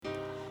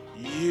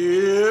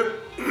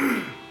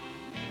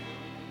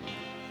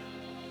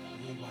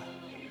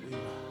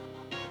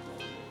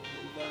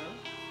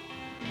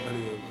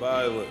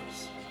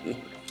Violence.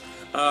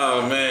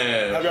 Oh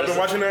man. Have y'all been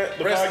watching that?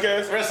 The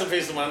podcast? Rest in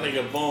peace to my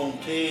nigga Boom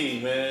P,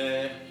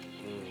 man.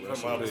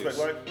 Respect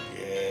Life?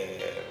 Yeah,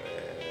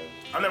 man.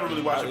 I never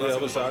really watched it.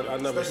 I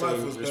never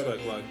seen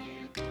Respect Life.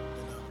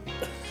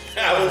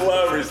 I would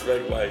love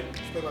Respect Life.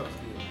 Respect Life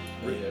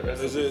was good. Yeah,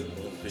 Is it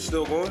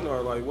still going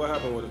or like what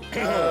happened with it?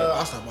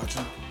 I stopped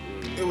watching.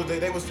 It was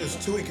they was just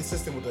too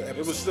inconsistent with the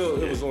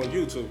episodes. It was on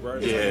YouTube,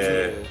 right?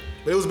 Yeah.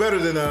 But it was better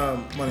than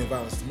Money and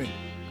Violence to me.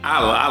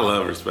 I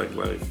love Respect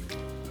Life.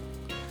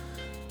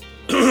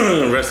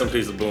 Rest in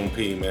peace to Boom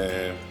P,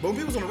 man. Boom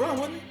P was on the run,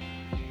 wasn't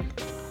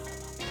he?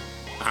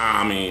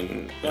 I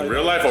mean, in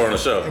real life or on the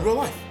show? In real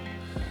life.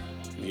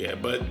 Yeah,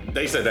 but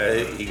they said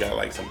that he got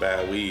like some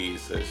bad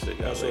weeds. That shit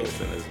got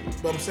laced in his.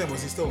 But I'm saying,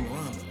 was he still on the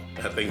run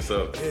though? I think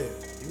so. Yeah,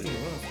 he was on the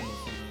run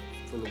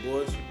From the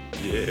boys?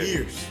 Yeah. for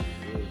years.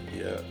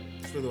 Yeah.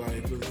 That's really why they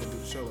really couldn't do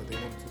the show like they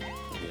wanted to.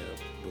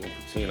 Yeah. Boom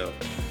Pacino.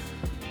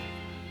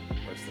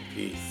 Rest in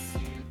peace.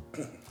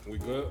 We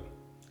good?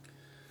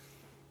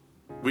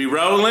 We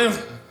rolling?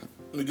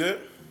 We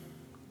good?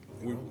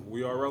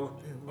 We are rolling?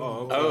 Oh,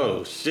 okay.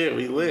 Oh shit,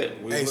 we lit.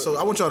 Hey, so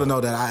I want y'all to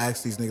know that I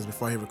asked these niggas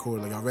before I hit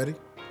record, like, y'all ready?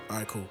 All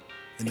right, cool.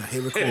 And I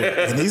hit record.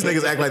 And these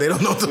niggas act like they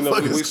don't know what the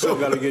fuck we is still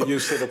going got to get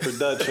used to the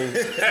production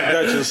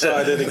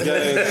side of the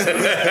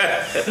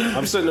game.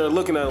 I'm sitting there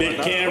looking at it Big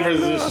like,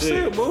 cameras and I see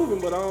shit. it moving,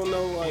 but I don't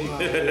know. Like,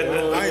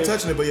 I ain't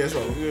touching it, but yeah, it's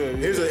right. Yeah.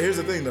 Here's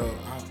the thing, though.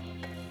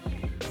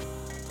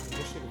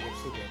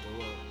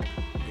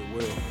 It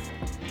will.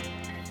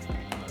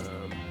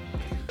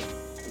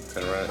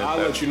 Turn around, hit I'll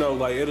that. let you know,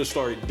 like, it'll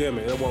start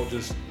dimming. It won't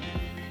just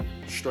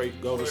straight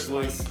go to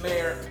sleep.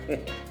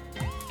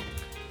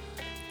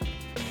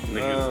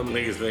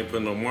 Niggas ain't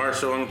put no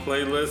Marshall on the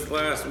playlist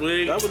last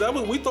week. That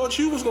was, we thought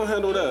you was gonna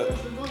handle that.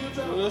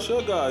 That's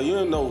your guy. You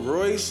ain't no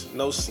Royce,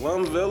 no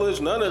Slum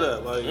Village, none of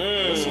that. Like,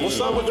 what's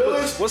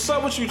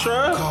up with you,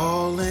 Trav?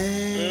 Calling,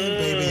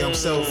 baby, I'm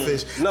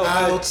selfish. No,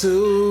 Out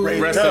to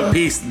Rest in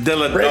peace,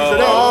 Dilla Raise it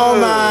Dog. all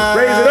my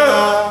Raise it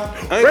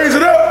up. Raise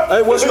it up.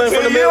 Hey, what's man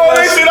from the You know,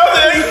 they Midwest? shit up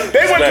there. They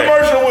went Respect.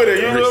 commercial with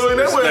it. You feel me?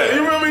 They Respect. went,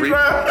 you feel me,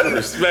 Trav?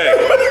 Respect.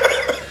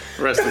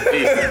 Rest in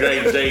peace, the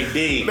great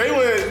JD. They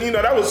went, you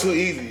know, that was too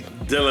easy.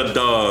 Dilla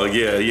Dog,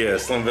 yeah.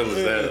 Slum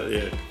Village, that was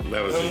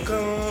it.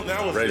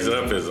 That was Raise It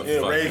Up is a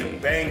fucking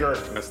banger.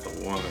 That's the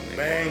one. Nigga.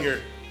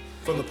 Banger.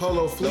 from the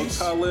Polo No Fleece.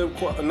 Talib,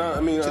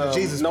 the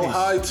Jesus no piece.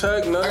 high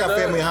tech, none I of got that.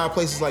 family in high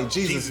places like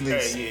Jesus and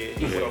these. Yeah,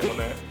 he went off on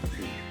that.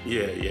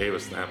 Yeah, he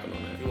was snapping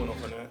on He went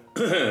off on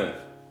that.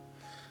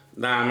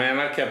 Nah, man,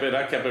 I kept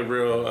it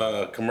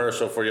real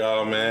commercial for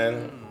y'all,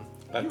 man.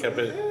 I kept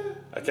it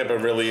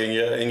really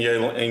in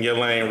your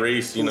lane,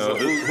 Reese. You know,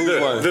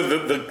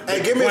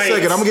 Hey, give me a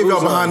second. I'm gonna give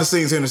y'all behind the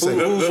scenes here in a second.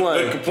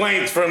 the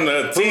complaints from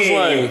the team.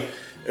 lane?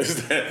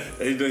 Is that,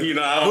 you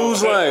know,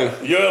 Whose lane?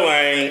 Your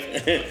lane.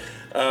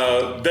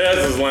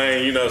 Dez's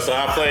lane. You know, so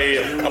I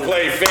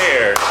played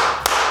fair.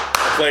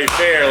 I played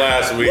fair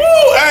last week.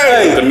 Woo,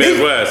 hey, The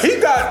Midwest. He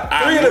got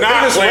three of the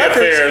not biggest playing records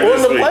fair on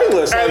this the week.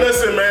 playlist. Hey, Like,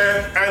 listen,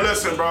 man. Hey,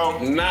 listen, bro.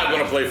 Not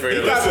gonna play fair.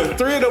 he got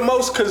three of the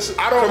most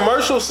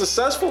commercial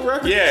successful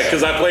records. Yeah,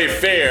 because I played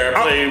fair.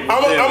 I'm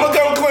gonna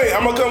come clean.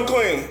 I'm gonna come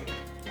clean.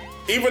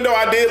 Even though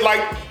I did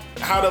like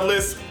how the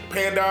list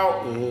panned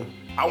out,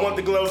 I want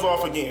the gloves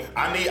off again.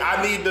 I need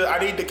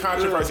the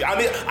controversy. I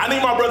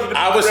need my brother to be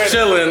I was ready.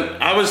 chilling,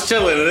 and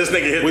this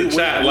nigga hit the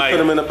chat like. put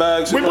him in the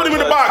bag. We put him in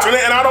the box, and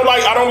I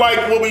don't like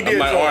what we did.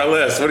 My so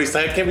RLS. What he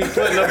said? Can we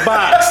put in the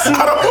box?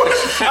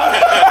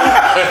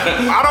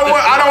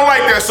 I don't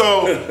like that.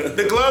 So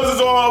the gloves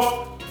is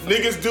off.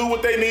 Niggas do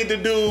what they need to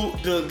do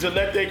to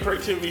let their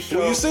creativity show.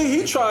 Well, you see,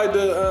 he tried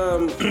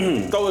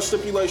to throw a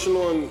stipulation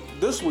on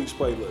this week's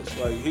playlist.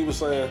 Like he was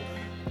saying,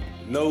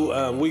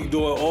 no, we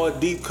doing all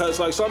deep cuts.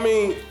 Like, so I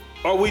mean,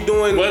 are we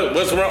doing?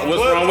 What's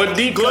wrong with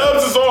deep gloves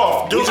cuts? is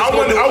off. Dude, just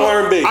gonna do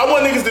R&B. I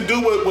want niggas to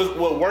do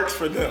what works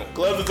for them.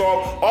 Gloves is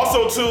off.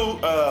 Also, too,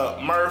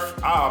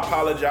 Murph, I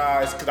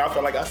apologize because I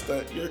feel like I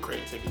stunt your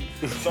creativity.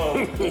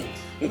 So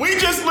we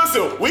just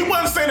listen. We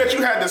wasn't saying that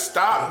you had to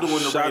stop doing the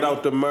Shout radio.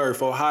 out to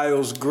Murph,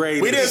 Ohio's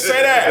greatest. We didn't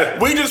say that.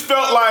 We just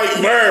felt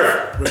like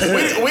Murph.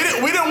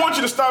 we didn't want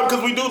you to stop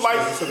because we do like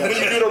when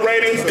you do the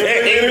ratings.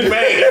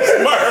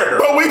 Murph.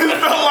 But we just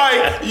felt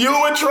like you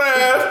and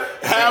Trav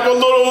have a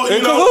little, you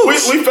In know, we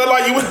cahoots. felt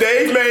like you was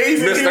Dave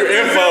Mays. Mr.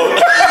 Info. We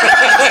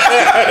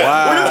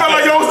just felt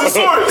like y'all was the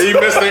source. He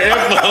Mr.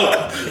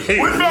 Info.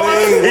 We felt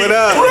like What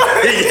up?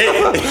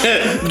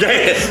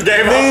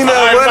 Gave Nina, him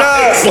what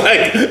up?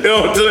 like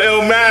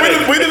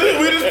Illmatic. we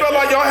just felt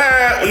like y'all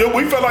had.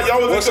 We felt like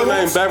y'all was. What's her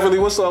name? Beverly.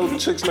 What's the old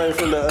chick's name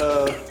from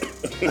the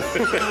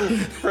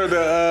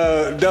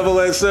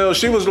Devil XL?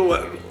 She was the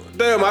one.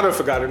 Damn, I done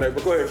forgot her name.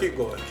 But go ahead, keep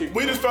going.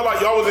 We just felt like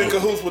y'all was in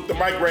cahoots with the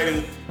mic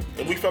rating.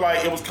 And we felt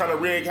like it was kind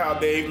of rigged how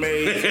Dave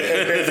made and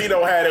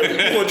Benzino had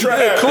it. We were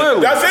trying. Clearly.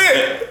 That's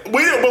it. But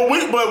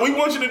we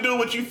want you to do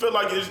what you feel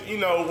like is, you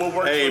know, will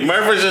work. Hey, for you.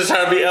 Murph was just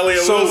trying to be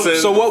Elliot Wilson.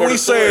 So what for we the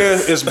saying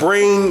source. is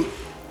bring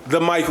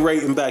the mic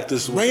rating back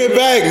this week. Bring it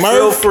back, Feel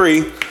Murph.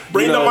 free.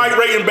 Bring You know, the mic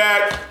rating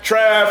back.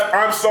 Trav,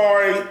 I'm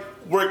sorry.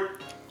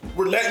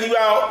 We're letting you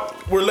out.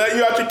 We're letting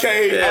you out your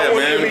cage. Yeah, I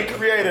want you to man. be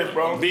creative,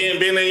 bro. Being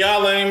in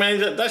y'all lane, man.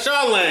 That's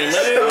y'all lane,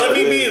 man. Let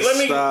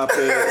me Stop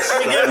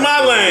it. get in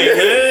my lane,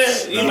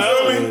 man. You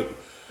know.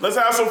 Let's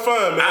have some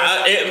fun,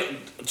 man.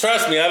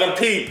 Trust me, I don't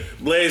peep.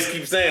 Blaze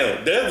keeps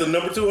saying, there's the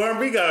number 2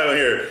 R&B guy on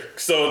here.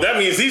 So that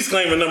means he's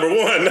claiming number 1.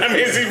 That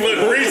means he's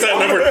putting Reese at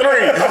number 3.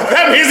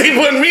 That means he's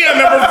putting me at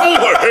number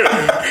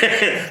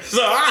 4. So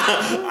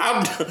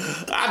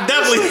I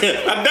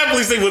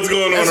definitely see what's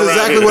going on That's around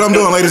exactly here. what I'm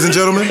doing, ladies and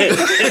gentlemen.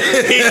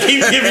 He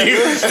keeps giving you,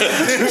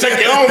 check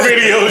your own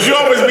videos. You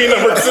always be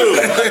number 2.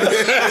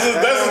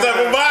 That's the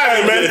type of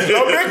vibe, man.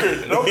 No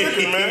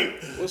bicker, man.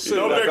 We'll see.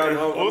 No Like, bicker.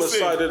 I'm We'll see.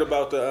 excited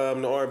about the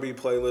R&B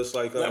playlist.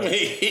 Like, I mean,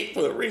 he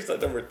put Reese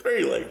at number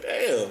 3. Like,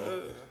 damn.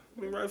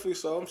 I mean, rightfully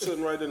so. I'm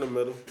sitting right in the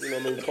middle. You know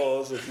what I mean?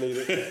 Pause if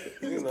needed.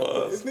 You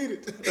know, It's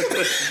needed.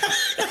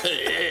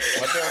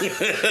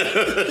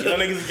 Y'all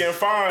niggas is getting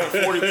fined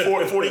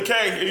 40K.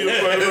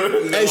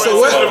 Hey, so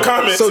what?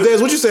 Comments. So,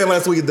 Dez, what you saying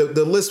last week?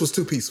 The list was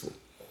too peaceful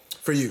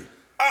for you.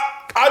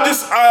 I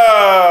just,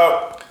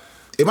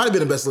 It might have been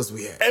the best list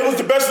we had. it was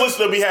the best list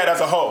that we had as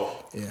a whole.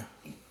 Yeah.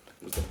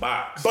 It was a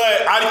box. But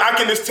I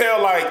can just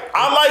tell,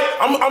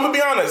 I'm gonna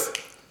be honest.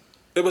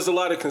 it was a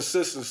lot of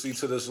consistency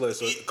to this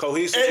list. And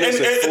Cohesiveness.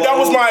 that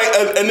was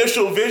my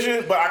initial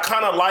vision, but I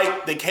kind of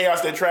like the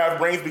chaos that Trav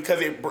brings because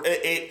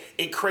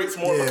it creates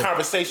more of a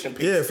conversation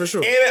piece. Yeah, for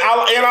sure. And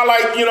I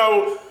like, you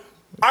know,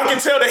 I can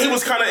tell that he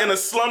was kind of in a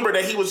slumber,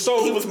 that he was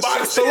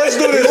boxing. So let's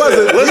do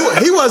this.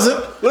 He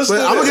wasn't. Let's But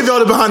do I'm going to this. give y'all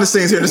the behind the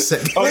scenes here in a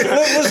second.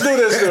 Let's do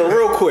this then,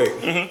 real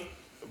quick.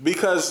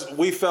 Because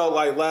we felt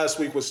like last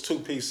week was too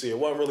PC. It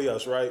wasn't really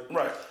us, right?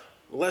 Right.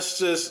 Let's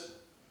just,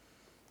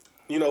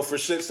 for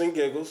shits and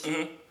giggles,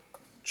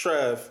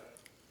 Trav,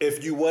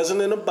 if you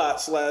wasn't in the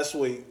box last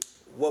week,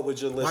 what would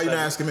your list Why you not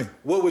asking me?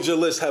 What would your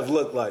list have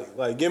looked like?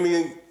 Like, give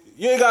me,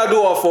 you ain't got to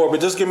do all 4,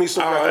 but just give me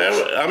some records.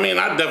 I mean,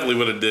 I definitely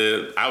would have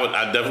did.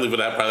 I definitely would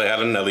have probably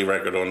had a Nelly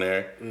record on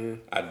there.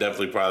 I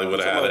definitely probably would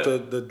have had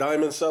it. The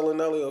Diamond Selling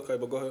Nelly? Okay,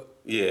 but go ahead.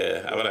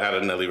 Yeah, I would have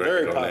had a Nelly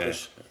record Very on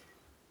popish. there.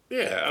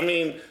 Yeah, I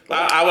mean,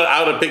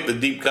 I would have picked the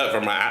deep cut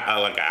from my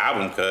like an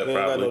album cut You ain't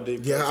got probably. no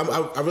deep Yeah,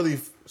 cuts. I really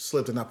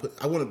slipped and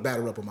I wanted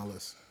Batter Up on my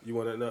list. You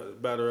want to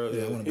batter up?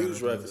 Yeah, I wanna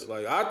huge batter up record.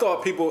 Like, I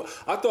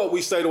thought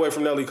we stayed away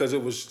from Nelly because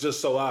it was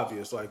just so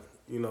obvious. Like,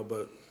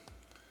 but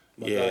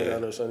my guy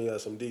down there saying he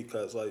had some deep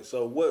cuts. Like,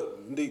 so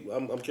what deep?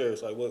 I'm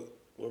curious. Like, what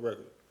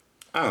record?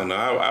 I don't know.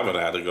 I would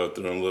have to go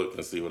through and look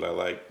and see what I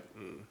like.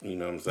 You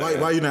know what I'm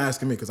saying? Why are you not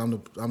asking me? Because I'm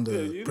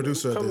the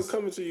producer of this.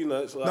 Coming to you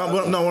nuts. Like,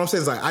 No, what I'm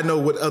saying is I know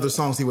what other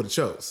songs he would have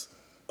chose.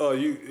 Oh,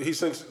 he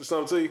sent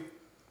something to you?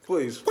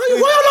 Please. Why you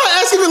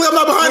not asking me? Like I'm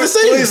not behind the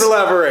scenes. Please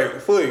elaborate.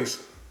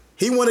 Please.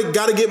 He wanted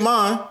 "Gotta Get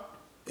Mine,"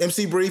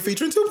 MC Bree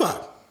featuring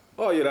Tupac.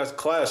 Oh yeah, that's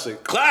classic.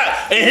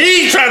 And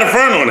he tried to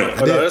front on it.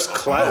 Oh, no, that's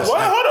classic.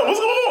 What? Hold on. What's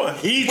going on?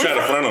 He tried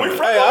to front on it.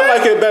 Hey, I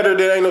like it better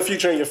than Ain't No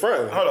Future in Your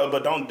Front. Hold on,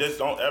 but don't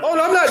ever. Oh,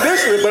 no, I'm not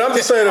dissing it, but I'm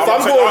just saying if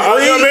I'm saying, going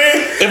you know what I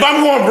Bree, mean? If I'm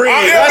going Breeze,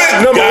 yeah, that's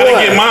man. Number gotta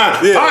one. get mine.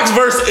 Yeah. Fox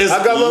verse is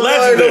I got my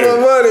legendary.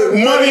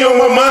 money on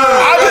my mind.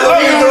 I just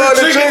love you doing the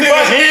Chicken chicken,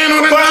 nigga, hand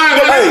on the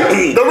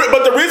line.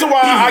 But the reason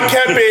why I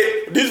kept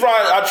it, this is why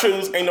I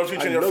choose Ain't No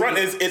Future in Your Front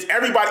is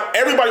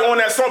everybody on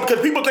that song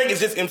because people think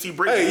it's just MC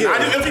Bree. Hey, yeah. Not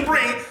just MC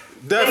Bree.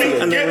 Definitely.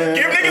 I mean,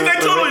 give niggas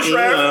that tutelage,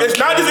 Trav. It's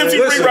not just MC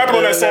Bree Listen, rapping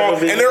on that song,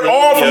 and they're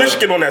all from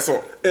Michigan on that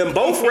song. And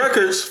both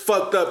records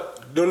fucked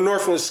up the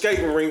Northland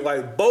skating ring.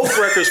 Like, both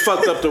records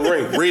fucked up the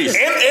ring. Reese,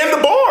 And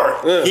the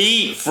bar.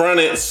 he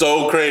fronted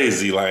so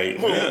crazy. Like,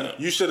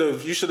 You should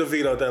have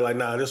vetoed that. Like,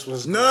 nah, this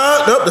was... No,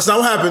 that's not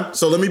what happened.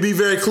 So let me be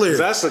very clear.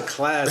 That's a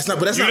classic.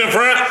 That's you not. didn't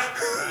front?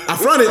 I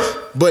fronted,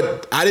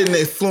 but I didn't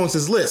influence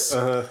his list.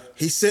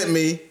 He sent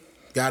me,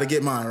 "Gotta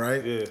Get Mine,"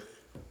 right? Yeah.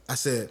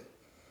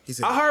 He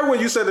said, I heard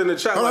when you said in the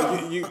chat,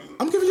 like, you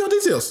I'm giving y'all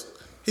details.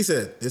 He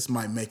said, this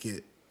might make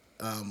it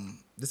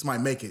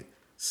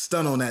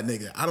stun on that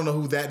nigga. I don't know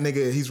who that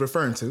nigga he's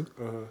referring to.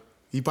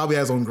 He probably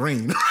has on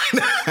green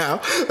right now.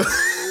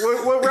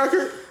 what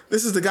record?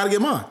 This is the "Gotta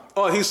Get Mine."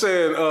 Oh, he's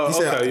saying, He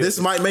said, okay. this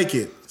might make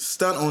it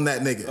stun on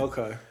that nigga.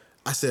 Okay.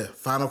 I said,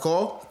 "Final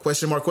call?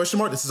 Question mark, question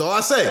mark." This is all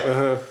I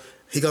say.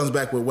 He comes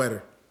back with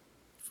Wetter,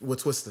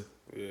 with Twista.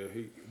 Yeah,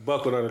 he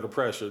buckled under the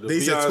pressure. The Then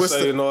he said Beyonce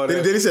Twista. and all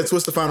that. Then he said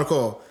Twista "Final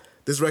Call."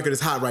 This record is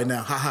hot right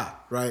now. Ha,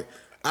 right?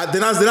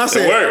 Then I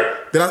said,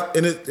 worked. I thought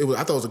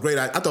it was a great.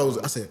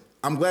 I said,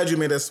 I'm glad you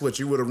made that switch.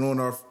 You would have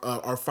ruined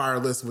our fire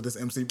list with this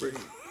MC Bree.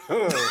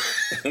 You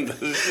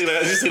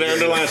see that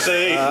underlying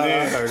shade?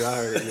 I heard,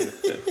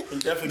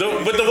 yeah.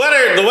 But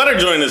the weather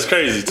joint is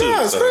crazy too.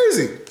 Yeah, it's so.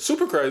 crazy.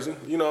 Super crazy.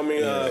 You know what I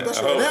mean?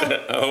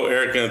 I hope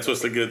Erica and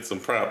Twista get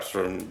some props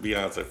from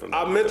Beyonce for that.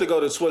 I meant to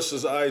go to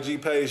Twista's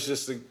IG page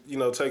just to,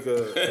 take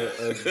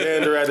a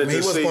gander at it. He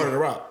to was see. part of the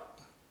rock.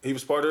 He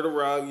was part of the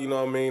rock, you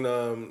know what I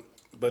mean?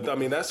 But I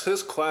mean, that's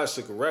his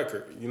classic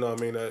record, you know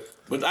what I mean?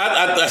 But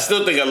I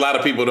still think a lot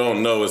of people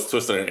don't know it's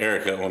Twista and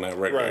Erica on that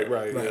record.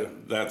 Right. Yeah.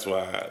 That's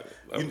why.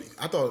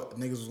 I thought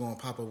niggas was gonna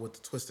pop up with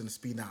the Twist and the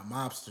Speed Out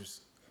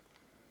Mobsters.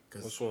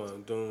 Which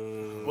one?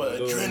 Doom. What,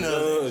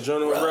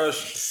 Adrenaline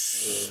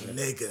Rush.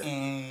 Nigga.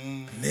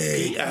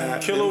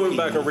 Killer went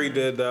back and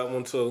redid that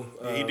one too.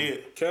 Yeah, he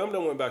did.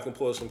 Camden went back and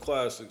pulled some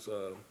classics.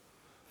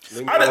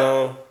 Leave Me I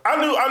Alone.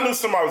 knew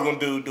somebody was gonna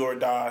do or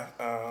die.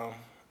 I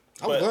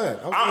was glad.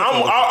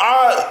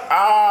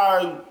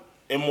 I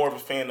am more of a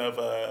fan of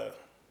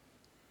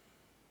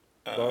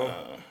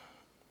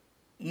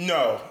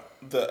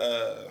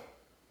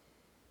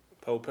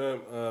Poe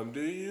Pimp.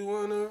 Do you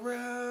wanna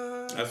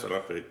ride? That's what I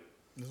picked.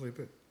 That's what he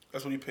picked.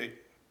 That's what he picked.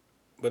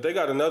 But they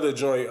got another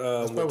joint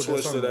probably with what that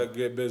Twisted song that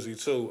Get Busy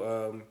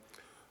too.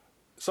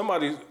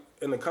 Somebody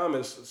in the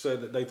comments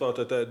said that they thought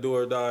that Do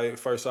or Die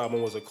first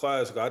album was a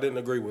classic. I didn't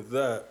agree with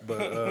that, but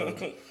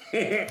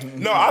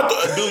No,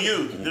 do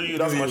you?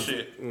 That's my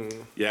shit.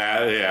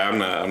 Yeah, I'm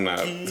not I'm not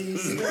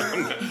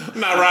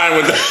riding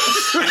with that.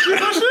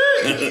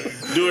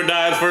 Do or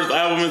Die's first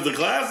album is a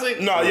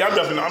classic. No, yeah,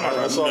 I'm not.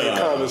 I saw the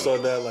comments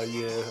on that. Like,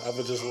 yeah, I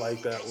would just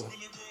like that one.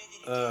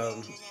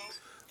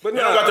 But They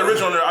don't got the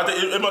original on there. I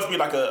think it must be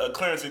like a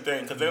clearancy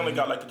thing because they only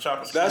got like the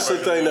chopper. That's the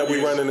thing that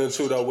we running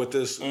into though with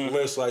this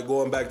list. Like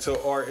going back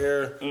to our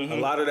era, a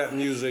lot of that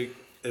music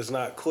is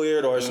not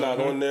cleared or it's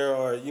not on there,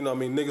 or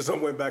niggas done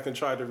went back and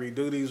tried to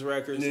redo these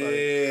records.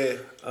 Yeah.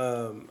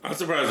 I'm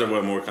surprised there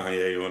wasn't more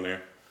Kanye on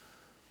there.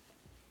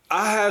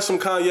 I had some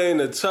Kanye in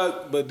the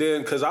tuck, but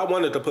then because I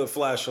wanted to put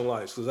Flashing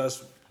Lights because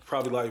that's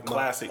probably like my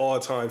Classic.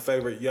 all-time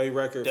favorite Ye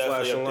record,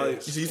 Definitely Flashing up there.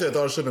 Lights. You said thought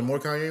there should have been more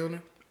Kanye on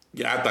there?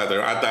 Yeah, I thought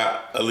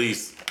at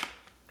least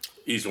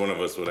each one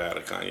of us would have had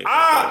a Kanye.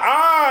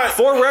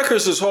 4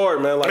 records is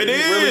hard, man. Like It you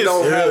really is.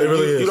 don't It have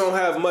really you is. don't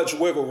have much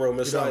wiggle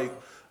room. It's You don't. like,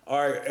 all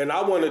right, and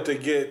I wanted to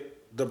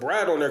get the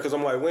Brad on there because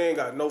I'm like, we ain't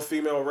got no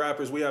female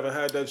rappers. We haven't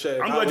had that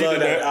chat. I'm glad you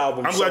did that.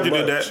 album. I'm glad you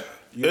did that.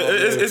 You know what I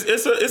mean?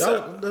 It's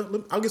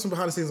a. I'll get some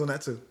behind the scenes on that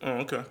too.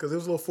 Okay. Because it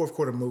was a little fourth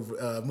quarter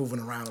moving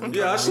around.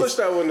 Yeah, I switched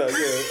that one up.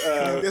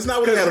 Yeah, It's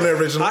not what they had on the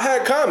original. I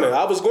had Common.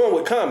 I was going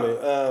with Common.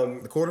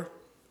 The quarter?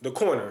 The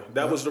Corner.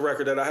 That was the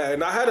record that I had.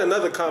 And I had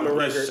another Common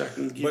record,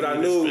 but I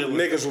knew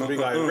niggas would be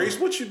like, Reese,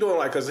 what you doing?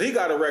 Like, because he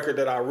got a record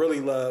that I really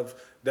love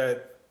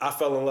that I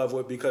fell in love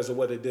with because of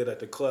what it did at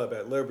the club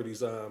at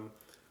Liberty's.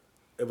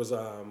 It was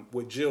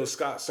with Jill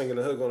Scott singing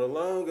the hook on the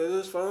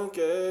longest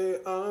funky,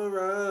 all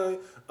right,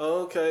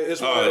 okay.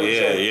 It's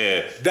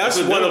yeah. That's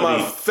a one of dope my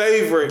beat.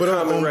 favorite But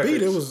Common on records. beat,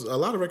 there was a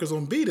lot of records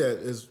on beat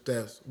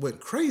that went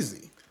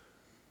crazy.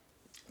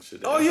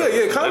 Oh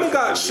yeah. Common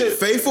got shit.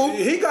 Faithful?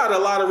 He got a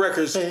lot of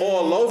records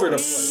all over the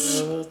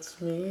place.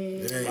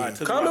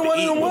 Common one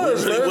of them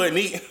was, really man. wasn't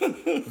eating.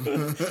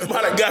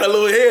 Might have got a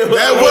little head.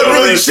 That wasn't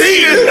really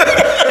cheating.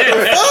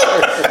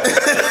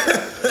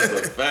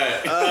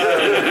 Fact.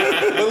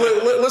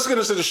 But let's get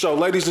into the show,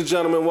 ladies and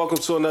gentlemen. Welcome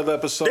to another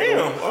episode. Damn,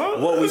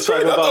 of What We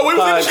Talking I About thought we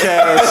was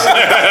podcast.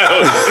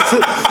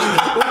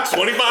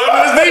 25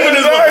 minutes deep in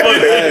this motherfucker.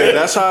 Hey,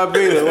 that's how I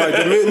be.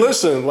 Like,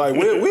 listen, like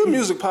we're a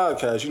music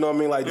podcast. You know what I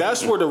mean? Like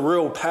that's where the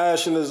real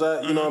passion is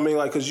at. You know what I mean?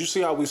 Like, cause you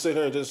see how we sit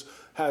here and just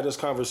have this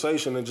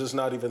conversation and just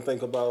not even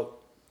think about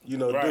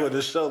doing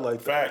this show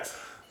like that. Facts.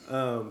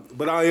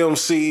 But I am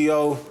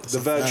CEO, the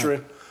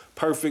veteran.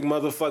 Perfect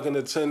motherfucking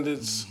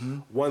attendance.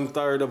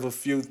 1/3 of a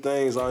few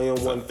things. I am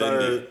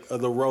 1/3 of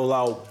the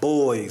Rollout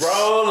Boys.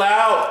 Roll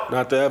out.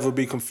 Not to ever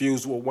be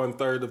confused with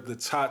 1/3 of the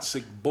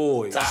Toxic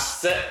Boys. Talk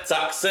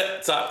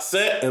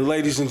set. And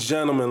ladies and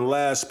gentlemen,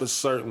 last but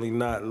certainly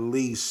not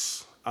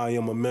least, I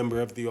am a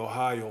member of the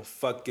Ohio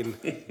fucking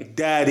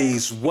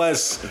Daddies.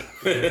 What's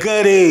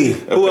goody?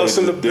 Who else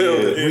in the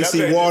building? We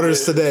see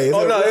Waters today.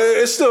 Oh no,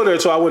 it's still there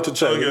too. I went to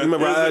check. Okay.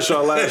 Remember I asked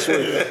y'all last week.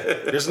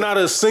 There's not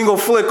a single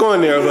flick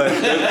on there, but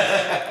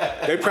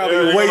they probably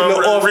Yeah, you waiting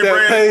gonna off that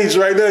rebrand? page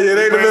right there. Yeah,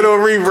 they in the middle of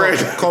rebrand.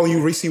 Calling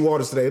you Reese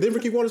Waters today. Did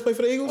Ricky Waters play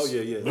for the Eagles? Oh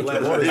yeah.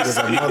 Waters is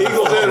a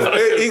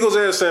Eagles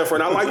and Sanford.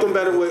 I like them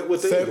better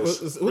with the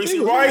Eagles. Reese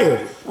White.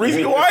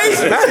 Reese White.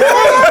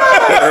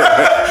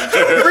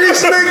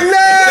 Reese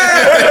McNabb.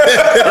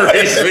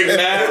 Reese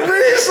McNabb.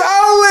 Reese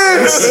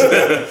Owens.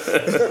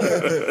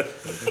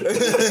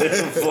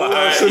 Who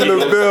else in the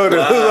building?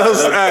 Who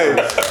else? Hey,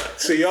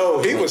 see,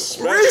 yo, he was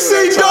special.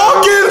 Reese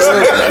Dawkins!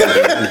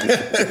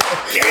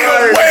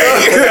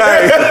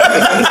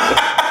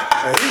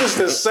 Hey, he was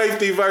the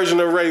safety version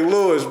of Ray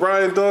Lewis.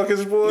 Brian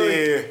Dawkins, boy.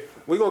 Yeah.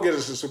 We gonna get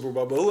us to Super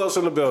Bowl, but who else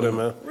in the building,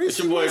 man? It's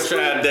your boy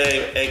Trav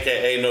Dave,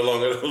 aka no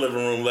longer the living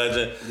room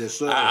legend. Yes,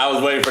 sir. I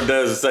was waiting for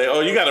Dez to say,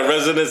 "Oh, you got a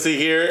residency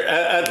here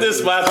at this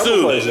spot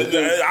too."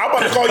 I'm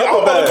about to call you.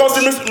 I'm about to call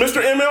you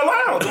Mr. ML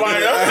Lounge.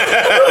 Like,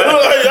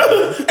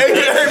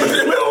 AKA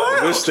Mr. ML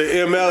Lounge. Mr.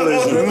 ML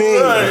is me.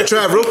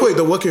 Trav, real quick,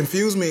 though, what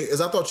confused me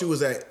is I thought you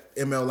was at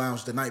ML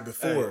Lounge the night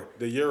before.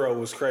 The Euro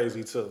was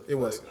crazy too. It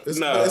was.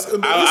 No, I I didn't was- say I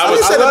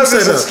that. love You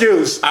this said that.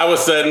 excuse. I was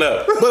setting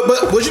up.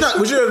 But was you not?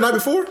 Was you there the night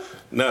before?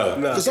 No.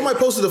 Because somebody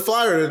posted a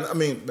flyer, and I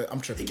mean,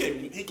 I'm tripping.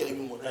 He gave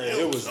me one.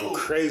 It was a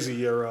crazy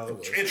Euro.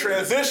 In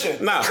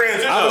transition. Nah.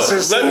 Transition. I was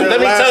just sitting there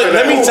Let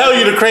laughing me tell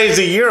you the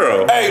crazy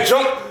Euro. Hey,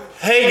 jump.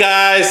 Hey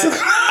guys,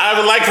 I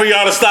would like for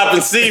y'all to stop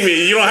and see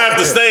me. You don't have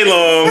to stay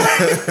long.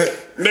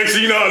 Next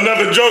thing you know,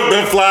 another joke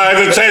then flies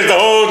and changed the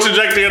whole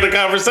trajectory of the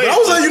conversation. I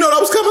was like, that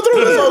was coming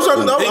through. That's what I was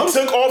trying to. He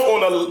took off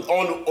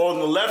on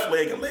the left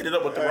leg and laid it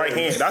up with the right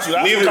hand. That's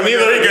neither one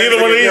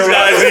of these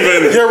guys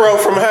even hero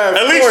from half.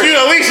 At least you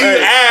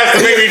asked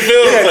to make me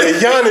feel like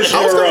Giannis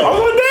hero. I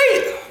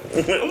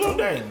was on a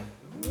date.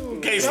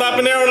 Can't stop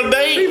in there on a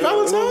date. I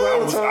was in.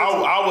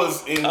 Oh, I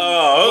was in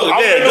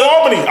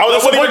Albany. I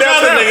was support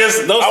y'all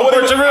niggas. Don't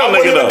support your real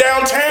nigga though.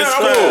 Downtown. It's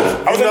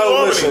cool. I was in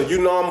Albany.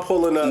 Listen, I'm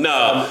pulling up.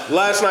 No.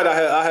 Last night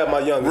I had my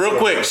young. Real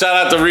quick, shout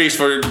out to Reese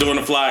for doing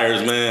the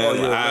flyers, man.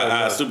 Oh,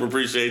 I super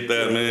appreciate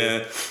that,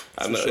 man.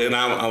 And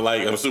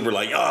I'm super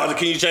like, oh,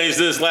 can you change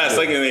this last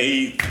second? And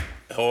he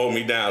hold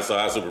me down, so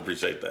I super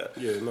appreciate that.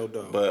 Yeah, no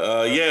doubt.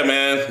 But yeah,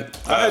 man.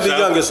 I had the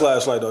youngest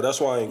last night though. That's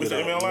why I ain't get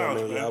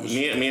out.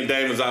 Me and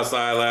Dave was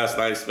outside last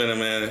night spinning,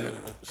 man.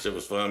 Shit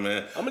was fun,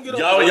 man. I'm gonna get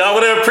y'all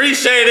would have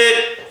appreciated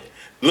it.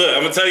 Look,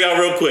 I'm gonna tell y'all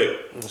real quick.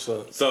 What's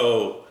up?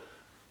 So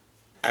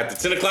at the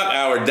 10 o'clock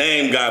hour,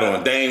 Dame got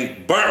on.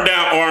 Dame burnt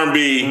down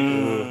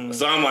R&B.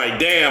 So I'm like,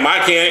 damn, I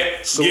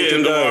can't get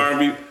into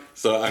R&B.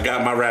 So I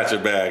got my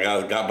Ratchet bag.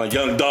 I got my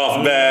Young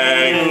Dolph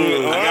bag.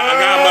 I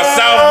got my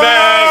South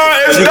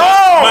bag. It's gone.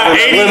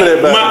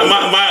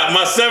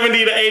 My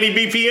 70 to 80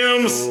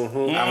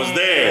 BPMs.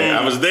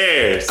 I was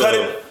there. So, Cut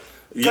it.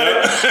 I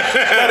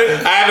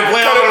had to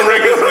play all the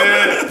records,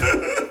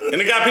 man.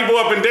 And it got people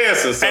up and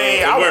dancing. So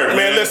hey, it worked,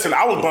 man. Listen,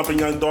 I was bumping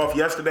Young Dolph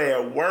yesterday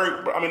at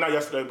work. I mean, not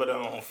yesterday, but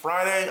on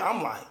Friday.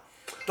 I'm like,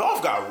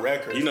 Dolph got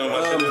records. You know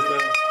my shit is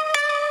though.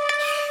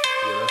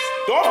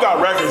 Dolph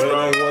got records,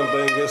 bro. One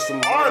thing against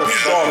some R&B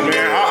Dolph,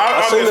 man.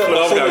 I seen a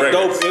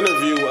records. dope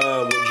interview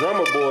with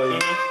Drummer Boy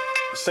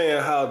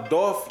saying how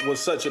Dolph was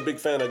such a big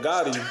fan of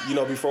Gotti,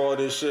 before all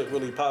this shit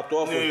really popped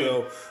off with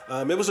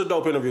him. It was a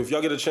dope interview. If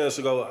y'all get a chance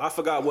to go, I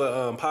forgot what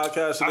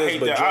podcast it is,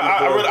 but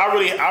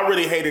I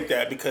really hated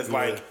that because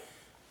like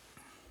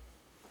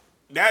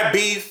that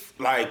beef,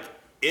 like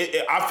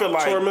I feel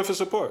like tore Memphis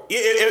apart.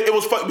 It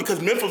was fucked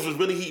because Memphis was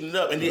really heating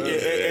up, and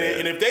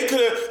if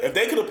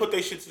they could have put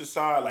their shit to the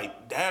side,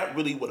 like that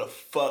really would have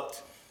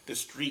fucked the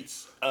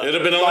streets. It'd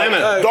have been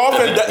Atlanta. Dolph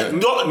and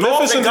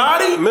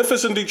Gotti.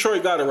 Memphis and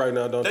Detroit got it right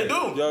now, don't they? They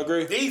do. Y'all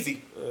agree?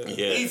 Easy.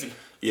 Easy.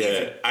 Yeah.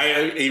 Easy.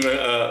 I even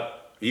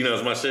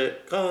it's my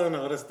shit. Calling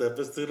all the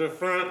steppers to the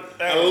front.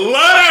 I love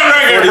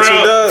that record,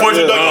 bro.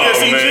 42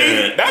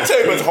 man. That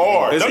tape is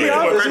hard. Is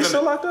he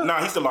still locked up?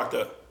 Nah, he's still locked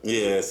up.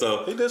 Yeah,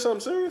 so he did something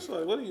serious.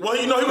 Like, what? He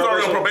was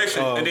already on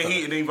probation, and then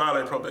he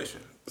violated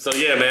probation. So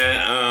yeah,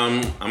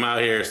 man, I'm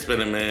out here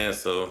spinning, man.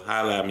 So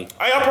holla at me.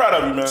 Hey, I'm proud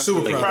of you, man.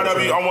 Super proud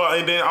of you.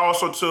 And then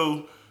also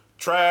too,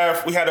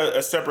 Trav. We had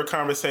a separate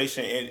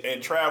conversation,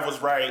 and Trav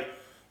was right.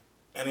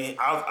 And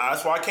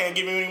that's why I can't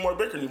give him any more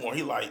Bicker anymore.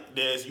 He like,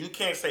 Des, you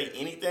can't say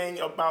anything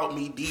about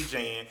me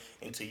DJing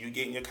until you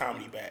getting your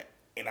comedy back.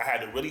 And I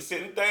had to really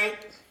sit and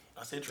think.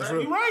 I said, Trav,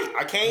 you're right.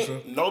 I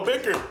can't. No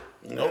Bicker.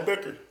 No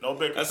bicker.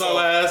 That's all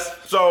I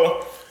ask.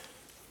 So,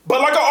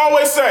 but like I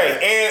always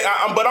say,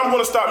 but I'm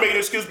gonna stop making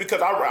excuses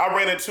because I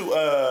ran into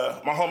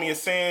my homie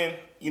Asin.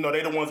 They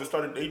the ones that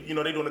started. They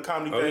doing the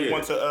comedy thing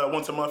once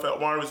a month at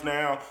Warren's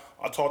now.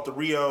 I talked to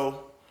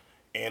Rio,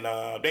 and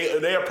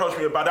they approached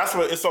me about. That's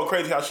what it's so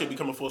crazy how shit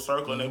becoming full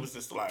circle, and they was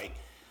just like,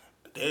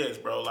 Des,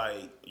 bro,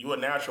 like, you a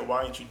natural,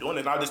 why ain't you doing it?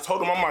 And I just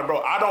told him, I'm like, bro,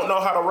 I don't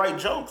know how to write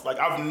jokes. Like,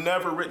 I've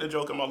never written a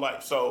joke in my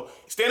life. So,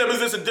 stand-up is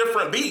just a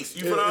different beast.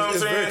 You know what I'm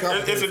saying?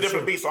 It's a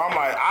different beast. So, I'm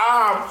like,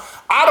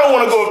 I don't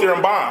want to go up there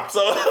and bomb.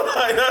 So,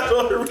 like, that's the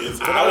only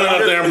reason. I went up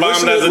there and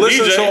bombed as a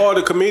listen DJ. to all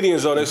the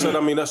comedians, though. They said,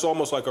 that's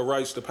almost like a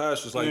rites to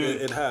passage. Like,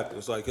 it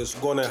happens. Like, it's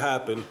going to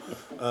happen.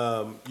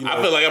 I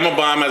feel like I'm a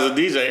bomb as a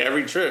DJ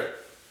every trip.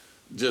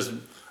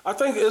 I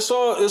think it's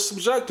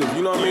subjective.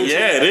 You know what I mean?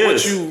 Yeah, so it is.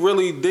 What you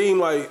really deem,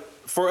 like,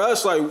 for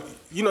us, like,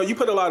 you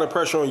put a lot of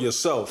pressure on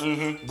yourself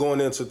going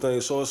into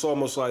things. So it's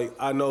almost like,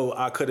 I know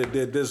I could have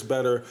did this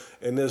better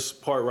in this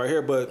part right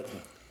here. But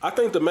I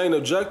think the main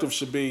objective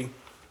should be,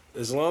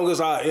 as long as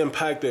I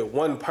impacted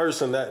one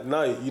person that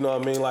night, you know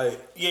what I mean? Like,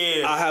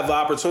 I have the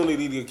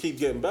opportunity to keep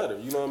getting better.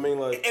 You know what I mean?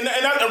 Like,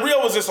 and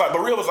Rio was just like,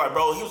 bro, he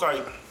was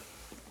like,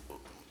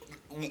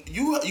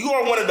 you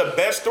are one of the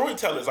best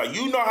storytellers. Like,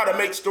 you know how to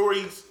make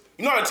stories.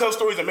 You know how to tell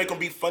stories and make them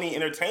be funny,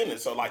 entertaining.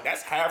 So, like,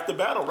 that's half the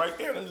battle right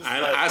there.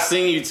 I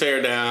seen you tear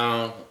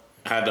down.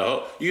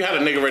 You had a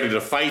nigga ready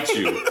to fight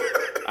you.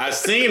 I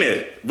seen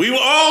it. We were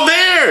all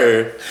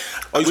there.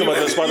 Oh, you talking about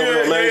this part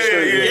on Main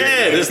Street?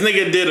 Yeah, this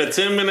nigga did a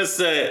 10-minute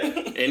set,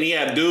 and he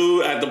had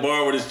dude at the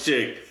bar with his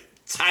chick.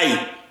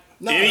 Tight.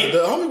 No, the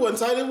homie wasn't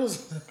tight. It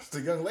was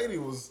the young lady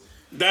was.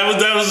 That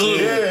was.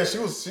 Yeah,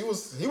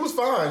 he was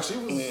fine. She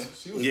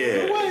was.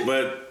 Yeah,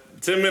 but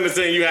 10 minutes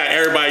in, you had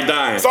everybody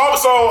dying. So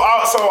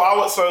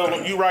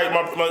you right.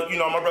 My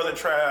brother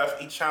Trav,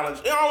 he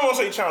challenged. I don't want to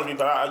say he challenged me,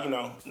 but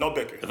no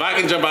bicker. If I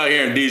can jump out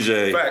here and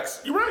DJ,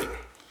 facts. You're right.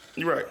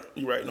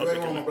 No bicker,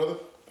 wrong, my brother.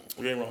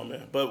 You ain't wrong,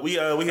 man. But we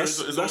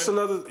That's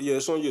another. Yeah,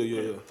 it's on you.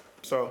 Yeah.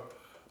 So,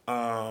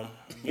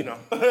 You know.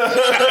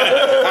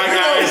 Hi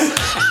guys.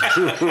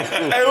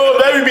 Hey, little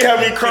baby be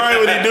having me crying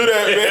when he do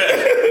that,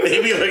 man.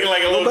 He be looking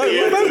like a little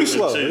kid. Baby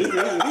slow.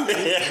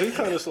 He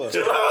kind of slow.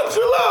 Chill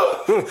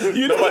out.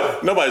 You know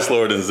Nobody's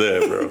slower than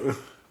Zeb, bro. Zeb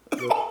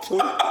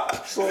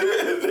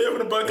with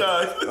the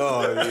Buckeyes.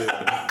 Oh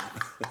yeah.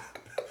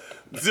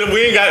 We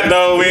ain't gonna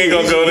go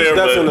there. He's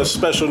But definitely a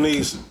special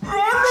needs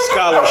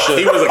scholarship.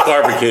 he was a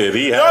carpet kid.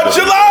 He had.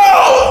 Chill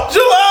out.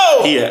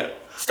 Yeah.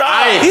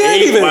 Stop. He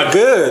ain't even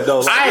good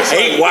though. I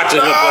hate watching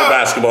him play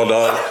basketball,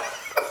 dog.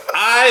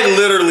 I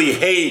literally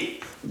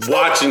hate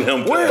watching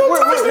him play.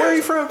 Where are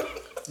you from?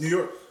 New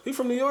York. He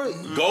from New York?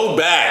 Go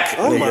back.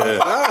 Oh my nigga.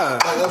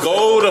 God.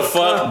 Go the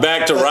fuck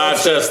back to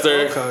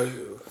Rochester. Okay.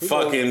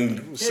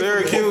 Fucking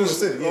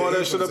Syracuse, all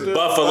that shit up there.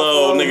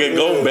 Buffalo, nigga,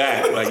 go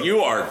back. Like,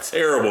 you are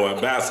terrible at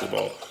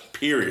basketball.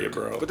 Period,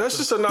 bro. But that's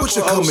just a knock What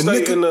you on Ohio coming,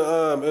 State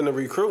nigga? in the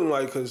recruiting,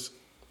 like, cause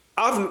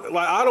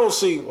I don't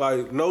see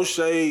like no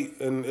shade,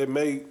 and it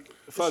may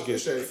fuck it.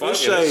 Fuck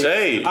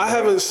shade. I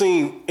haven't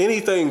seen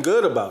anything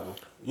good about him.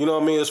 You know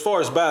what I mean? As far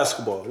as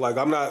basketball, like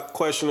I'm not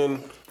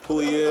questioning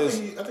who he is.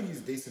 I think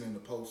he's decent in the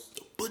post.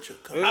 Butcher.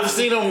 I've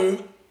seen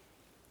him,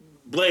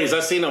 Blaze,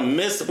 I've seen him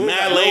miss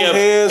mad no layups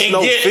hands, and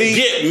no feet.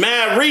 get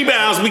mad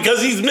rebounds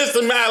because he's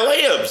missing mad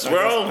layups,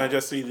 bro. I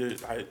just see the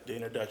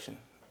introduction.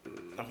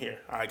 I'm here.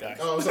 All right, guys.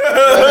 That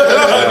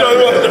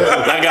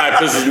guy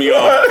pisses me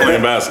off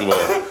playing basketball.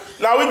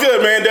 Nah, we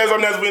good, man. Des, I'm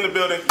Nes. We in the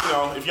building. You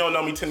know, if you don't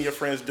know me, 10 of your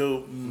friends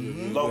do.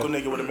 Local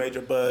nigga with a major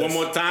buzz. One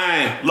more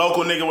time.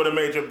 Local nigga with a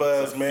major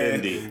buzz,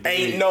 man. Fendi.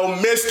 Ain't no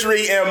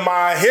mystery in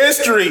my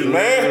history,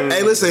 man.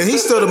 Hey, listen,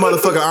 he's still the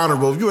motherfucker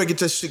honorable. If you ain't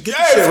get your shit, get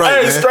your Hey, shit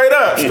right, man. straight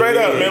up,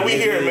 man. We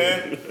here,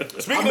 man.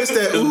 I missed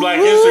that. It's Black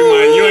History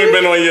Month. You ain't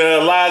been on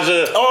your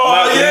Elijah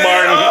Martin.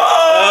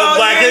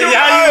 Black History.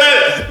 How you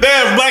been?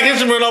 Damn, Black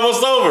History Month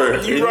almost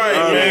over. You right,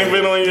 man. Ain't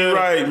been on your.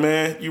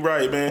 You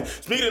right, man.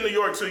 Speaking of New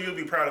York, too, you'll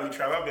be proud of me,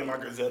 Trav. I've been my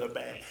Griselda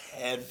bag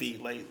heavy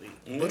lately.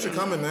 Butcher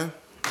coming, man.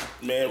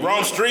 Man,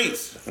 Rome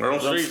Streets. Rome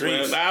Streets,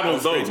 man. The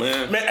album's dope,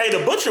 man. Man, hey,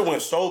 the Butcher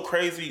went so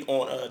crazy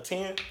on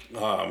 10.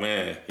 Oh,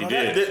 man. He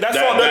did. That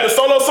song, the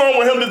solo song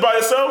with him just by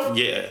himself?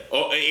 Yeah.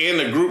 Oh, and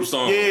the group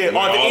song. Yeah,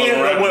 on the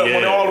end when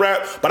they all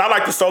rap. But I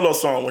like the solo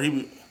song where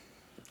he...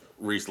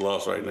 Reese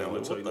lost right now.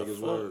 I'm gonna take niggas'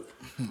 word.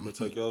 I'm gonna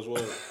take y'all's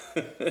word.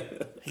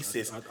 He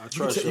says... I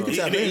trust y'all.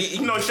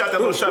 You know he shot that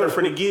little shot at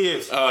Freddie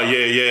Gibbs. Oh,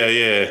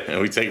 yeah.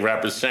 And we take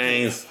rappers'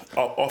 chains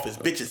Off his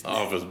bitch's neck.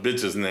 off his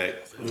bitch's neck.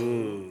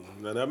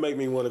 Now that make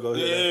me want to go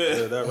hit that.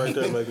 Yeah, that right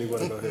there make me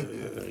want to go hit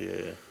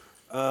it.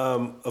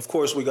 Yeah. Of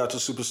course, we got the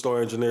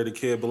superstar engineer, the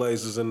Kid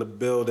Blaze, is in the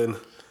building.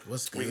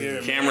 What's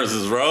good? Cameras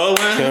is rolling.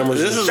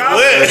 This is Shout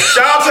lit.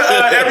 out to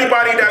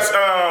everybody that's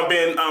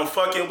been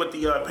fucking with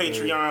the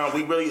Patreon.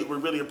 We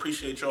really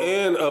appreciate y'all.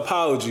 And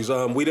apologies.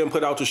 We didn't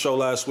put out the show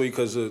last week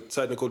because of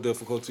technical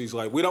difficulties.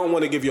 Like, we don't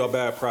want to give you a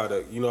bad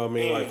product. You know what I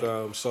mean? Like,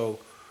 so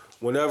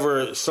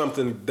whenever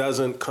something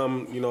doesn't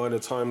come, in a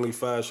timely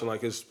fashion,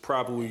 like it's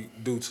probably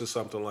due to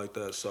something like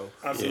that. So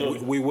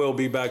we will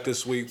be back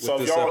this week with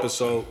this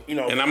episode. And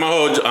I'm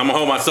gonna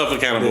hold myself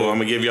accountable. I'm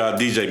gonna give y'all a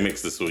DJ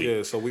mix this week.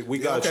 Yeah, so we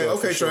got you.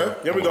 Okay, sure.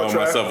 Trev. Here we go, Hold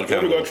myself Trav.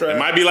 Here we accountable. go, Trav. It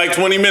might be like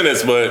 20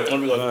 minutes, but Here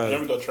we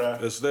go,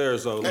 Trav. It's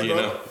theirs though. Hey, you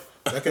bro. know,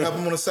 That can help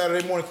him on a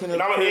Saturday morning cleaning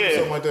up And I'm- crib or yeah.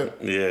 something like that.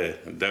 yeah,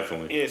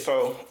 definitely. Yeah,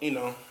 so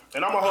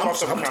and I'm gonna hold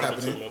myself I'm accountable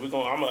tapping too, man.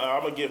 I'm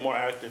gonna get more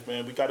active,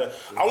 man.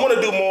 I want to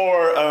do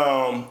more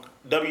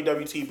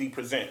WWTV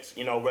presents.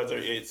 Whether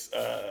it's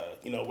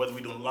whether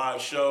we doing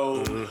live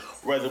shows,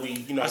 whether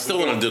we I still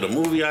want to do the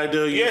movie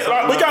idea.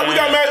 Yeah, we got.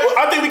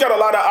 I think we got a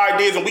lot of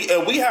ideas, and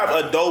we have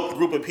a dope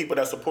group of people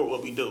that support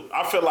what we do.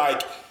 I feel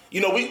like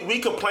we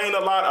complain a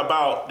lot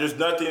about there's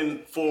nothing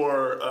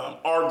for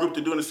our group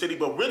to do in the city,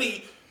 but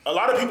really. A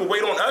lot of people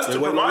wait on us to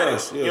provide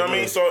it. You know what I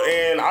mean? So,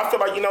 and I feel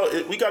like,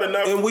 we got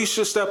enough. And we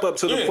should step up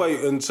to the plate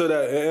and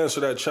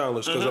answer that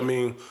challenge. Because, I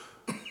mean,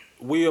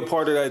 we a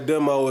part of that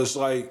demo. Is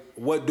like,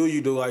 what do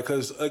you do? Like,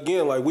 because,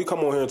 again, like, we come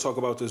on here and talk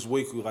about this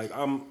weekly. Like,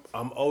 I'm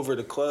over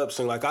the club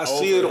scene. Like, I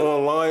see it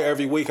online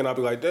every week, and I'll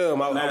be like,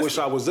 damn, I wish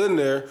I was in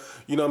there.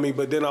 You know what I mean?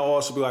 But then I'll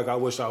also be like, I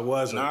wish I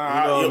wasn't.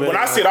 When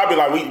I see it, I'll be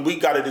like, we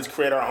got to just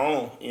create our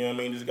own. You know what I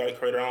mean? Just got to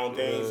create our own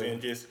things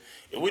and just,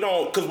 we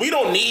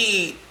don't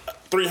need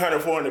 300,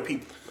 400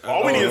 people.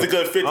 All we need is a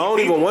good 50 people. I don't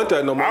even want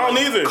that no more. I don't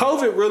either.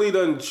 COVID really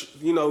done,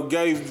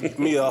 gave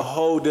me a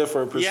whole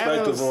different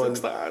perspective on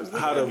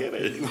how to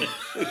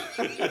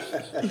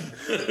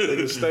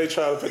niggas stay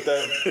trying to put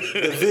the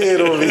vid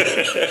on me.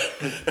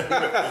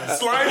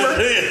 Slimer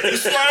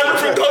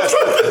from Ghost.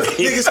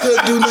 Niggas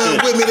couldn't do nothing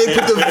with me. They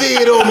put the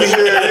vid on me. You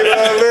know what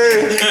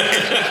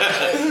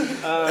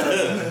I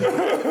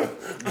mean?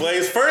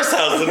 Blaze first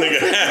house, the nigga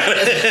had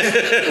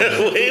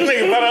it.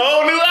 Nigga bought a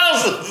whole new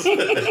house. He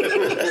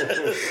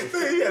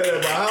had it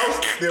at my house,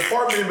 the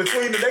apartment in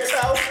between the next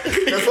house,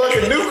 the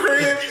fucking new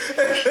crib.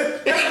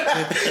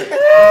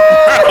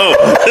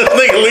 This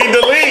nigga lead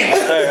the league.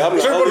 Hey, I'm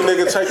the only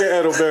nigga taking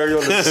Edelberry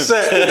on the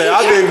set today.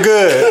 I've been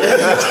good.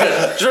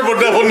 Triple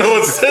double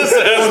no assist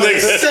ass nigga.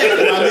 Sick,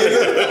 my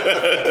nigga.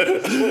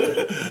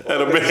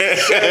 Had a band.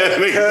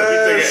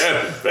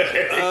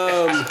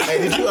 Hey,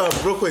 did you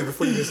real quick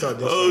before you get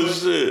started? Oh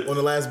shit! On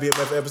the last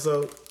BMF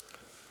episode,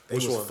 they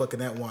Which was one? fucking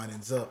that wine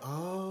and up.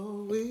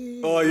 Oh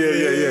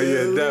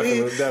yeah,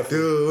 definitely.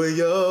 Doing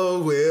your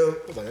will.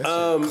 I was like, that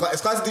shit.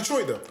 It's classic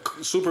Detroit though.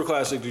 Super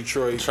classic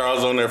Detroit.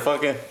 Charles on there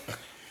fucking.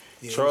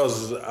 Charles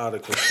is out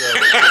of control.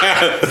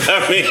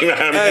 I mean,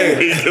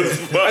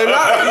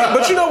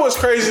 But you know what's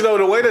crazy though?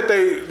 The way that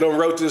they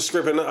wrote this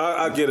script, and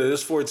I get it,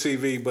 it's for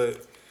TV,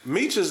 but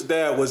Meech's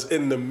dad was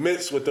in the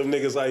midst with them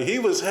niggas. Like, he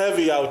was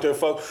heavy out there,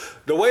 fuck.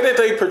 The way that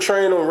they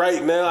portraying him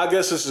right now, I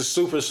guess this is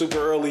super, super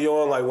early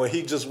on, like when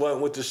he just went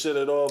with the shit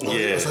at all.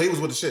 Yeah. So he was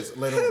with the shits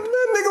later on.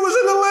 That nigga was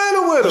in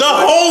Atlanta with him. the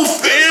whole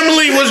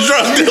family was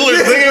drug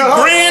dealers.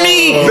 Nigga,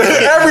 Granny,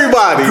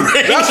 everybody.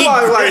 That's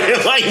why, like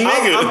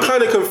nigga. I'm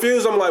kind of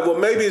confused. I'm like, well,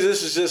 maybe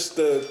this is just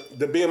the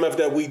BMF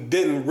that we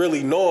didn't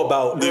really know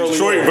about. the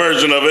Detroit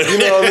version of it. You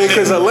know what I mean?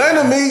 Because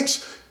Atlanta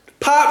Meech,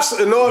 Pops,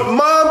 and all,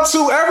 Mom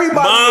too.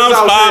 Everybody. Moms, was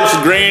out Pops,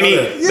 there. Granny,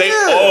 Yeah. they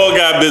all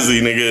got busy,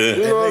 nigga.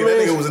 You know what I That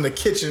mean? nigga was in the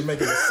kitchen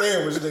making a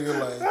sandwich. Nigga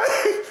like.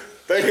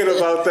 Thinking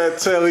about that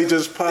till he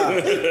just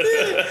popped.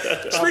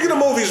 Speaking of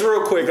movies,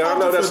 real quick, I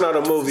know that's not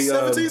a movie.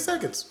 17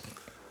 seconds.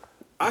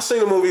 I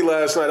seen a movie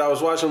last night. I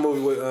was watching a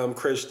movie with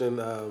Christian,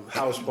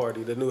 House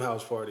Party, the new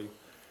House Party.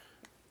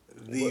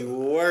 The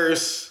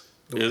worst.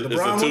 It's a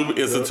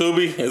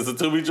Tubi. It's a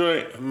Tubi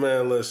joint.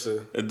 Man,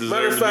 listen. It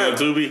Matter of deserves fact,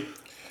 to be on Tubi.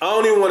 I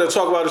don't even want to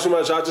talk about it too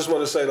much. I just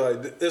want to say,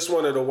 like, it's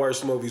one of the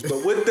worst movies.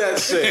 But with that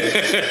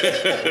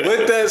said,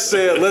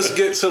 let's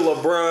get to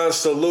LeBron.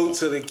 Salute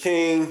to the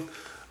king.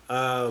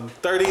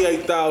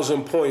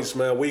 38,000 points,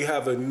 man. We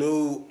have a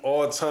new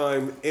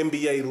all-time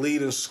NBA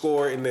leading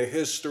scorer in the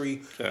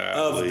history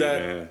of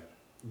that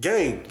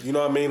game. You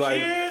know what I mean?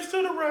 Like, Cheers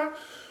to the rock.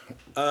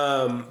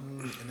 And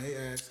they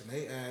asked.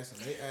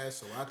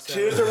 So I tell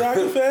Cheers to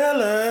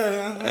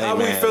Rockefeller. how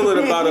we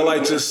feeling about it?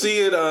 Like, to see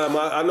it.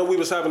 I know we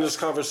was having this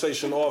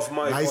conversation off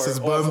mic. Nice as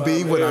or Bun off,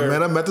 B when I air.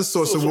 met him at the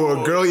Source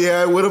Award. Girl,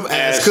 yeah, with him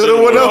ass coulda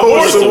coulda won a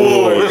horse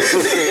award. award.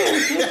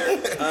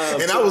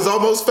 And I was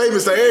almost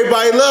famous. So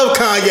everybody loved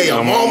Kanye.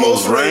 I'm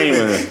almost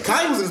Raymond. Raymond.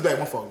 Kanye was in his back.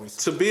 My fault, Reese.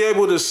 To be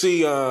able to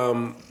see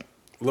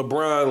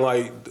LeBron,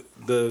 like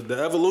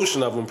the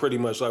evolution of him, pretty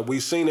much. Like, we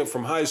seen it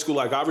from high school.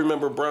 Like, I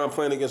remember Bron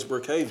playing against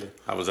Brookhaven.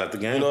 I was at the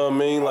game. You know what I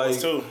mean? Like,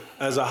 too.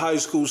 as a high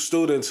school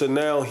student to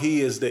now,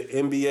 he is the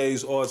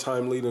NBA's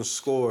all-time leading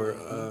scorer.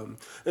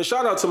 And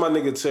shout out to my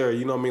nigga Terry.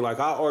 You know what I mean? Like,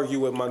 I argue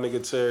with my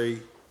nigga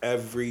Terry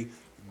every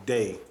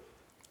day.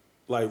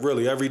 Like,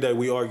 really, every day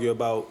we argue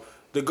about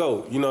the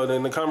GOAT. You know,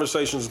 then the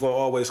conversation is going to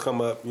always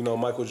come up, you know,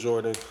 Michael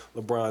Jordan,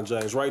 LeBron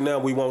James. Right now,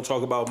 we won't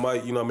talk about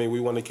Mike. You know what I mean? We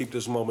want to keep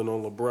this moment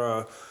on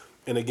LeBron.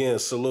 And again,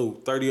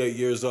 salute. 38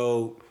 years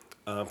old,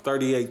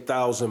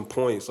 38,000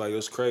 points. Like,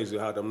 it's crazy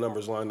how them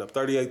numbers lined up.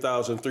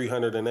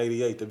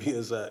 38,388 to be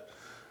exact.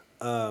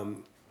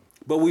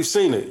 But we've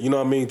seen it. You know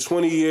what I mean?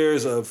 20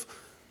 years of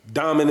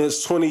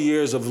dominance, 20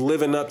 years of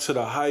living up to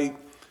the hype,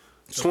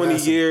 20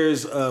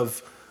 years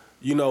of,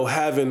 you know,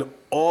 having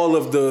all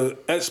of the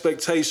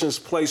expectations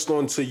placed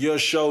onto your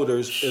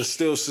shoulders and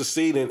still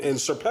succeeding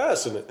and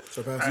surpassing it.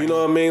 You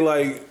know what I mean?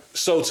 Like,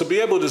 so to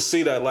be able to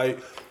see that, like,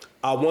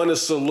 I want to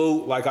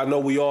salute. Like, I know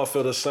we all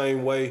feel the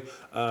same way.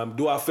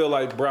 Do I feel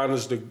like Brown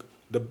is the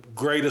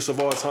greatest of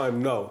all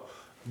time? No.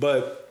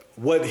 But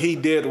what he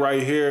did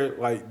right here,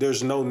 like,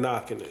 there's no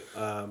knocking it.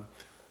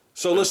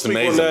 So let's speak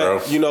amazing, on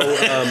that. bro. You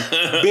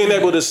know, being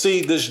able to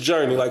see this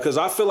journey, like, because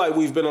I feel like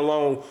we've been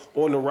along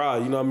on the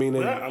ride. You know what I mean?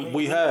 And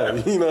we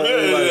have. You know what I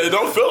mean? Like, It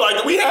don't feel like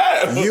it. We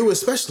have. You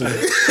especially.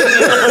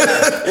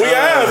 We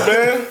have,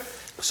 man.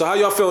 so how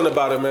y'all feeling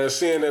about it, man?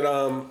 Seeing that,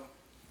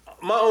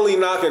 my only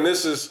knock, and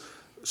this is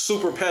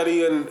super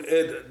petty, and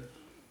it,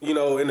 you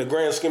know, in the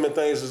grand scheme of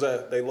things, is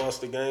that they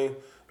lost the game.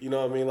 You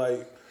know what I mean?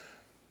 Like,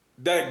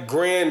 that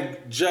grand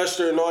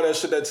gesture and all that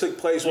shit that took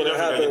place when it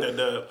happened. Get that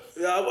dub.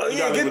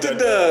 Yeah, get the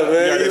dub,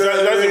 man. You know what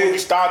I Especially when mean? we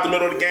start the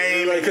middle of the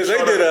game. Because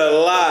they did a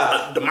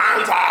lot. The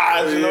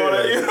montage, you know what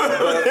I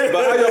mean?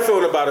 But how y'all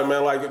feeling about it,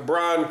 man? Like,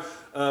 Bron,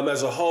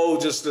 as a whole,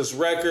 just this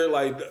record,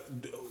 like,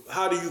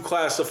 how do you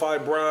classify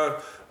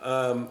Bron?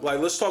 Like,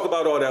 let's talk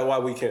about all that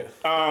while we can.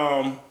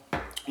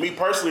 Me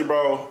personally,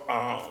 bro,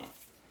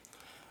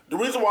 the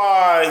reason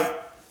why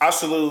I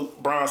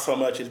salute Bron so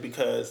much is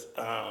because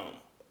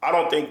I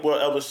don't think we'll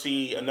ever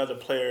see another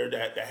player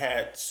that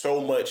had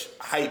so much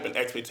hype and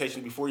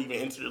expectation before he even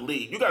entered the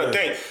league. You got to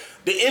think,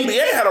 the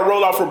NBA had a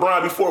rollout for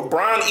Bron before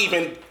Bron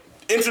even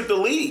entered the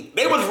league.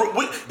 They was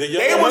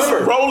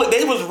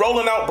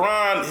rolling out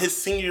Bron his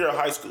senior year of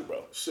high school,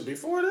 bro. Shit,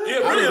 before that?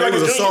 Yeah, I really, mean, like he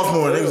was a junior.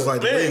 sophomore, and he was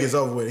like, the Man. league is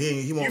over with.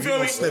 He won't, You he feel me?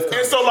 won't sniff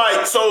And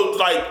college. so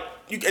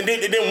and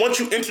then once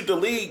you enter the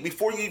league,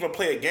 before you even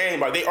play a game,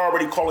 like, they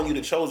already calling you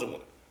the chosen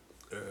one.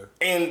 Yeah.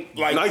 And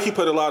like, Nike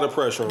put a lot of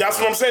pressure on that's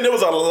him. what I'm saying. There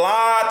was a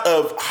lot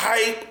of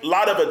hype, a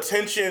lot of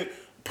attention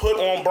put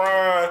on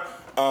Bron.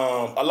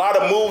 A lot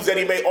of moves that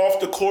he made off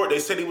the court. They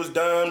said he was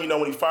done. You know,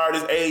 when he fired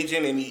his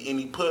agent and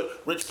he put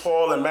Rich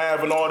Paul and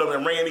Mav and all them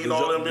and Randy and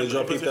all them. Did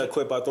y'all peep that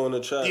clip I threw in the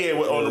chat? Yeah,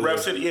 on the rep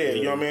city. Yeah,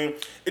 you know what I mean.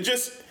 It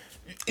just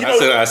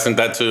I sent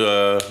that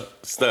to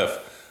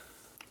Steph.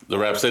 The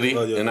Rap City,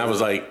 and I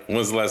was like,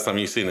 "When's the last time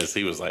you seen this?"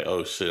 He was like,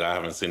 "Oh shit, I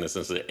haven't seen it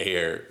since it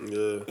aired." Yeah.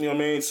 You know what I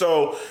mean?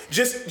 So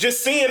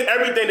just seeing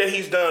everything that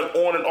he's done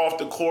on and off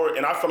the court,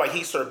 and I feel like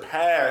he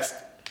surpassed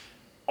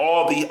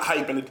all the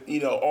hype and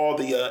all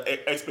the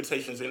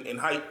expectations in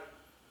hype.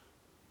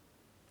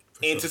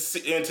 And to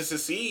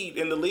succeed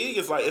in the league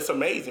is like, it's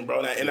amazing,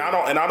 bro. And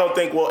I don't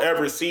think we'll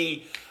ever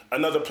see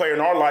another player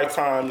in our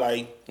lifetime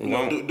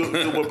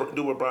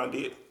do what Bron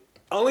did.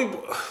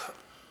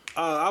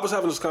 I was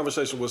having this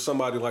conversation with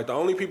somebody, like the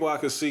only people I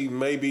could see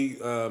maybe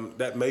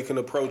that may can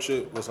approach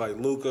it was like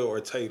Luka or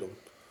Tatum.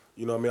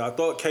 You know what I mean? I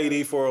thought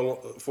KD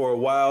for a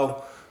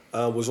while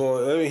was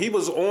on. I mean, he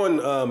was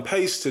on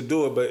pace to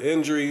do it, but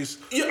injuries.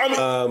 Yeah,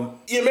 I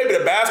mean, maybe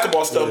the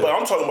basketball stuff, but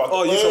I'm talking about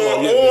on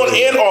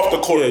and off the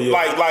court. Yeah.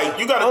 Like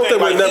you got to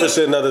think. We never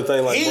said another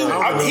thing like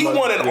Bron. He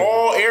won in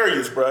all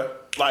areas, bro.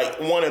 Like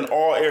won in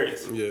all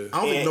areas. Yeah.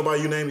 I don't think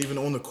nobody you named even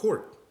on the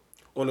court.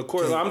 On the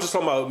court, I'm just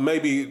talking about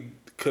maybe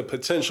could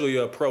potentially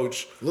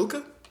approach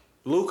Luka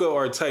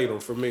or Tatum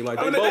for me. Like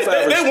they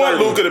want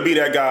Luka to be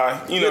that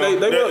guy. You know,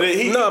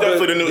 he's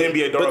definitely the new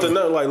NBA darling.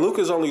 But like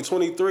Luka's only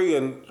 23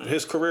 and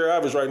his career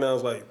average right now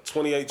is like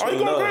 28, 29. Oh,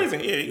 he's going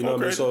crazy. Yeah, you know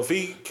what I mean? So if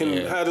he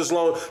can have this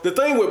long, the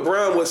thing with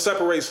Bron, what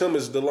separates him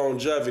is the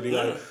longevity.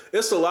 Yeah. Like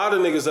it's a lot of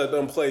niggas that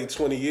done played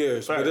 20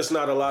 years, but it's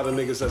not a lot of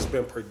niggas that's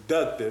been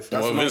productive.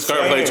 Vince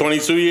Carter played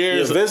 22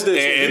 years. Yeah, Vince did,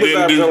 and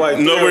didn't do like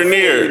nowhere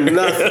near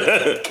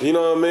nothing. You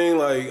know what I mean?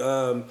 Like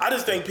I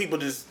just think people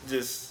just.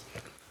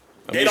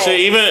 Keeping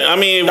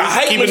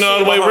it all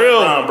the way real,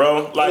 Bron,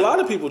 bro. Like a lot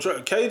of people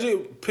try.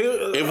 KG.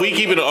 If we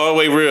keep it all the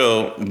way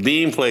real,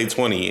 Bean played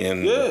 20,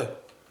 and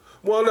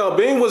Well, no,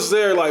 Bean was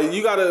there. Like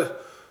you gotta.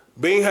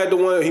 Bean had the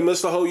one. He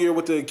missed the whole year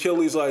with the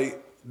Achilles.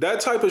 Like that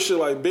type of shit.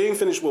 Like Bean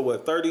finished with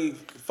what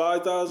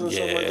 35,000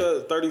 something like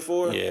that.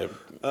 34. Yeah.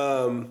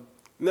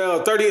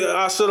 Now 30.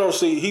 I still don't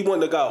see. He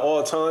wouldn't have got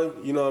all time.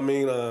 You know what I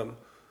mean?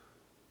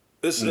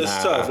 It's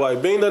tough.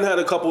 Like Bean done had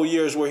a couple of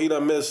years where he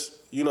done missed.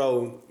 You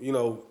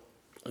know.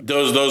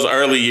 Those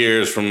early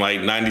years from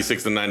like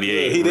 96 to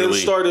 98. Yeah, he didn't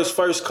start his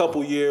first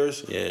couple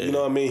years. Yeah. You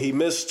know what I mean? He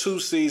missed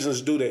 2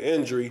 seasons due to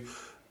injury.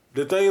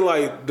 The thing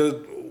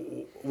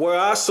where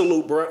I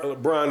salute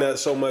Bron at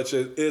so much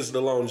is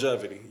the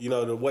longevity. You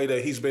know, the way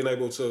that he's been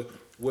able to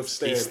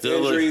withstand injuries. He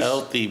still look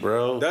healthy,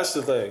 bro. That's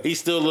the thing. He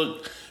still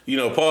look,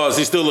 pause.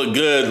 He still look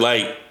good.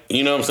 Like,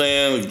 you know what I'm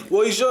saying?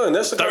 Well, he's young.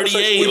 That's the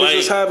conversation we were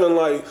just having.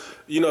 Like,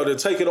 to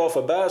take it off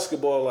of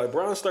basketball. Like,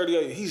 Bron's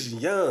 38. He's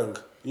young.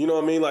 You know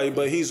what I mean? Like,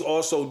 but he's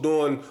also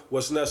doing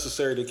what's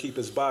necessary to keep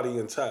his body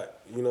intact.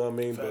 You know what I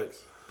mean? Facts.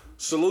 But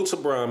salute to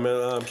Bron,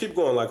 man. Keep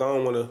going. Like, I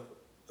don't want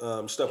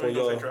to step on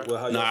y'all with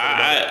how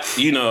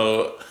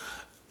y'all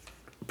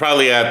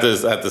probably at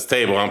this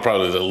table, I'm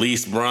probably the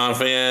least Bron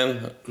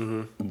fan.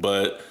 Mm-hmm.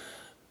 But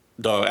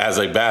dog, as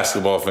a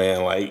basketball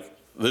fan, like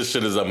this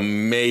shit is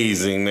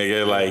amazing,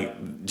 nigga.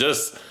 Like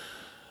just.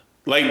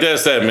 Like Des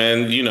said,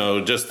 man,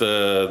 just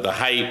the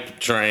hype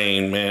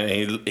train, man.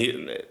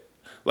 He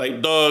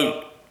like,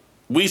 dog,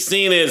 we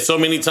seen it so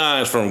many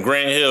times from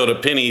Grant Hill to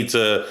Penny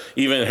to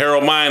even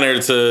Harold Miner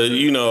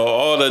to,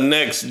 all the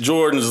next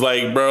Jordans.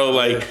 Like, bro,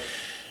 like,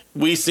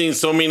 we seen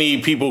so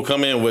many people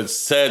come in with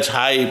such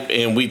hype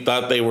and we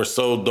thought they were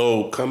so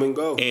dope. Come and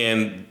go.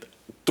 And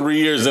 3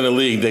 years in the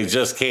league, they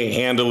just can't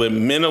handle it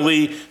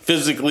mentally,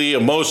 physically,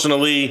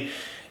 emotionally.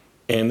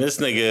 And this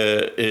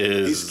nigga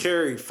he's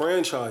carried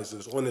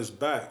franchises on his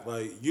back.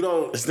 Like,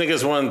 This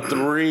nigga's won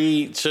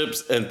 3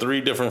 chips and 3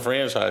 different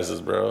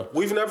franchises, bro.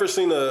 We've never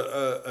seen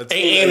a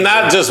team. And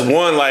not just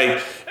one,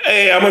 like,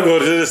 hey, I'm going to go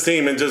to this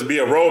team and just be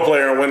a role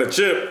player and win a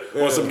chip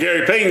on some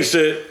Gary Payton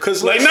shit.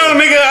 Cause like, no,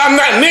 nigga, I'm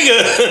not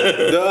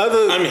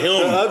nigga. I'm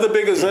him. The other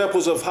big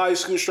examples of high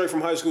school, straight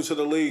from high school to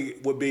the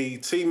league, would be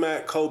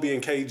T-Mac, Kobe,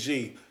 and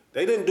KG.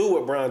 They didn't do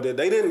what Bron did.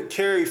 They didn't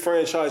carry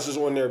franchises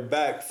on their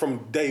back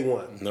from day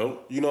one.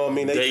 Nope. You know what I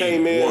mean? They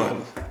came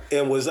in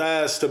and was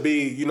asked to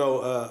be,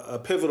 a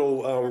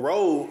pivotal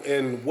role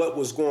in what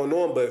was going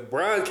on. But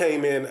Bron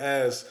came in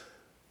as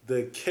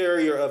the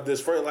carrier of this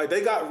franchise. Like,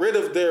 they got rid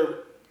of their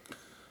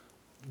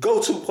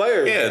go-to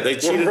players. Yeah, they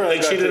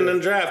cheated in the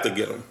draft to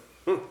get them.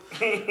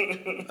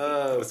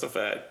 That's a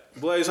fact.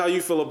 Blaze, how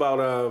you feel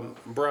about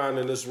Bron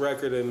and this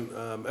record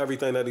and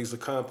everything that he's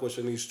accomplished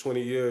in these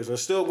 20 years and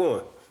still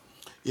going?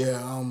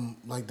 Yeah,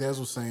 like Des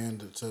was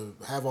saying, to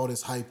have all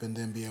this hype and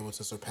then be able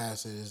to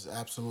surpass it is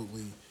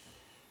absolutely.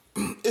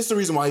 It's the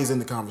reason why he's in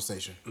the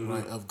conversation,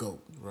 right, of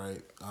GOAT,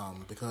 right?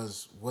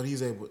 Because what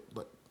he's able,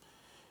 like,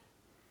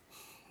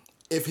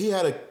 if he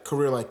had a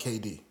career like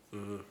KD,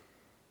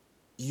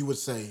 you would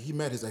say he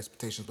met his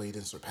expectations, but he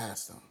didn't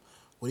surpass them.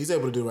 What he's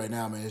able to do right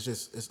now, man,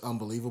 it's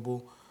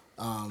unbelievable.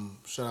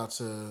 Shout out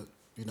to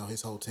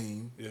his whole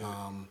team.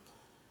 Yeah.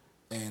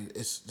 And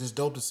it's just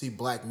dope to see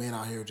black men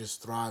out here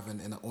just thriving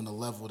on a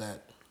level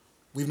that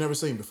we've never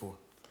seen before.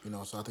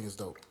 So I think it's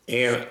dope.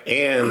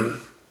 And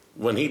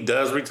when he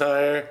does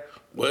retire,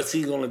 what's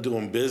he gonna do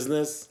in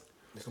business?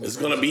 It's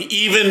gonna be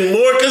even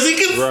more because he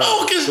can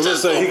focus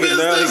just on business.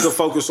 Now he can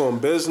focus on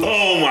business.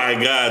 Oh my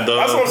God, dog.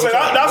 That's what I'm saying.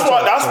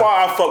 That's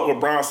why I fuck with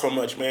Bron so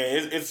much,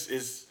 man.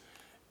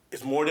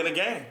 It's more than a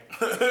game.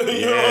 You know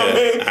what I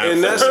mean?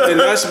 And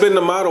that's been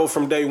the motto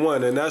from day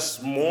one. And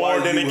that's more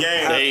than a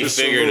game. They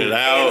figured it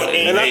out.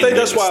 And I think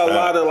that's why a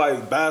lot of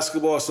like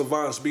basketball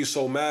savants be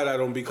so mad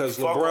at him because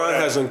LeBron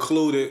has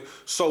included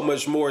so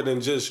much more than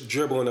just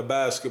dribbling a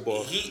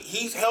basketball.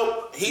 He's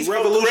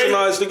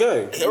revolutionized the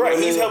game. Right.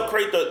 He's helped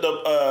create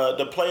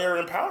the player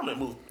empowerment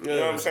movement. You know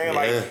what I'm saying?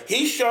 Like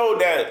he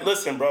showed that.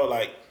 Listen, bro.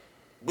 Like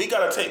we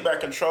gotta take back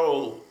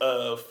control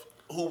of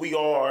who we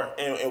are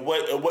and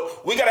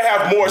what we gotta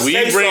have more.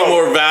 We bring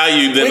more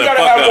value than the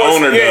fucking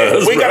owner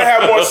does. We gotta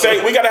have more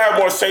say. We gotta have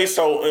more say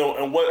so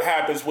in what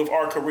happens with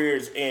our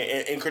careers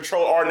and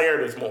control our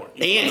narratives more.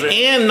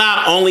 And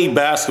not only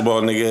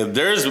basketball, nigga.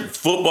 There's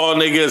football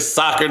niggas,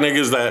 soccer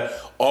niggas that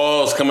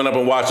all's coming up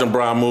and watching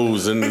Bron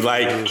moves and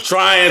like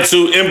trying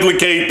to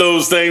implicate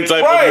those same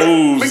type of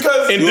moves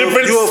because in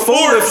different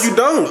sports. If you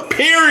don't,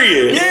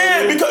 period.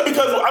 Yeah,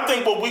 because I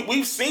think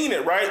we've seen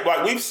it, right?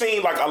 Like we've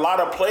seen like a lot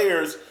of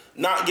players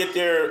not get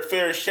their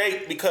fair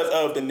shake because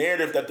of the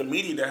narrative that the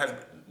media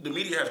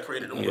has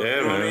created. Yeah, you know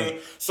man. what I mean?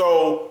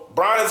 So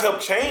Bron has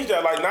helped change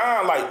that.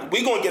 Like,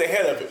 we gonna get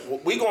ahead of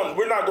it.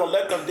 We're not gonna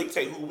let them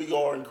dictate who we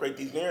are and create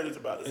these narratives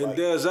about it. And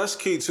Dez, that's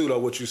key too, though.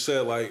 What you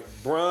said, like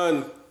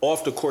Bron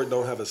off the court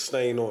don't have a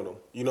stain on him.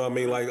 You know what I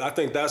mean? Like I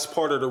think that's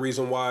part of the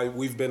reason why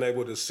we've been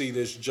able to see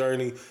this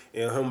journey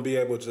and him be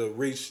able to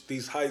reach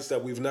these heights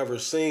that we've never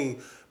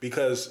seen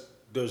because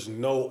there's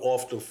no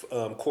off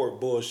the court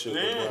bullshit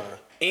with Bron.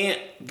 And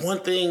one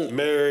thing,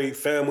 married,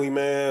 family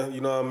man,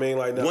 you know what I mean?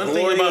 Like one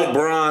thing about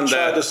Bron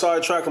tried to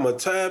sidetrack him a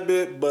tad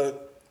bit,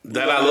 but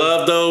that I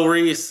love though,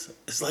 Reese,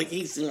 it's like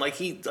he seemed like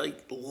he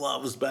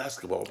loves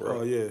basketball,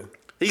 bro. Oh yeah,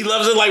 he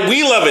loves it like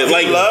we love it.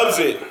 Like he loves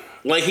it.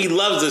 Like he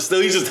loves it.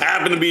 Still, he just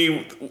happened to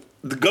be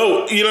the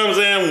GOAT. You know what I'm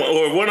saying?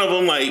 Or one of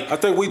them. Like I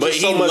think we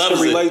just so much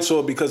can relate to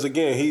it because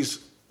again,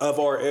 he's of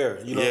our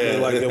era. You know what I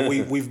mean? Like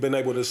and we've been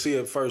able to see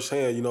it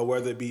firsthand. You know,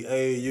 whether it be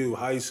AAU,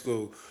 high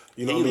school.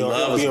 You know what I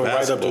mean? Being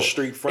right up the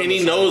street from and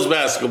he knows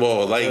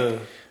basketball. Like,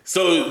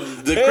 so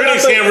the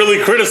critics can't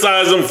really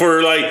criticize him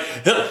for like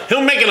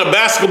him making a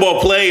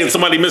basketball play and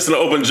somebody missing an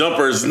open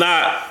jumper is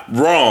not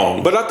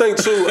wrong. But I think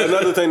too,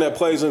 another thing that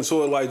plays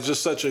into it, like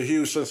just such a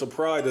huge sense of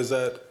pride, is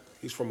that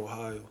he's from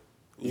Ohio.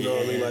 You know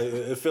what I mean? Like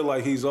it feel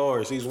like he's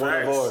ours. He's one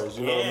of ours.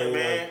 You know what I mean?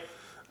 Man.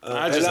 Like,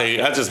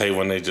 I just hate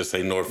when they just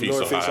say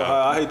Northeast Ohio.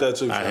 I hate that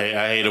too. I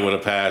hate it with a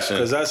passion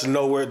because that's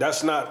nowhere.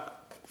 That's not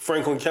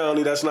Franklin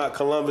County, that's not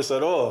Columbus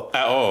at all.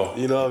 At all.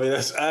 You know what I mean?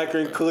 That's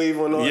Akron,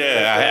 Cleveland.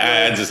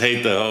 Yeah, I just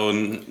hate the whole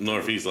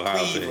Northeast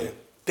Ohio thing.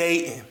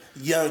 Dayton,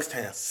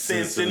 Youngstown,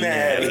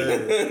 Cincinnati.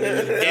 And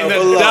down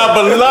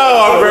below,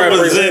 I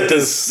represent the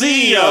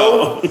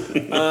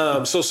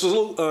CO. So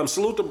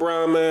salute to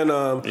Bron, man.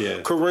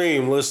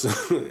 Kareem,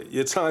 listen,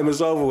 your time is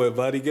over with,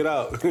 buddy. Get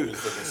out.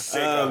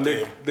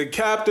 The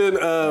captain...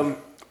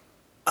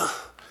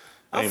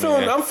 I'm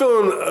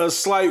feeling a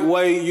slight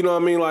way, you know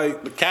what I mean?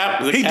 Like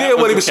he did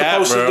what he was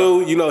supposed to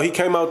do. You know, he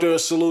came out there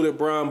and saluted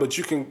Bron, but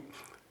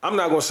I'm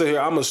not gonna sit here,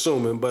 I'm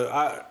assuming,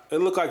 but it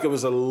looked like it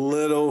was a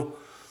little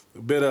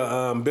bit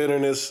of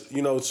bitterness,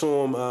 you know, to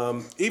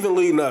him, even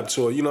leading up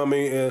to it, you know what I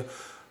mean? And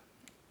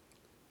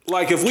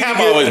like if we Cap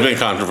always been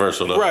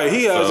controversial though. Right,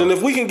 he has. And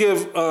if we can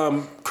give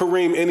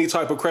Kareem any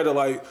type of credit,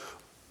 like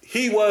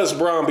he was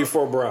Bron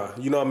before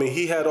Bron. You know what I mean?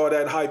 He had all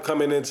that hype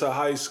coming into out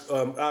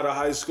of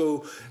high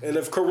school. And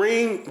if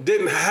Kareem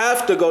didn't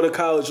have to go to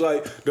college,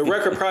 like the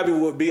record probably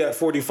would be at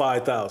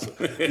 45,000.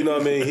 You know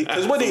what I mean?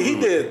 Because he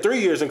did 3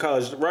 years in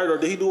college, right? Or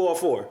did he do all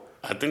 4?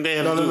 I think they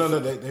had No.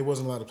 They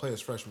wasn't allowed to play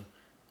as freshmen.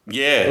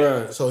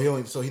 Yeah. Right. So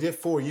he did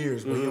 4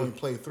 years, but he only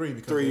played 3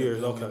 because 3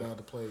 years. They only allowed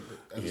to play.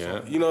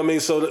 You know what I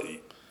mean? So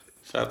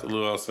shout out to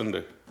Lou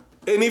Alcindor.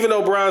 And even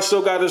though Bron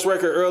still got his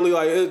record early,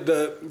 like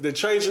the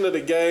changing of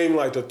the game,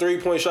 like the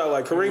 3-point shot,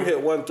 like Kareem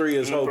hit 1 3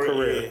 his whole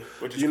career.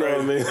 Which is you know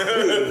crazy. what I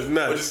mean? It's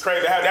nuts. Which is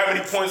crazy to have that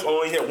many points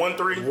only hit 1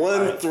 3.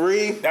 1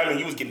 3. That means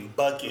he was getting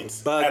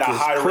buckets at a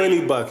high rate.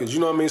 Plenty buckets. You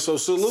know what I mean? So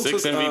salute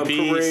 6 to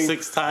MVPs, Kareem.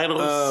 6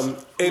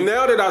 titles. And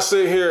now that I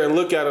sit here and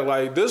look at it,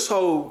 like this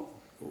whole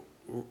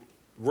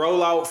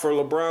rollout for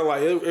LeBron,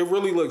 like it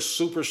really looks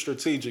super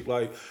strategic.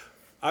 Like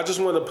I just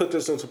want to put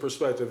this into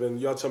perspective,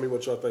 and y'all tell me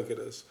what y'all think it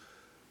is.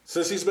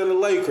 Since he's been a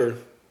Laker,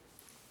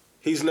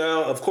 he's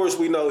now, of course,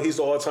 we know he's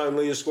the all-time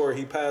leading scorer.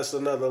 He passed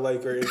another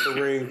Laker in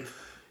Kareem.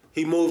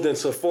 He moved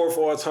into 4th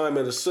all-time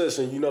in assists,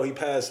 and you know he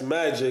passed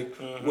Magic,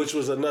 which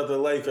was another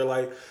Laker.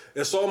 Like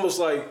it's almost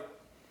like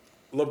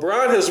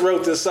LeBron has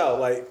wrote this out.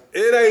 Like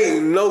it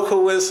ain't no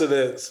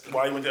coincidence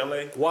why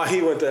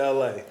he went to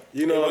LA.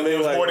 You know what I mean? It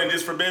was like, more than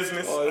just for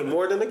business.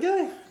 More than the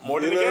game.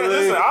 More than the game.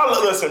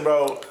 Listen,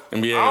 bro.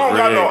 NBA I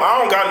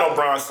don't got no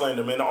Bron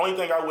slander, man. The only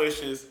thing I wish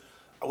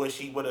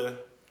he would have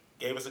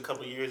gave us a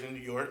couple years in New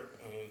York.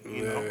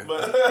 You know,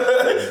 but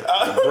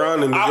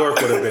Bron in New York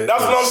would have been.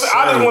 That's what I'm saying.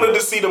 I just wanted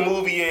to see the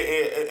movie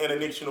in a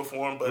Knicks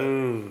uniform, but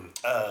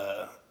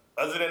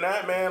Other than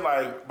that, man,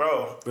 like,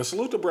 bro. And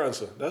salute to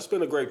Brunson. That's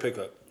been a great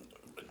pickup.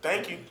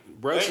 Thank you.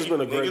 Brunson's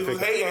been a great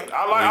pickup.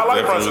 I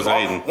like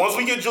Brunson. Once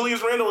we get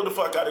Julius Randle the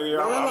fuck out of here,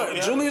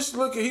 Julius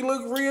he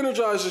looked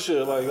re-energized this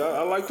year. Like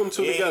I like them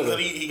two together.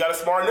 He got to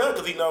smarten up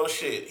because he knows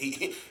shit.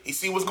 He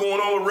see what's going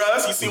on with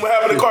Russ. He see what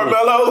happened to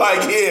Carmelo.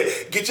 Like,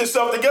 get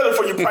yourself together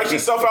before you price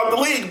yourself out the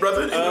league,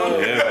 brother.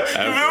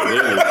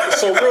 Absolutely.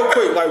 So real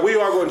quick, like we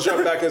are going to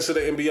jump back into the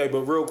NBA,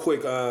 but real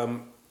quick,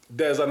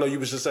 Des, I know you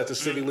was just at the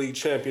City League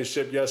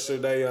Championship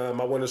yesterday. I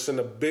want to send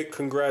a big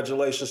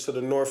congratulations to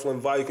the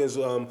Northland Vikings.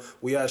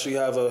 We actually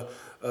have a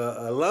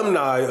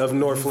alumni of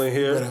Northland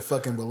here. You better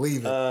fucking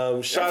believe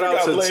it. Shout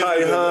out to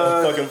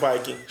Tyhan. Fucking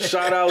Viking.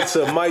 Shout out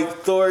to Mike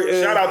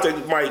Thornton. Shout out to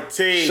Mike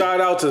T.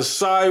 Shout out to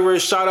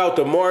Cyrus. Shout out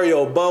to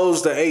Mario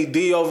Bowes, the AD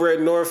over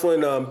at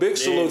Northland. Big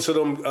salute to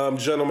them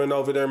gentlemen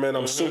over there, man.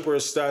 I'm super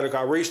ecstatic.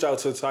 I reached out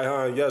to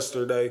Tyhan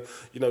yesterday,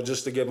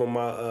 just to give him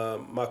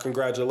my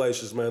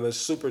congratulations, man. It's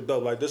super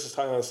dope. Like, this is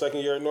Tyhan's second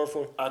year at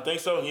Northland? I think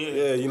so, yeah.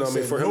 Yeah, you know what I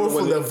mean? For him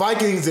Northland, the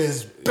Vikings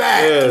is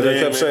back. Yeah, they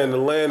kept saying the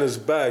land is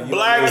back.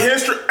 Black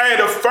history. Hey,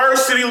 the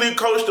first City League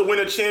coach to win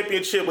a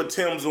championship with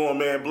Tim Zorn,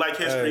 man. Black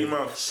History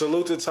Month.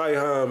 Salute to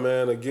Tyhan,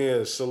 man.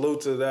 Again,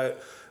 salute to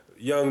that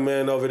young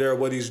man over there,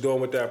 what he's doing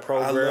with that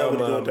program. I love what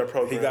he's doing with that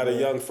program. He got a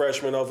young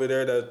freshman over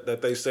there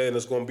that they saying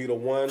is going to be the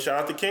one.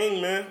 Shout out to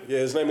King, man. Yeah,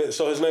 his name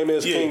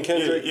is King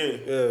Kendrick.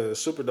 Yeah,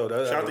 super dope.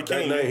 Shout out to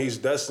King. That name, he's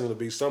destined to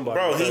be somebody.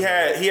 Bro, he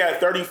had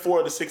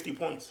 34 to 60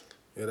 points.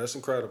 Yeah, that's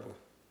incredible.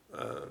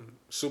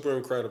 Super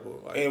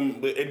incredible. Like,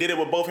 and it did it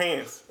with both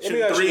hands.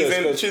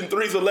 Shooting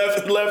threes with left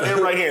and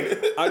right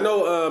handed. I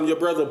know your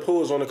brother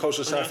Pooh is on the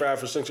coaching staff for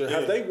Afro Century.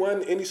 Have they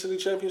won any city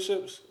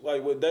championships?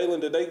 Like with Dalen,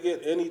 did they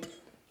get any?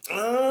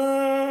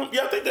 Yeah,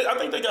 I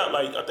think they got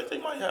I think they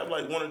might have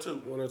like one or two.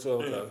 One or two,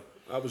 okay.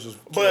 Yeah. I was just.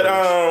 But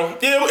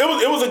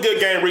it was a good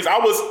game, Reese. I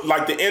was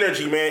like the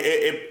energy, man.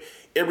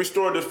 It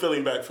restored the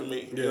feeling back for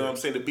me. You know what I'm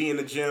saying? To be in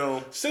the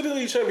gym. City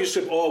League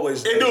Championship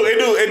always. It do.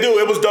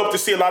 It was dope to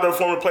see a lot of the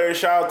former players.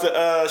 Shout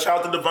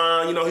out to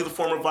Devon. He's a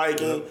former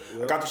Viking.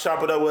 I got to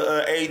chop it up with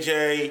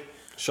AJ.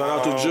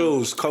 Shout out to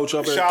Jules, coach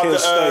up at Kent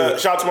State.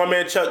 Shout out to my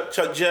man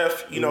Chuck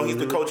Jeff. He's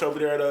the coach over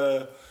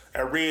there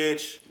at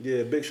Ridge.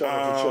 Yeah, big shout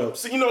out to Chuck.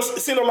 So,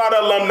 seen a lot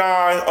of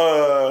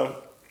alumni.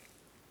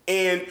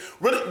 And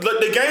really,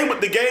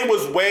 the game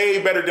was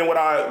way better than what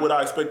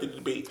I expected it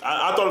to be.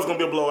 I thought it was gonna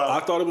be a blowout. I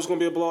thought it was gonna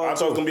be a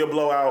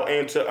blowout.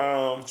 And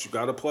but you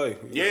gotta play.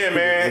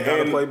 Man. You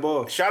gotta play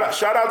ball. Shout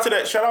out to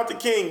that. Shout out to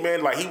King,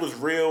 man. Like, he was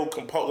real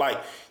composed. Like,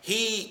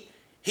 he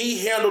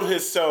handled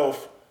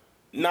himself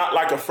not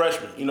like a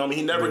freshman. You know what I mean?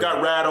 He never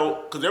got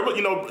rattled, because there was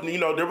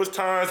there was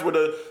times where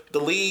the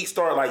league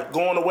started like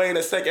going away in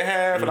the second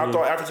half, and I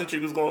thought Afro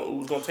Century was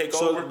going to take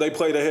over. So they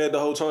played ahead the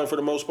whole time for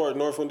the most part.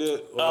 Northland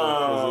did.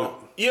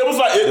 Yeah, it was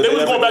like they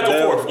was going back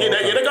and forth.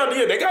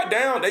 They got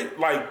down. They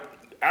like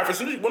Afro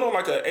Century went on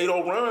like an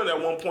 8-0 run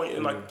at one point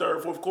in like the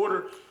third, fourth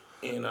quarter.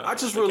 And I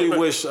just really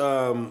wish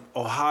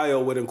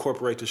Ohio would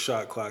incorporate the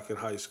shot clock in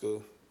high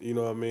school. You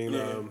know what I mean?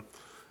 Yeah.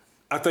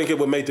 I think it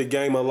would make the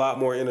game a lot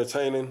more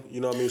entertaining.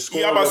 You know what I mean?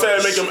 I'm about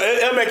to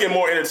say it'll make it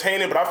more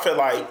entertaining, but I feel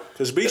like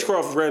because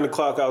Beechcroft ran the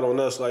clock out on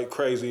us like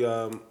crazy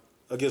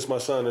against my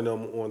son and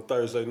them on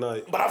Thursday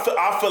night. But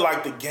I feel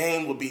like the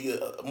game would be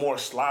more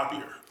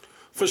sloppier.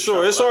 For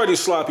sure, it's already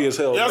sloppy as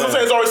hell. Yeah, that's what I'm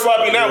saying. It's already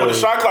sloppy now, but the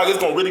shot clock is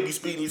gonna really be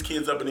speeding these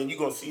kids up, and then you're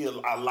gonna see a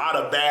lot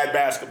of bad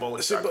basketball in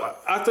the shot clock.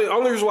 I think the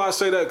only reason why I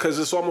say that because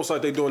it's almost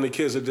like they're doing the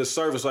kids a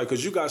disservice, like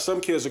because you got some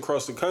kids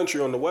across the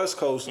country on the West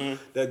Coast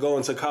that go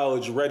into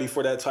college ready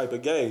for that type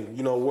of game.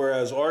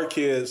 Whereas our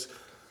kids,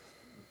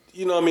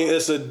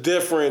 it's a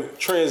different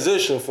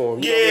transition for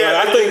them.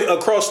 I think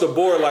across the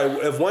board,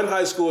 like if one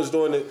high school is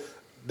doing it,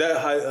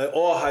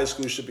 all high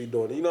schools should be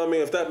doing it. You know what I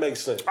mean? If that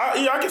makes sense.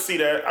 I can see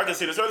that.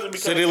 Especially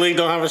because City League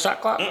don't have a shot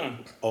clock?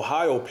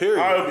 Ohio, period.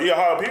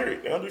 Ohio,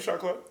 period. They don't do shot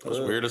clock. That's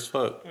weird as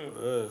fuck.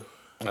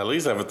 At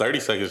least have a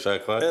 30-second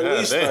shot clock. At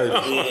least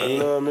 30. You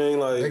know what I mean?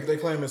 Like they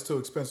claim it's too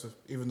expensive,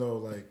 even though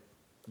like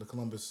the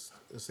Columbus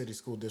City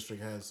School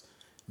District has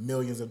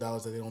millions of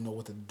dollars that they don't know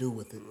what to do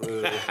with it.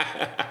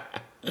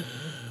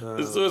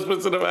 It's too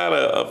expensive to have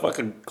a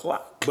fucking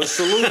clock. But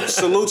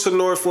salute to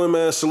Northland,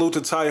 man. Salute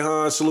to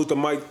Tyhan. Salute to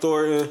Mike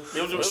Thornton.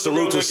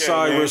 Salute to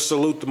Cyrus. Game,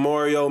 salute to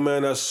Mario,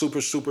 man. That's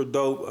super, super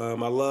dope.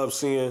 I love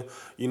seeing,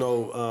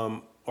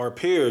 our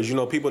peers,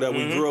 people that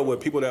we grew up with,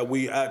 people that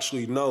we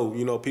actually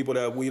know, people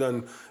that we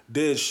done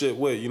did shit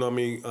with,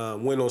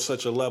 went on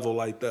such a level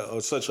like that,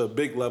 or such a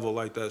big level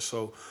like that.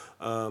 So,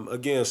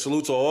 again,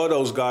 salute to all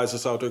those guys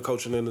that's out there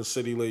coaching in the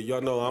City League.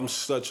 Y'all know I'm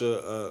such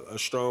a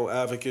strong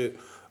advocate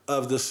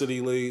of the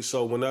City League.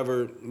 So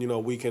whenever,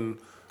 we can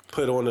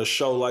put on a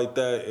show like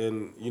that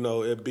and,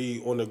 it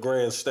be on the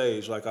grand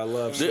stage, like I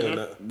love seeing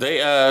that.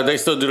 They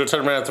still do the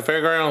tournament at the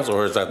fairgrounds,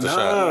 or is that the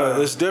shot?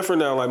 Nah, it's different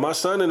now. Like my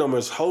son and them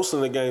is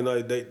hosting the game.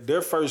 Like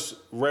their first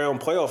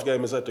round playoff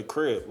game is at the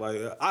crib.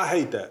 Like I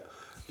hate that.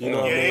 You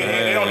know what I mean?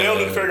 They don't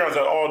do the fairgrounds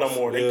at all no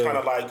more. They kind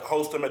of like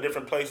host them at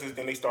different places,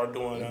 then they start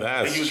doing.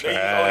 That's they use ODU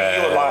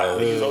a lot.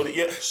 They use ODU.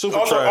 Yeah. Super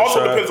also, trash.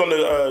 Also depends on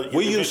the.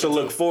 We used to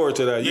look forward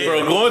to that.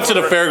 Bro, going to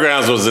the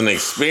fairgrounds was an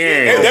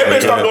experience. And they've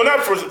been starting doing that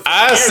for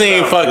I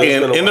seen now.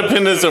 fucking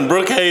Independence and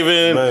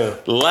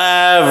Brookhaven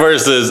live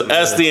versus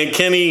Esty and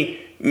Kenny.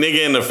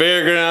 Nigga in the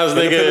fairgrounds,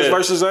 Independence nigga.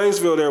 versus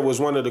Zanesville there was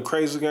one of the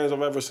craziest games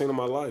I've ever seen in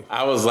my life.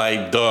 I was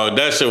like, dog,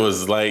 that shit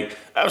was like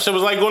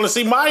going to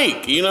see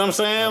Mike. You know what I'm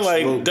saying?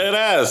 Absolutely. Like, dead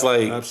ass.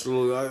 Like,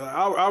 Absolutely.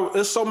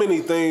 There's so many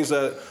things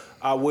that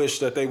I wish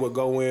that they would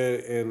go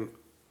in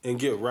and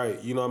get right.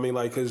 You know what I mean?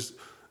 Like, because,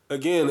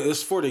 again,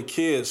 it's for the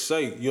kids'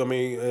 sake. You know what I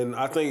mean? And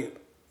I think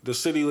the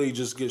City League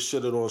just gets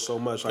shitted on so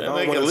much. Like, they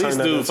I can don't at want to least turn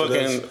that do into fucking,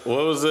 this.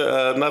 what was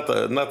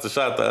it? Not the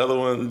shot, the other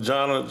one,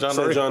 John Arena.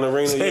 St. John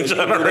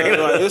Arena.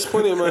 Like, it's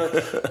plenty, man.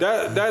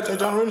 That St.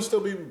 John Arena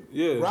still be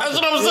yeah. That's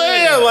what I'm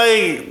saying.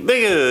 Like,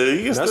 nigga, you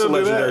can That's still a do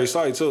legendary that.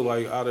 site too.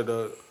 Like out of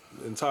the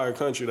entire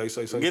country, they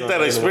say St. Get John that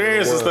Arena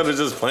experience was. instead of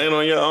just playing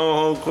on your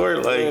own home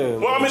court. Like, Yeah.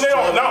 Well, I mean,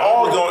 not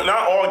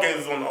all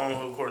games on the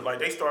home court. Like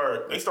they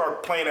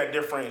start playing at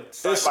different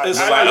sites. It's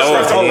Like,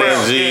 like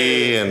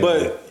OTNG and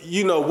But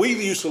you know, we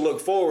used to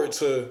look forward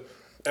to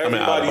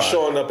everybody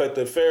showing up at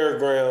the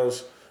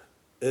fairgrounds.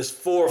 It's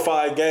 4 or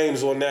 5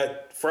 games on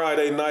that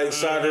Friday night,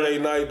 Saturday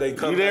night. They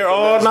come you back there the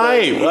all next night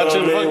day, you know watching what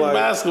I mean? fucking Like,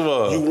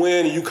 basketball. You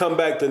win, you come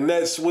back the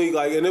next week,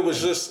 like, and it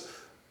was just.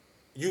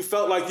 You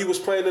felt like you was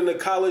playing in the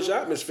college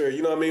atmosphere,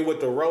 you know what I mean, with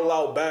the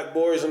rollout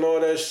backboards and all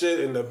that shit,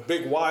 and the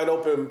big wide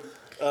open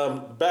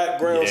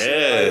backgrounds,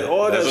 Yeah, like,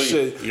 all that's that what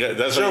shit.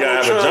 that's what you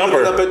gotta have a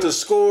jumper. Up at the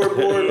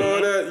scoreboard and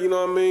all that, you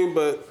know what I mean.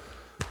 But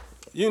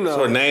you know, That's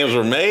where names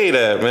were made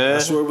at, man.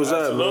 that's where it was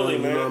Absolutely,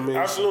 at, man. man. You know what I mean?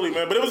 Absolutely,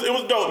 man. But it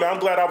was dope, man. I'm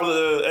glad I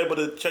was able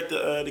to check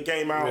the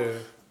game out. Yeah.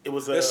 It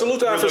was. And salute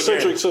to really good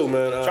Afrocentric game. too,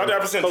 man. Shout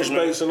out to Afrocentric, Coach man.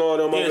 Bates and all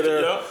them Yeah, over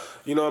there. yeah.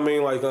 You know what I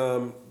mean? Like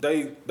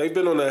they've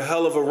been on a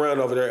hell of a run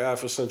over there at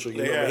Afrocentric.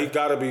 You know, have. he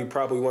got to be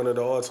probably one of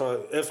the all-time,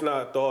 if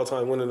not the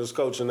all-time winningest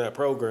coach in that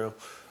program.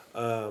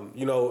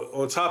 You know,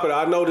 on top of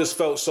that, I know this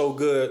felt so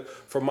good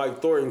for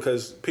Mike Thornton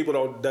because people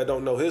that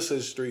don't know his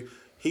history,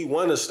 he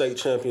won a state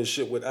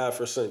championship with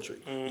Afrocentric.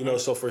 Mm-hmm. You know,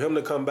 so for him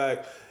to come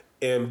back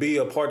and be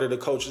a part of the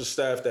coaching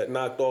staff that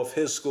knocked off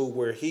his school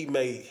where he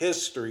made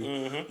history,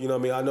 Mm-hmm. you know what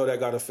I mean? I know that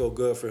got to feel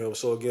good for him.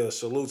 So again,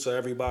 salute to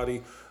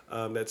everybody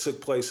that took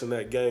place in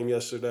that game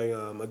yesterday.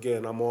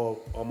 Again, I'm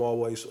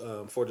always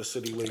for the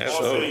City League.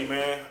 All city,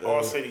 man.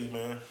 All city,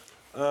 man.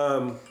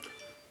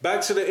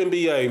 Back to the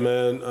NBA,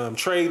 man.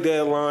 Trade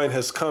deadline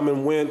has come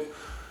and went.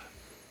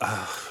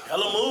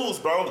 Hella moves,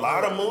 bro. A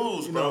lot of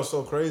moves, You bro. know, it's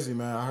so crazy,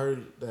 man. I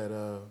heard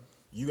that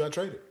you got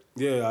traded.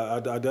 Yeah,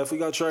 I definitely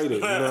got traded. You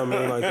know what I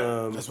mean? Like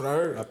That's what I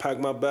heard. I packed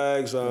my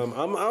bags. I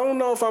don't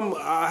know if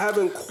I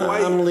haven't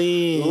quite I'm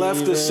leaving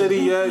left the city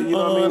yet. You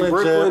know what I mean?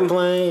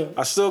 Brooklyn.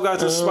 I still got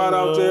the spot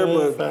out there,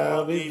 but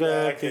I'll be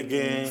back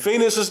again.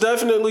 Phoenix is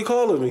definitely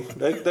calling me.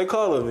 They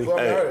calling me. Well,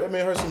 I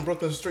heard some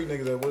Brooklyn street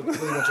niggas that really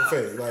want your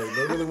fade. Like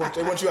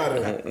they want you out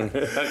of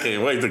there. I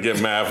can't wait to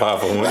get Math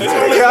off of one. It's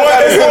only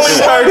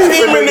one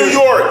team in New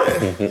York.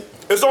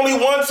 It's only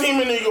one team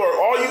in New York.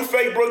 All you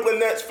fake Brooklyn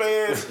Nets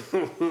fans,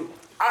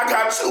 I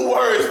got 2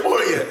 words for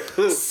you.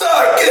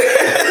 Suck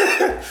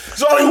it.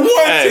 It's only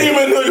one team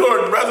in New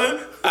York, brother.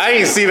 I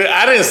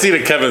didn't see the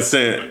Kevin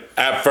sent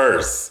at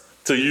first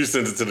till you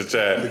sent it to the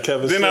chat.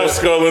 Then I was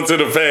scrolling to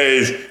the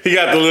page. He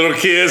got the little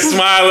kid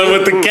smiling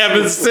with the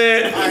Kevin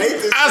sent. I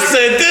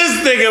said,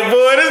 this nigga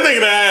done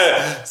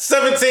had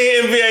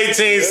 17 NBA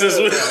teams since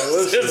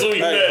we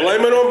met.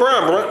 Blame it on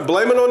Brown.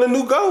 Blame it on the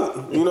new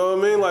GOAT. You know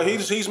what I mean? Like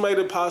he's made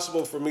it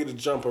possible for me to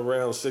jump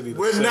around city to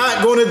We're city.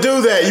 not going to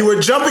do that. You were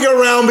jumping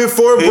around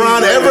before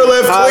Bron made ever it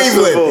left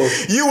possible.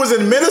 Cleveland. You was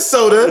in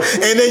Minnesota,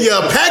 and then you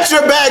packed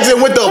your bags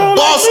and went to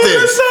Boston.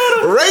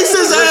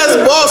 Racist ass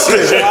Boston.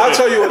 I'll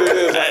tell you what it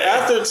is. Like,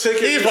 after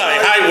ticket, He's probably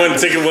hype when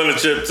Ticket won the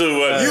chip too.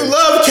 You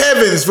love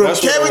Kevin's. From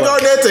That's what Kevin it was.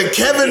 Garnett to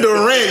Kevin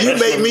Durant, you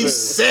make me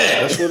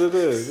sad. That's what it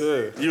is.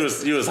 Yeah.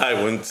 You was hype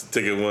when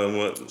Ticket won.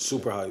 What?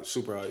 Super hype,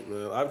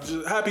 man. I'm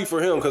just happy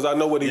for him because I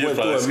know what he went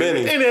through in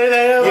Mini. You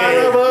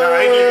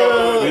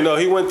know,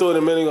 he went through it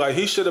in Mini. Like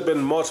he should have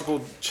been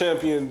multiple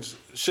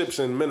championships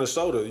in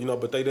Minnesota. You know,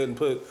 but they didn't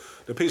put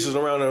the pieces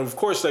around. And of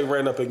course, they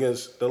ran up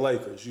against the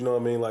Lakers. You know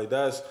what I mean? Like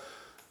that's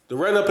the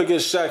run up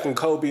against Shaq and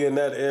Kobe in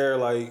that era.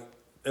 Like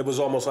it was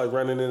almost like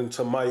running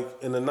into Mike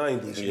in the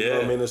 '90s. You know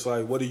what I mean? It's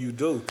like, what do you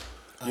do?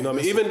 You know what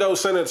I mean? Even though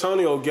San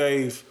Antonio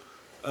gave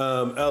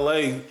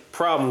LA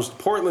problems,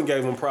 Portland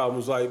gave them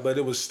problems. Like, but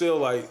it was still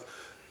like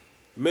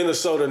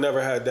Minnesota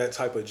never had that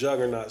type of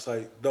juggernauts.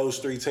 Like those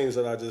 3 teams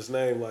that I just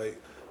named. Like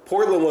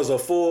Portland was a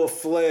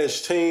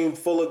full-fledged team,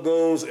 full of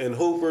goons and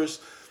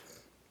hoopers.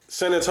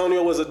 San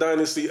Antonio was a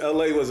dynasty.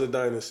 LA was a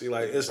dynasty.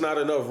 Like it's not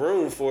enough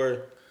room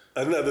for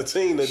another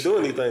team to do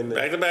anything there.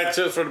 Back-to-back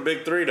chips for the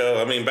big 3,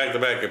 though. I mean,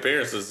 back-to-back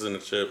appearances in the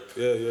chip.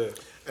 Yeah.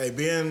 Hey,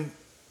 being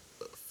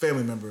a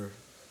family member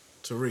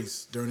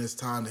Reese, during this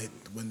time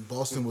when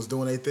Boston was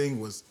doing their thing,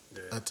 was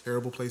a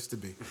terrible place to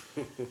be.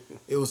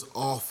 It was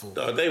awful.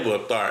 They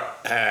whooped our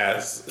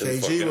ass.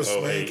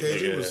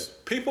 KG was.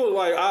 People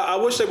like I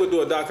wish they would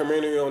do a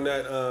documentary on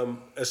that,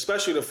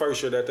 especially the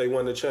first year that they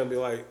won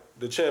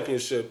the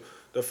championship.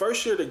 The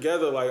first year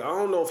together, like I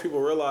don't know if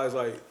people realize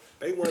like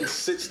they won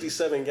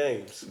 67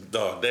 games.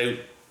 Dog,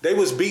 They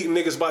was beating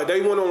niggas by.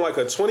 They went on like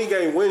a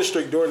 20-game win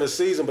streak during the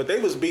season, but they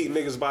was beating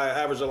niggas by an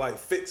average of like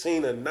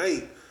 15 a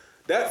night.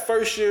 That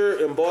first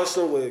year in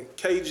Boston with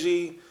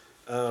KG,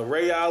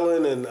 Ray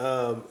Allen,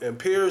 and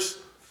Pierce,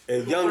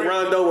 and young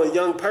Rondo and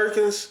young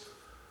Perkins,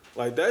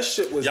 like that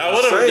shit was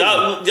insane.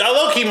 Y'all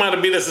low-key might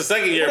have beat us the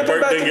second year.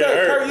 Perk didn't get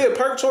hurt.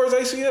 Perk tore his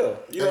ACL.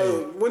 You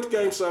know, went to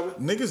Game 7.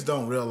 Niggas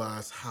don't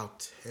realize how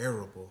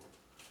terrible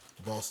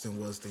Boston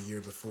was the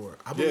year before.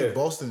 I believe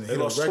Boston they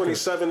lost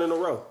 27 in a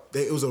row.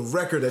 It was a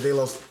record that they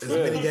lost as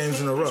many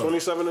games in a row.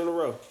 27 in a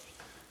row.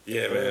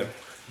 Yeah, man.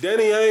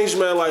 Danny Ainge,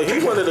 man, like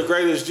he one of the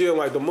greatest GM.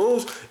 Like the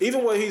moves,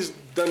 even what he's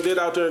did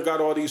out there and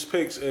got all these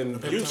picks in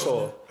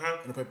Utah.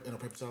 In a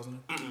paper towels in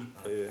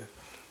there?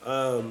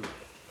 Yeah.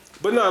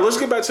 But no, let's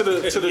get back to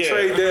the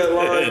trade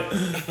deadline.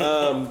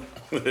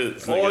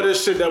 All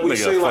this shit that we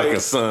see, like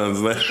sons,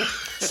 man.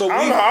 So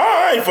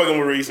I ain't fucking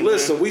with Reese.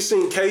 Listen, we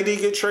seen KD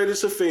get traded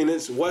to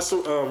Phoenix.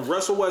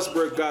 Russell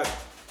Westbrook got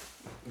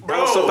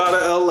bounced up out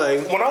of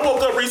LA. When I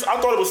woke up, Reese, I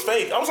thought it was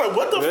fake. I was like,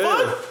 what the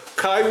fuck?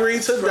 Kyrie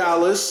to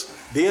Dallas.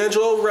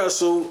 D'Angelo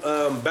Russell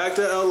back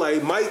to LA.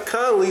 Mike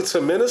Conley to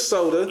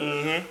Minnesota.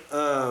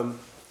 Mm-hmm.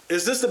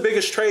 Is this the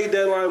biggest trade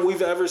deadline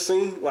we've ever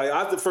seen?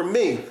 Like, for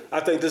me, I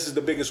think this is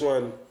the biggest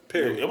one.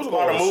 Period. It was a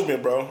lot of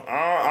movement, bro.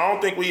 I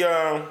don't think we.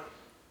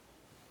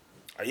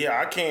 Yeah,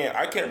 I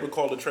can't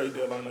recall a trade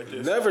deadline like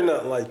this. Never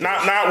nothing like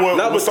that.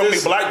 Not with so many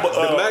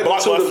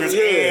blockbusters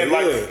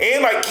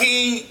and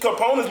key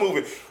components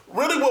moving.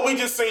 Really, what we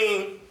just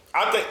seen,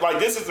 I think like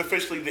this is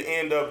officially the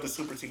end of the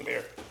super team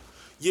era.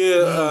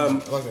 Yeah,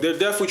 they're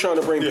definitely trying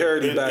to bring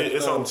parity back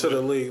to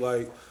the league.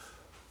 Like,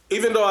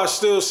 even though I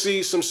still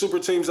see some super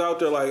teams out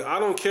there, like I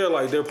don't care.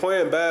 Like they're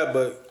playing bad,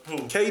 but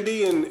AD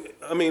and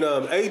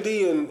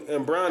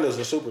Brown is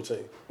a super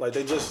team. Like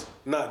they just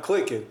not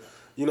clicking.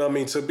 You know what I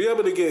mean? To be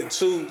able to get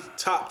 2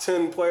 top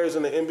 10 players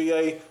in the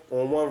NBA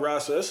on one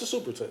roster, that's a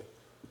super team.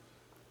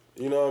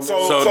 You know what I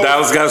mean? So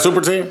Dallas got a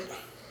super team?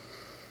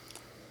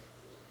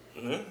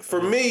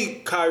 For me,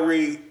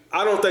 Kyrie,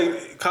 I don't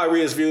think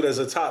Kyrie is viewed as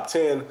a top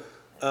 10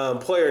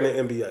 player in the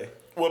NBA.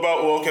 What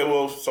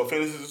about, so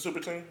Phoenix is a super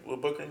team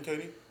with Booker and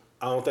KD?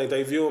 I don't think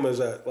they view him as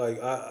that. Like,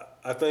 I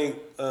think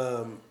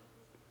I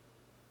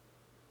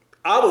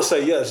would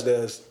say yes,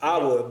 Des. I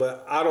would,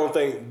 but I don't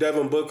think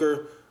Devin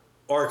Booker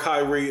or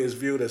Kyrie is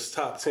viewed as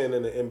top 10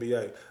 in the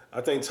NBA.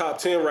 I think top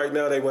 10 right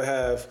now they would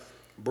have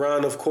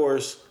Brown, of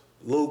course,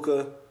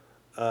 Luka,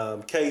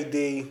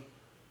 KD,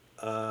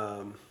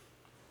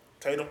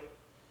 Tatum,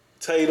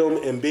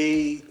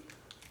 Embiid,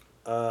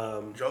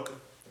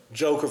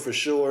 Joker for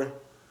sure.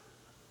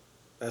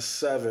 That's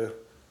 7.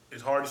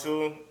 It's hard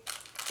to.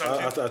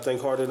 I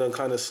think Harden done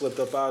kind of slipped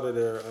up out of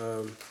there.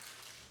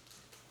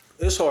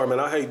 It's hard, man.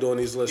 I hate doing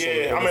these lists on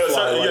the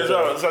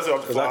fly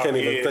because I can't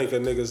even think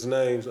of niggas'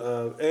 names.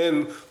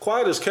 And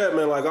quiet as kept,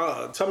 man. Like,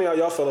 tell me how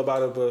y'all feel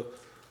about it, but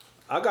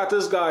I got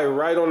this guy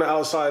right on the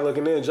outside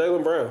looking in,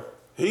 Jaylen Brown.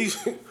 He's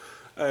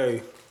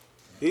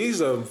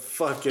a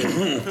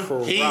fucking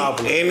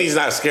problem. And he's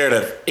not scared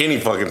of any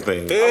fucking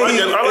thing.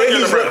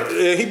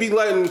 And he be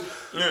letting.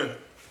 Yeah.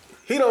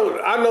 He don't.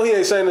 I know he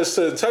ain't saying this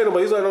to Tatum,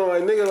 but he's like,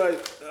 nigga, like.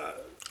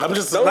 I'm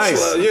just as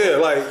nice.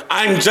 Like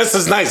I'm just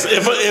as nice,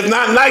 if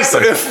not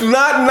nicer. If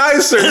not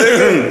nicer,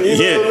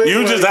 nigga.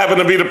 You just happen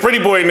to be the pretty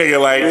boy nigga.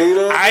 Like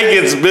I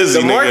gets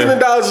busy. The marketing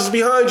dollars is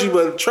behind you,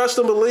 but trust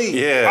and believe.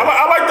 Yeah,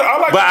 I like.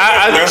 But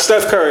I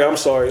Steph Curry. I'm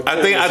sorry.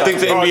 I think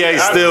the NBA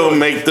still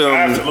make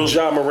them.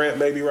 Ja Morant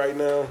maybe right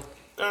now.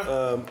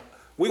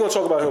 We gonna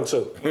talk about him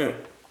too. Yeah.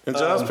 And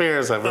John's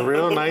parents have a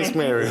real nice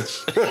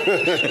marriage.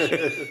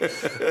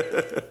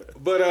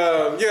 But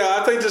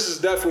I think this has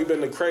definitely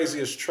been the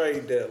craziest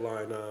trade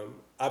deadline.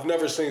 I've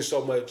never seen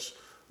so much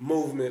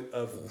movement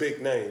of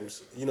big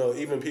names. You know,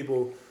 even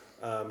people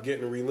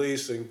getting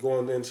released and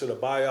going into the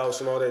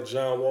buyouts and all that,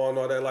 John Wall and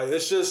all that. Like,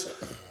 it's just,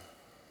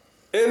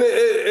 and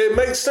it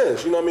makes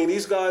sense. You know what I mean?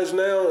 These guys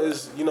now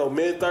is,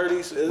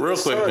 mid-30s. Real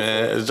quick,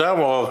 man. Is John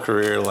Wall's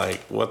career like,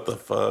 what the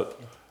fuck?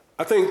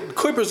 I think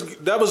Clippers,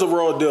 that was a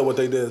raw deal what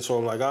they did to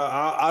him. Like,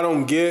 I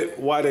don't get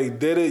why they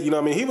did it. You know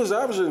what I mean? He was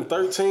averaging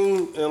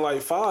 13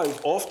 and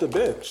 5 off the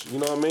bench. You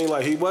know what I mean?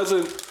 Like, he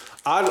wasn't,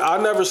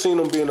 I never seen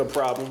him being a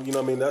problem. You know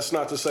what I mean? That's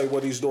not to say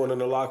what he's doing in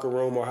the locker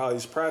room or how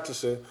he's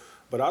practicing.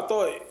 But I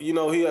thought,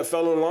 he had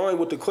fell in line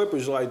with the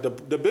Clippers. Like, the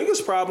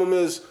biggest problem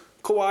is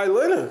Kawhi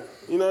Leonard.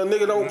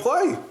 Nigga don't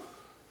play.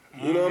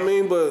 You know what I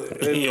mean?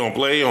 But he don't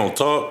play, he don't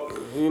talk.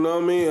 You know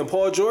what I mean? And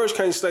Paul George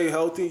can't stay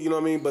healthy, you know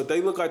what I mean? But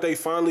they look like they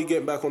finally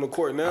getting back on the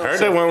court now. I heard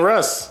they want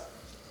Russ.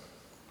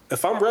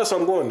 If I'm Russ,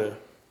 I'm going there.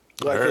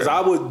 Like, because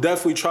I would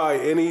definitely try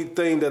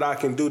anything that I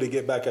can do to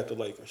get back at the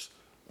Lakers.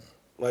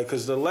 Like,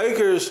 because the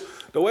Lakers,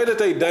 the way that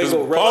they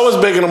dangle Russ. Paul was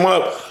bigging him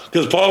up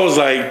because Paul was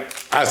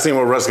like, I seen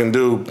what Russ can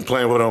do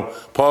playing with him.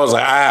 Paul was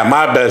like, I had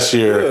my best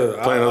year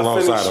playing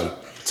alongside him.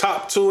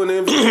 Top 2 in the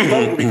MVP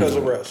vote because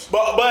of Russ.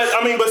 But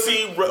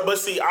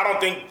see, I don't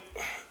think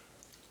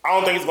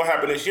it's gonna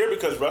happen this year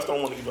because Russ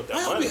don't want to give up that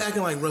money. Why are we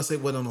acting like Russ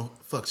ain't wasn't no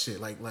fuck shit?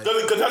 Like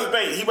because that's the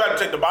thing. He about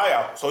to take the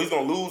buyout, so he's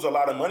gonna lose a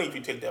lot of money if he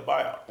take that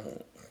buyout.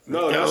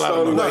 No, that's the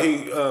only way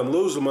he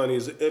lose the money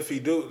is if he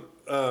do.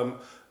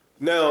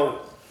 Now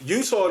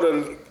Utah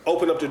done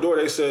open up the door.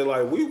 They said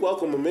like we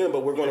welcome him in,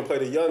 but we're going to play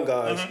the young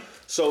guys. Mm-hmm.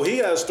 So he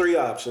has 3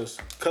 options: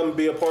 come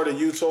be a part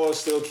of Utah,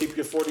 still keep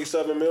your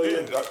 $47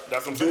 million. Yeah,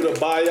 that's what I'm saying. Do the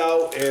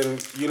buyout,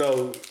 and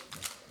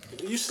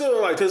you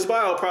still like his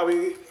buyout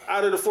probably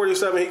out of the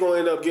 47, he gonna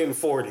end up getting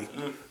 40.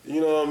 Mm-hmm.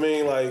 You know what I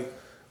mean? Like,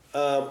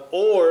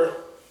 or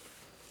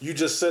you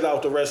just sit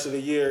out the rest of the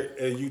year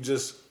and you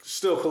just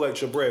still collect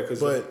your bread.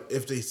 But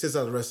if he sits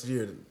out the rest of the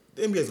year,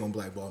 the NBA's gonna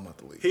blackball him out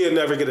the league. He'll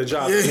never get a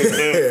job.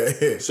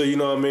 Yeah. So you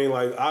know what I mean?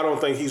 Like, I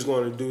don't think he's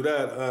going to do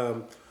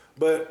that.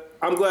 But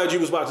I'm glad you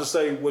was about to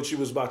say what you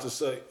was about to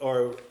say,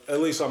 or at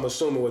least I'm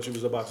assuming what you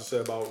was about to say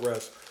about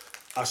Russ.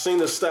 I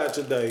seen a stat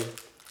today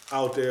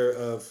out there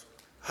of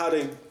how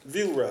they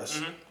view Russ.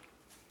 Mm-hmm.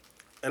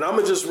 And I'm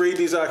going to just read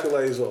these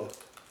accolades off.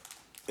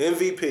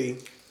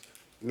 MVP,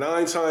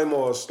 9-time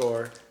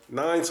All-Star,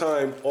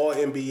 9-time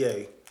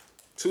All-NBA,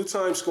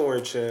 2-time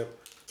scoring champ,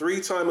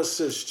 3-time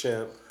assist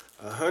champ,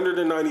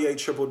 198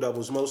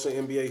 triple-doubles, most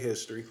in NBA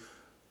history,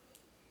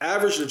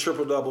 averaged a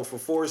triple-double for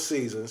 4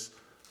 seasons,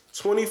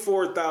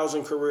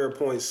 24,000 career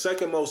points,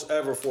 second most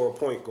ever for a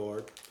point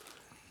guard,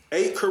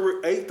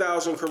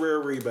 8,000 career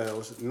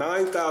rebounds,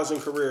 9,000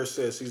 career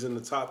assists, he's in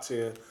the top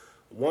 10,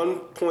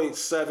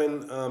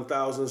 1.7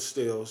 thousand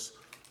steals,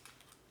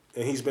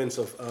 and he's been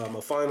to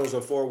a finals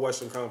and 4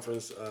 Western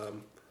Conference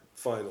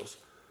finals.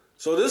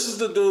 So this is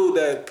the dude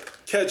that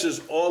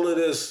catches all of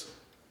this,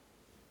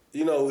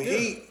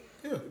 heat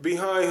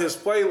behind his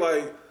play.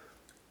 Like,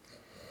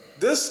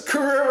 this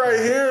career right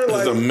here,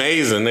 like, it's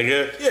amazing,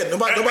 nigga. Yeah,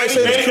 nobody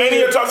saying his career. Ain't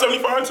he a top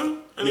 75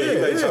 too?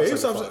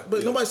 He's top,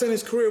 but nobody's saying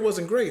his career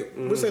wasn't great.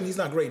 Mm-hmm. We're saying he's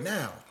not great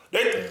now.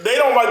 They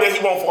don't like that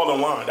he won't fall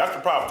in line. That's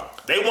the problem.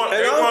 They want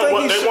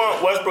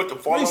Westbrook to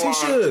fall in line. He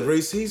should.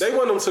 Reese, they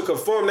want him to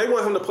conform. They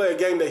want him to play a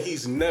game that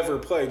he's never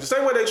played. The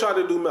same way they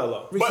tried to do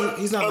Melo. But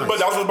he's not. But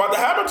that's what's about to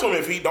happen to him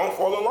if he don't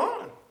fall in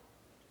line.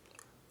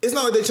 It's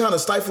not like they're trying to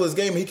stifle his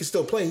game and he can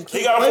still play.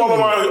 He got to fall in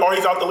line or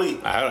he's out the league.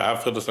 I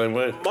feel the same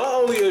way. My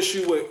only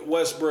issue with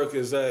Westbrook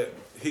is that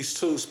he's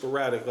too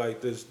sporadic.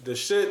 Like, the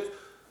shit,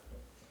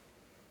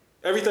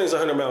 everything's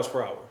 100 miles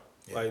per hour.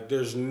 Yeah. Like,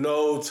 there's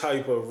no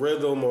type of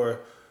rhythm or,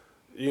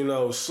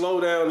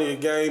 slow down in your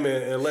game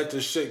and let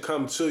this shit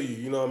come to you.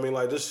 You know what I mean?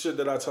 Like, this shit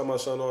that I tell my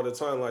son all the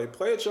time, like,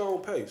 play at your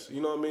own pace.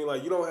 You know what I mean?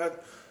 Like, you don't have...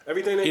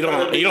 Everything you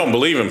don't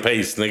believe in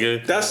pace,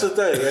 nigga. That's the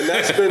thing, and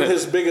that's been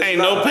his biggest. Ain't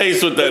no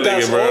pace with that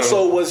nigga, bro. That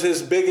also was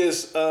his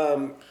biggest,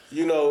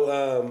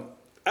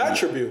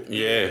 attribute.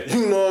 Yeah,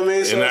 you know what I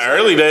mean. So in the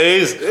early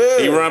days,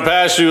 he run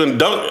past you and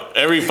dunk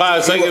every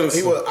 5 seconds.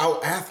 He would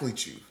out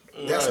athlete you.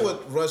 That's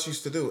what Russ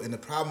used to do. And the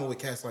problem with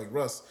cats like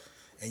Russ,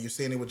 and you're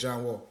seeing it with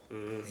John Wall,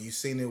 and you're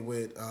seeing it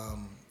with.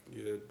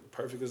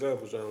 Perfect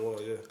example, John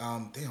Wall. Yeah.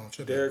 I'm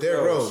tripping.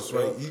 Derrick Rose,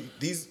 right?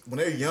 When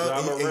they're young,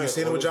 and you're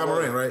seeing it with John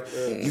Morant, right?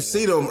 Yeah. You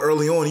see them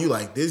early on, you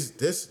like this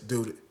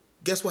dude.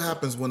 Guess what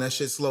happens when that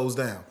shit slows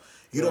down?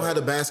 You don't have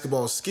the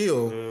basketball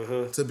skill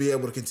to be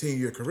able to continue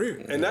your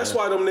career. And that's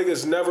why them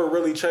niggas never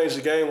really changed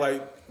the game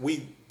like we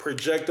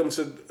project them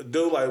to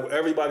do. Like,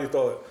 everybody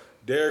thought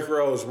Derrick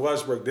Rose,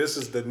 Westbrook, this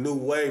is the new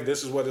wave.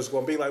 This is what it's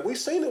going to be. Like, we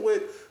seen it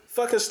with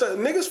fucking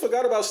niggas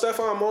forgot about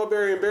Stephon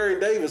Marbury and Barry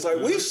Davis. Like,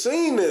 we've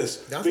seen this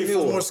before. He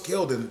was more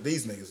skilled than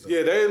these niggas, though.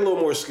 Yeah, they're a little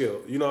more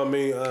skilled. You know what I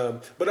mean?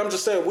 But I'm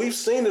just saying, we've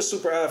seen the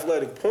super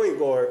athletic point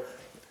guard.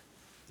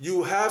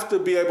 You have to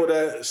be able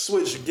to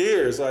switch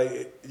gears.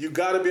 Like, you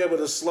got to be able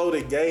to slow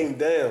the game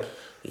down.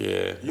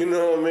 Yeah. You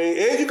know what I mean?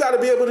 And you got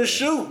to be able to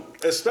shoot,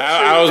 especially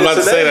I was about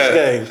to say that.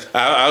 Game.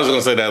 I was going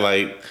to say that,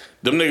 like,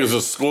 them niggas are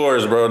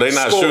scorers, bro. They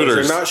not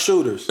shooters. They're not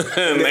shooters.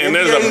 and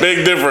there's a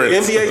big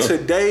difference. The NBA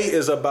today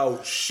is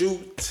about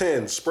shoot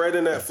 10,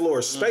 spreading that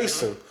floor,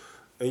 spacing.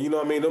 And you know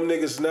what I mean? Them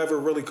niggas never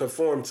really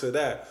conform to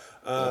that.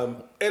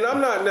 And I'm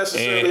not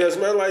necessarily as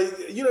mad.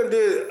 Like, you done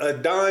did a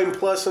dime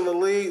plus in the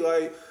league.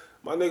 Like,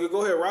 my nigga,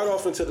 go ahead, right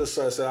off into the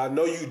sunset. I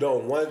know you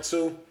don't want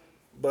to,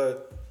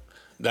 but...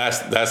 That's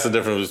the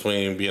difference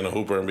between being a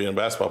hooper and being a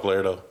basketball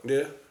player, though.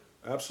 Yeah,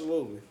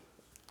 absolutely.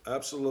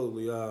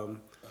 Absolutely.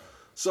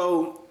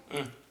 So...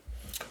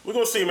 We're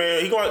gonna see,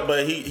 man.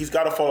 He's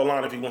got to fall in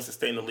line if he wants to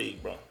stay in the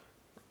league, bro.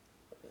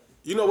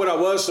 You know what I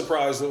was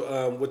surprised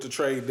with the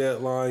trade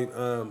deadline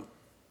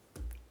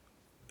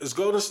is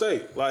Golden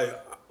State. Like,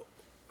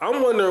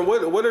 I'm wondering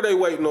what are they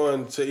waiting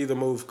on to either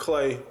move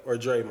Clay or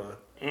Draymond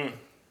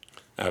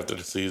after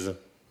the season.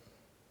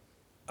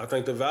 I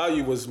think the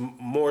value was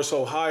more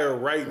so higher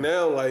right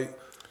now, like,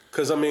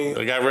 because I mean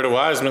they got rid of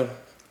Wiseman.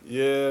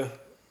 Yeah,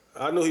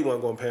 I knew he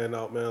wasn't gonna pan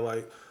out, man.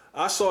 Like,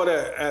 I saw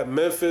that at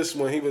Memphis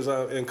when he was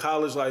in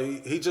college.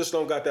 Like he just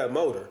don't got that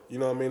motor. You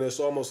know what I mean?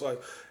 It's almost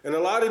like, and a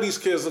lot of these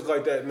kids look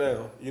like that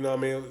now. You know what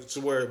I mean?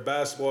 To where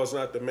basketball is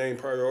not the main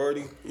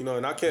priority. You know,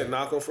 and I can't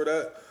knock them for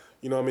that.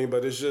 You know what I mean?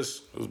 But it's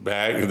just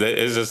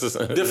it's just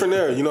a different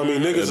era. You know what I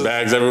mean? Niggas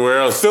bags everywhere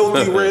else.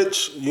 Filthy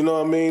rich. You know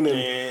what I mean?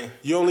 And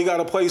you only got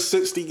to play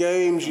 60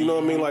 games. You know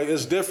what I mean? Like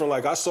it's different.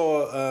 Like I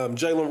saw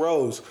Jalen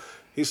Rose.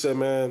 He said,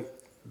 man,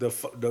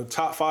 the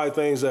top 5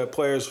 things that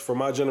players from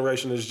my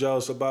generation is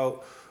jealous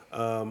about.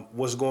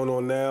 What's going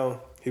on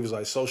now? He was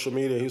like social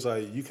media. He was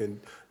like, you can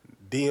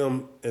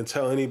DM and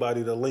tell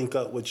anybody to link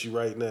up with you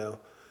right now.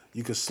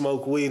 You can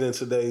smoke weed in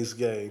today's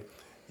game.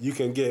 You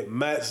can get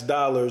max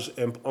dollars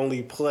and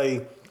only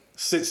play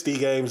 60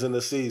 games in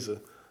the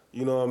season.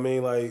 You know what I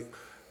mean? Like,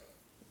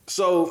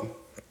 so,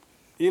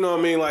 you know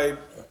what I mean? Like,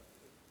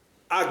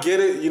 I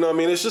get it. You know what I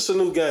mean? It's just a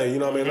new game. You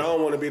know what I mean? I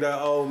don't want to be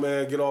that old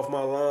man, get off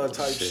my lawn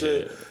type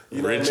shit.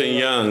 You know rich what I mean? And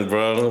young,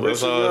 bro.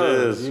 That's all it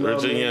is. You know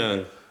Rich and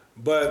young.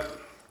 But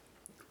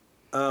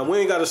we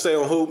ain't got to stay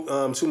on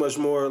hoop too much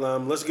more.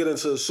 Let's get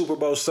into Super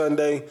Bowl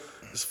Sunday.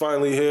 It's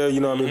finally here.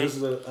 You know what I mean? This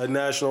is a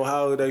national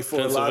holiday for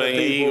a lot of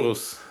people.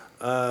 Eagles.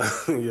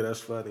 Yeah,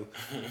 that's funny.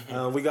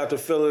 We got the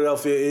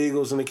Philadelphia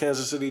Eagles and the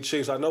Kansas City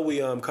Chiefs. I know we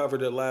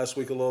covered it last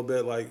week a little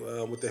bit, like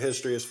with the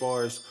history as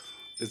far as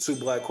the 2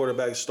 black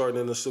quarterbacks starting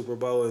in the Super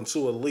Bowl and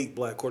 2 elite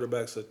black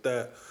quarterbacks at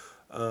that.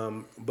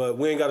 But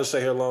we ain't got to stay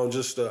here long.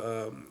 Just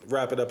to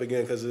wrap it up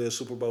again because it is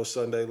Super Bowl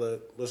Sunday.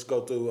 Let's go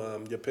through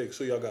your picks.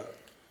 Who y'all got?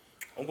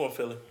 I'm going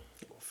Philly.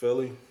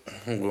 Philly?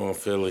 I'm going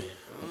Philly.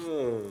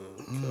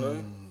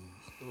 Okay.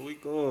 Where we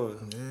going?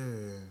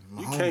 Yeah,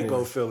 you can't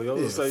go Philly. I'm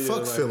gonna say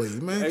fuck Philly,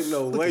 man. Ain't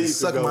no Look way you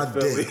suck can go my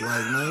Philly. dick,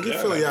 like man,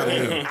 get Philly out of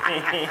here.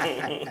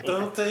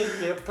 Don't take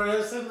it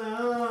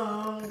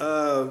personal.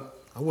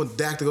 I want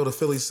Dak to go to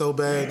Philly so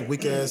bad,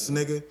 weak ass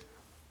nigga.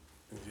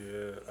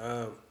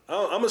 Yeah,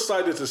 I'm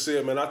excited to see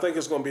it, man. I think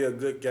it's gonna be a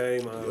good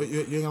game.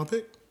 You ain't gonna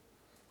pick?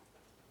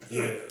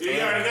 Yeah. He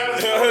already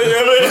got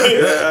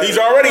it. He's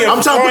already.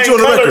 I'm trying to put you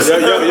on the record.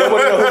 Y'all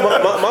want to know who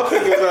my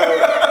pick is?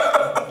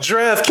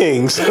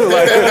 DraftKings.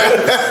 Like,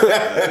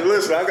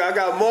 listen, I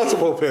got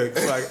multiple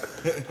picks. Like,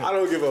 I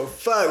don't give a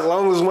fuck as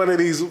long as one of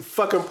these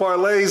fucking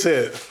parlays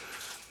hit.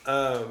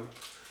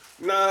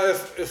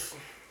 If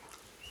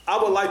I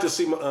would like to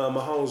see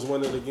Mahomes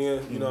win it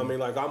again. You know what I mean?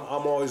 Like,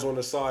 I'm always on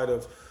the side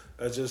of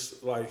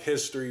just like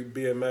history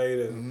being made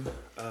and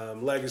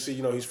legacy.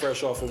 You know, he's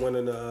fresh off of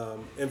winning the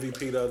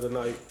MVP the other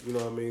night. You know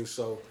what I mean?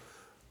 So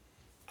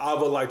I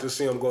would like to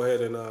see him go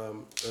ahead and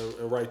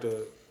write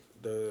the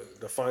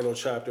final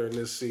chapter in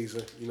this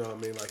season. You know what I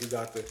mean? Like he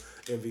got the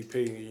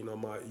MVP. You know,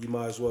 you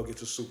might as well get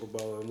to Super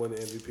Bowl and win the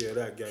MVP of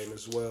that game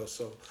as well.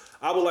 So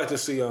I would like to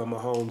see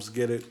Mahomes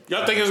get it.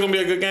 Y'all think it's gonna be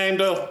a good game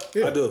though?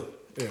 Yeah. I do.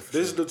 Yeah,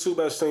 this is the 2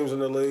 best teams in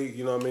the league,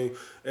 you know what I mean?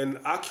 And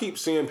I keep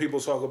seeing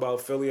people talk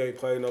about Philly ain't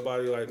played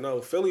nobody. Like,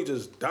 no, Philly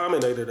just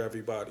dominated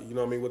everybody, you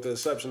know what I mean? With the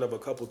exception of a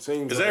couple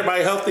teams. Is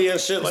everybody healthy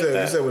and shit like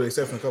that? You said with the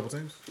exception of a couple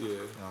teams? Yeah.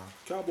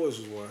 Cowboys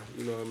is one,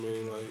 you know what I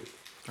mean? Like,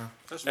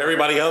 that's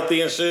everybody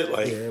healthy and shit?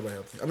 Like, yeah, everybody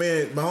healthy. I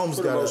mean,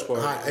 Mahomes got part,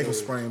 a high ankle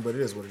sprain, but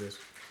it is what it is.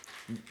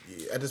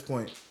 At this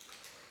point,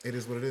 it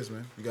is what it is,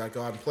 man. You got to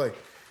go out and play.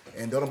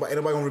 And ain't nobody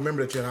gonna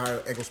remember that you had a high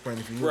ankle sprain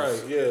if you lose.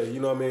 Right, yeah,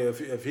 you know what I mean?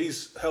 If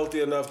he's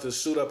healthy enough to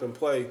suit up and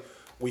play,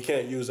 we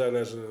can't use that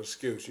as an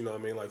excuse, you know what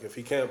I mean? Like, if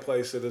he can't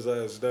play, sit his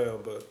ass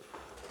down. But,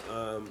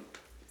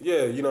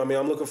 yeah, you know what I mean?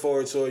 I'm looking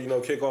forward to it, you know,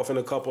 kick off in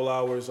a couple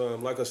hours.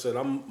 Like I said,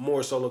 I'm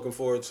more so looking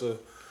forward to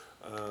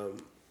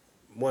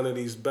one of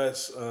these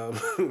bets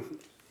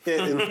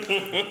hitting,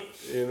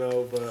 you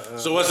know. But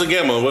so what's the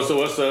gamble? What's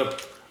the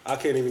I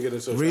can't even get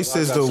into it. Reese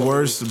is the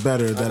worst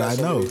better that I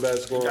know. Got a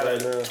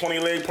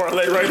 20-leg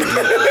parlay right now.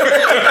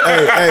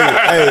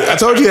 hey! I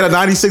told you you had a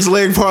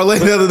 96-leg parlay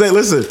the other day.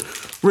 Listen,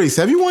 Reese,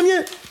 have you won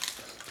yet?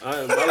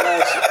 I won.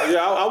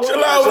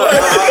 Chill out,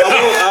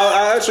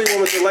 I actually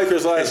won with the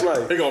Lakers last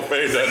night. They gonna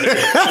fade that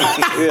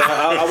nigga.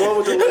 Yeah, I won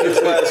with the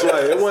Lakers last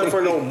night. It wasn't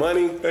for no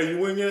money. Hey, you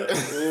win yet?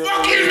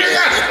 Fuck you,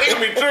 nigga! Hit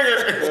me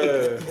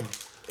trigger.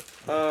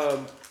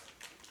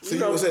 So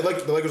you say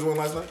the Lakers won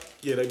last night?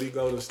 Yeah, they beat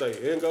Golden State.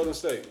 In Golden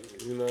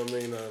State. You know what I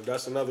mean?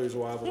 That's another reason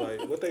why I was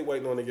like, what they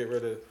waiting on to get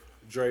rid of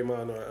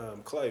Draymond or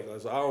Clay? I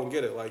don't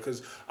get it. Like,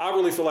 because I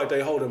really feel like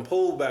they holding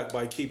Poole back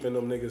by keeping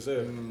them niggas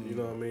there. You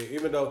know what I mean?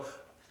 Even though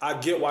I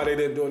get why they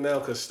didn't do it now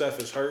because Steph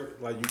is hurt.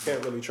 Like, you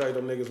can't really trade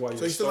them niggas while you're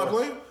So you still not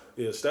playing?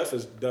 Yeah, Steph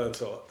is done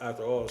till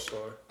after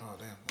All-Star. Oh,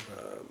 damn.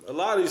 Okay. A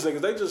lot of these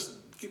niggas, they just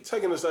keep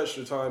taking this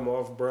extra time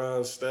off.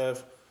 Brown,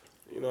 Steph.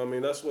 You know what I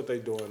mean? That's what they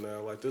doing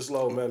now. Like, this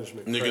low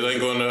management. Niggas ain't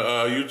going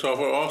to Utah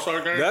for an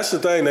All-Star game? That's the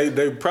thing.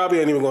 They probably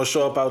ain't even going to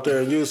show up out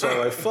there in Utah.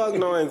 Like, fuck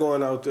no, I ain't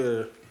going out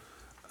there.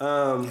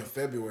 In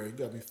February, you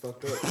got me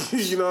fucked up.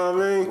 You know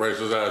what I mean?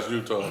 Racist ass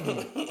Utah.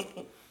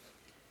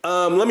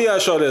 Let me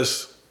ask y'all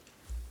this.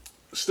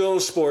 Still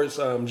in sports,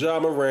 Ja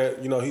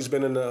Morant, you know, he's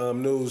been in the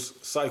news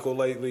cycle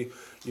lately.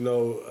 You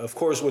know, of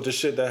course, with the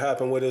shit that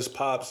happened with his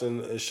pops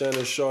and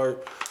Shannon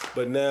Sharp.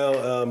 But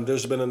now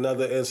there's been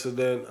another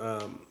incident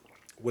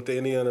with the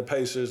Indiana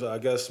Pacers. I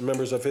guess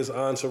members of his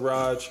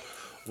entourage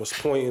was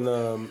pointing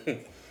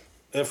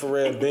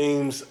infrared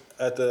beams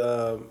at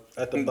the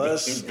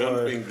bus.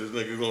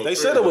 They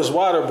said it was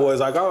water boys.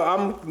 Like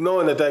I'm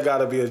knowing that got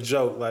to be a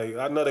joke. Like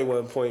I know they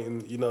weren't pointing,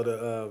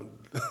 the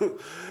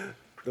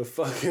the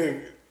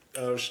fucking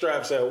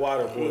straps at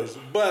water boys,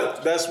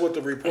 but that's what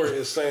the report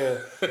is saying.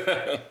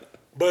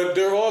 But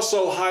they're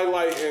also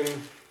highlighting,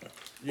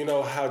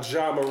 how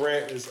Ja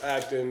Morant is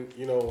acting,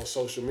 on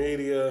social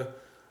media.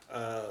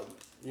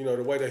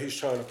 The way that he's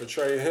trying to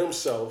portray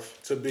himself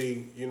to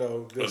be,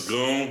 this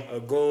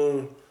a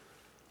goon.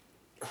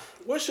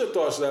 What's your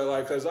thoughts on that?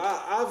 Like, cause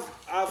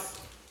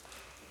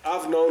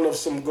I've known of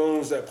some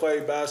goons that play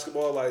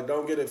basketball. Like,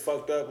 don't get it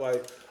fucked up.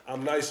 Like,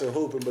 I'm nice and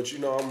hooping, but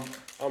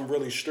I'm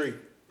really street.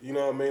 You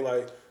know what I mean?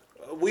 Like,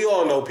 we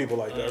all know people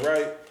like that,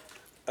 right?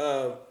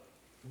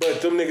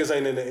 But them niggas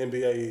ain't in the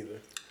NBA either.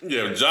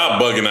 Yeah, Ja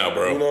bugging out,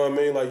 bro. You know what I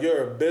mean? Like,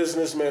 you're a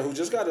businessman who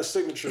just got a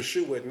signature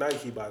shoe with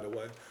Nike, by the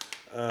way.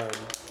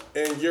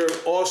 And you're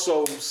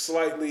also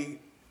slightly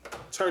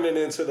turning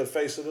into the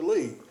face of the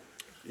league.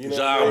 You know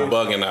Ja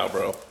bugging out,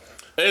 bro.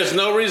 There's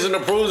no reason to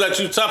prove that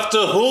you tough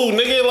to who,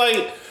 nigga.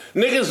 Like,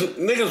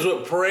 niggas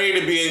would pray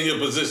to be in your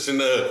position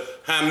to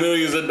have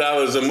millions of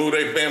dollars and move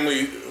their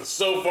family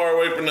so far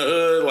away from the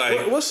hood.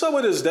 Like, what's up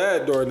with his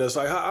dad during this?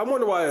 Like, I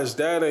wonder why his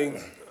dad ain't.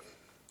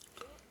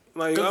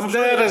 Like, his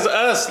dad is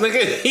us,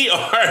 nigga. He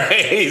our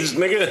age,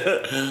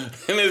 nigga.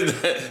 And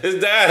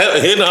his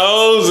dad hitting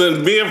hoes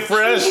and being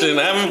fresh and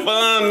having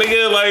fun,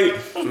 nigga. Like,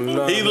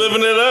 he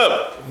living it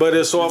up. But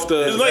it's off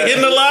the. It's like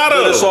hitting the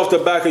lotto. But it's off the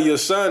back of your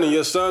son, and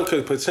your son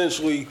could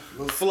potentially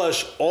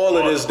flush all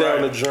of this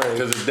down the drain.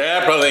 Because his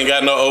dad probably ain't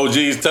got no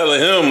OGs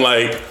telling him,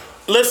 like,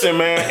 listen,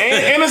 man.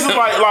 And this is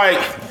like.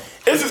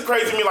 This is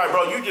crazy to me, like,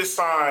 bro, you just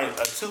signed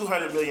a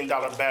 $200 million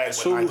bag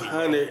with Nike.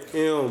 200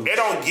 M. It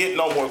don't get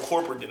no more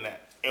corporate than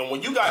that. And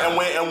when you got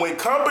when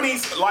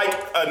companies like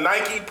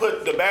Nike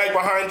put the bag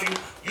behind you,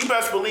 you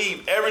best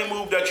believe every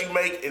move that you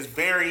make is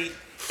very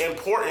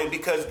important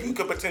because you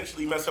could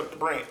potentially mess up the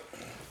brand.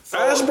 So,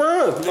 ask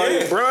Bron.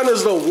 Like, Bron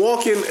is the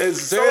walking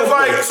example.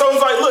 So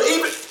it's like, look,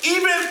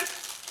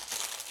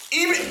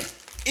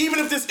 even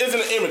if this isn't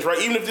an image,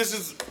 right? Even if this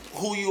is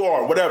who you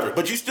are, whatever,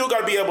 but you still got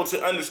to be able to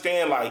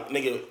understand, like,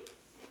 nigga,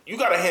 you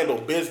got to handle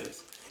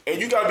business, and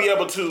you got to be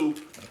able to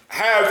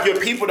have your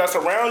people that's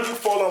around you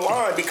fall in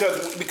line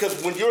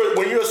because when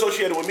you're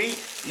associated with me,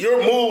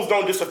 your moves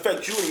don't just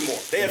affect you anymore.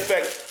 They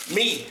affect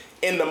me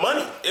and the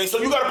money, and so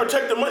you got to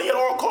protect the money at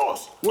all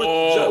costs.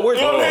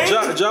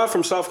 Ja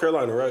from South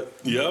Carolina, right?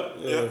 Yep.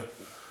 Yeah.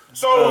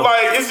 So,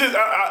 like, it's just...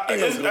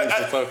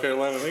 South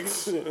Carolina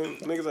niggas?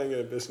 Niggas ain't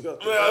getting business. Y'all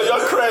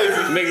crazy.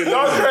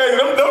 Y'all crazy.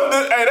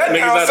 Hey, that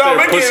niggas out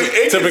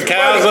there tipping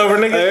cows over,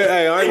 nigga.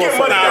 Hey, I ain't gonna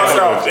money down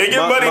south. They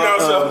get money down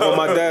south. On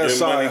my dad's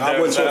side,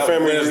 I went to a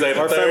family...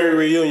 Our family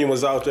reunion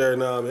was out there,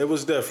 and it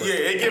was different. Yeah,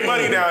 they get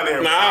money down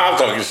there. Nah, I'm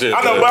talking shit.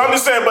 I know, but I'm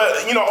just saying,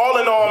 but, all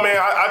in all, man,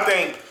 I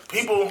think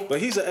people... But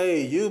he's an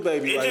AAU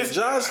baby. Like,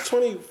 Ja's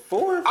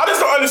 24. I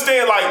just don't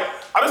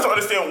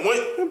understand, when...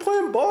 You're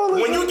playing ball.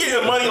 When you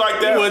getting money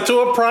like that... You went to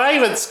a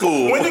private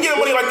school. When you get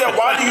money like that,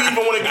 why do you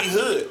even want to be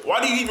hood?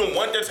 Why do you even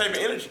want that type of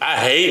energy? I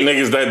hate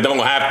niggas that don't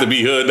have to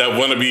be hood that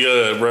want to be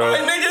hood, bro.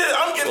 Like, nigga,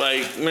 I'm getting...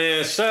 Like,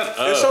 man, shut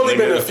up, It's only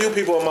been a few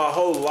people in my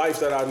whole life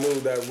that I knew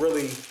that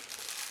really...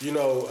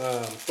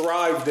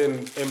 thrived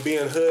in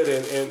being hood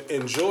and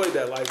enjoyed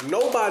that. Like,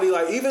 nobody,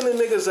 like, even the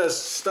niggas that's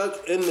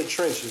stuck in the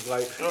trenches,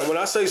 like, and when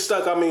I say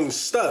stuck, I mean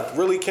stuck,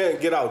 really can't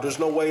get out. There's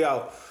no way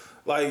out.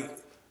 Like,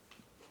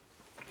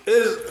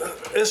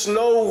 it's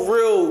no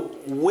real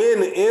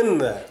win in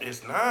that.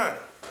 It's not.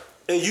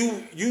 And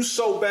you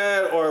so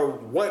bad or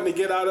wanting to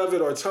get out of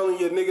it or telling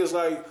your niggas,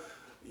 like,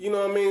 you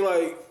know what I mean?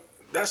 Like,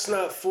 that's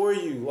not for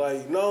you.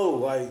 Like, no,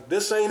 like,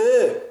 this ain't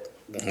it.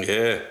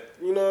 Yeah.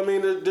 You know what I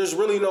mean? There's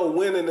really no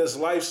win in this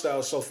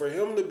lifestyle. So for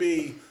him to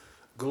be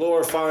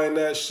glorifying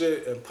that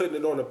shit and putting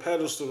it on a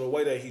pedestal the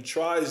way that he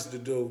tries to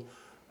do,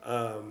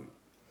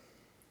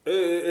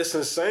 it's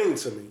insane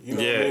to me. You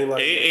know what I mean?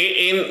 Like,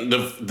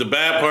 and the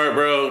bad part,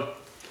 bro,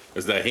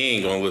 is that he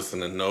ain't gonna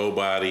listen to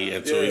nobody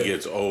until he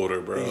gets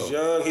older, bro. He's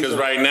young. Because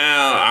right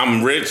now,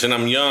 I'm rich and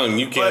I'm young.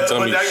 You can't tell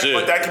me shit.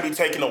 But that can be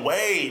taken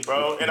away,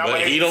 bro. And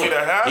but he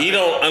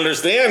don't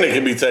understand it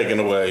can be taken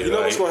away. You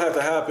know what's gonna have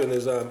to happen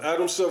is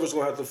Adam Silver's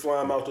gonna have to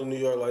fly him out to New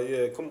York. Like,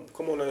 yeah,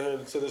 come on down here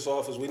to this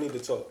office. We need to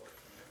talk.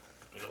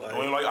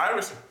 Like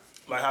Iverson,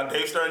 like how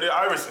Dave Stern did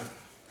Iverson.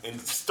 And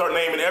start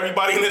naming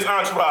everybody in this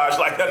entourage.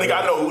 Like, that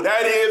nigga, I know who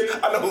that is.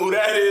 I know who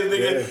that is,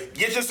 nigga. Yeah.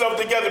 Get yourself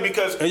together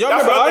because... And y'all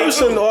remember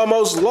Iverson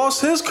almost lost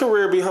his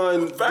career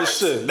behind this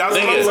shit. That's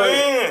what I'm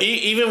saying.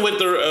 Even with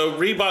the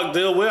Reebok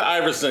deal with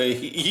Iverson,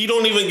 he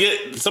don't even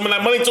get some of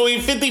that money until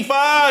he's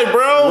 55,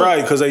 bro.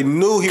 Right, because they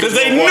knew he was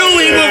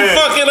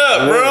fuck it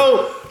up,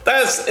 bro.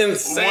 That's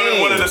insane.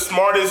 One of the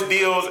smartest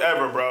deals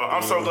ever, bro.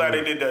 I'm so glad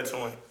they did that to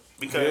him.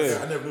 Because...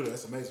 I never knew that.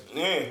 That's amazing.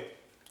 Yeah.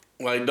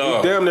 Like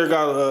dog. Damn near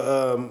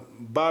got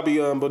Bobby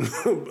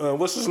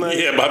what's his name?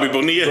 Yeah, Bobby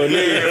Bonilla.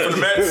 Yeah, for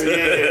the Mets.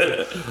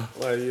 Yeah.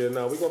 Like, yeah,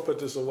 no, we're gonna put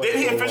this away.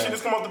 Didn't he officially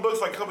just come off the books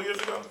like a couple years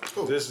ago?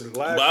 This is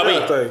last Bobby.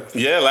 year, I think.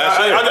 Yeah, last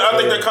year. I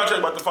think that contract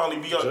about to finally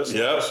be up.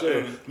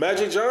 Yeah.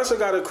 Magic Johnson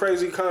got a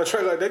crazy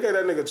contract. Like they gave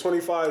that nigga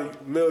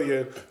 $25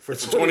 million for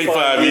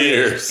 25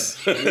 years.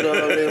 You know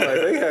what I mean?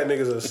 Like they had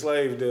niggas in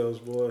slave deals,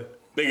 boy.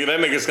 Nigga, that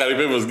nigga Scottie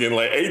Pippen was getting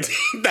like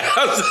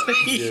 18,000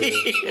 a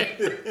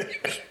year.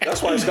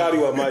 That's why Scotty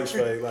was Mike's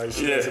fake. Like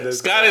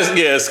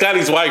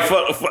Scotty's wife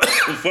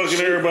fucking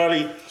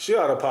everybody. She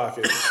out of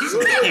pocket.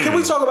 Can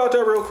we talk about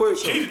that real quick?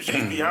 She's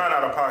beyond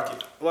out of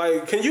pocket.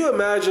 Like, can you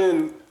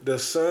imagine the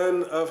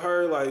son of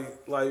her?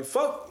 Like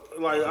fuck.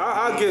 Like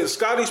I get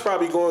Scotty's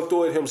probably going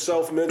through it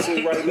himself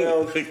mentally right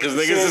now Because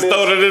niggas just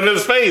throwing it in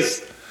his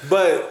face.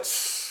 But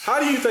how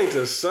do you think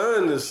the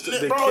son is?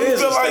 The Bro, he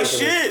kids feel is like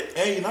thinking shit.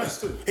 And he nice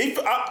too.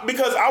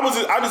 Because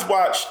I just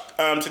watched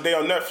today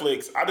on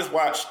Netflix. I just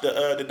watched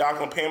the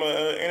doc on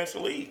Pamela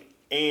Anderson Lee,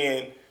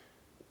 and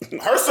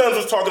her sons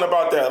was talking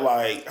about that.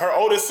 Like her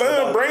oldest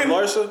son, Brandon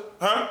Larsa?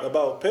 Huh?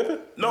 About Pippen?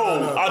 No,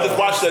 I just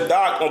watched the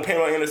doc on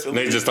Pamela Anderson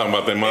Lee. They just talking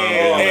about their mom.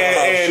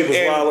 She was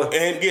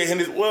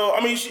wildin'. Well,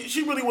 I mean,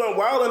 she really went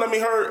wild, and I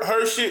mean,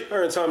 her shit.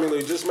 Her and Tommy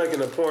Lee just making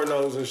the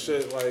pornos and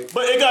shit. Like,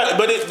 But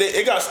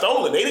it got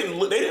stolen. They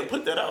didn't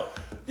put that out.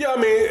 yeah, I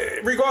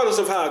mean, regardless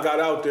of how it got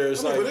out there,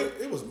 it's I mean, like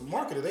but it was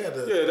marketed. They had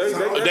to. Yeah,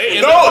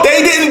 they- No,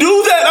 they didn't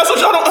do that. That's what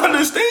y'all don't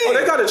understand. oh,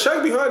 they got a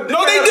check behind.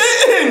 No, they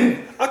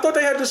didn't. I thought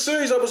they had the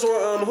series that was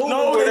on Hulu.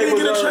 No, where they didn't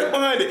get was, a check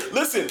behind it.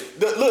 Listen,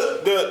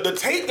 the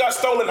tape got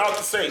stolen out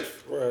the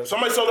safe. Right.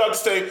 Somebody sold out the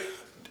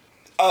safe.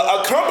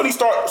 A company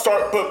start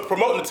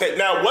promoting the tape.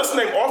 Now, what's the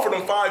name offered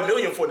them $5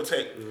 million for the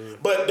tape,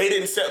 but they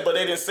didn't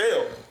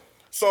sell.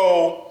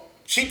 So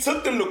she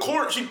took them to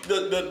court.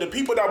 The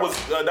people that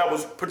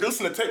was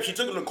producing the tape, she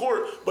took them to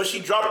court, but she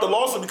dropped the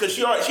lawsuit because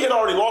she had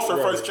already lost her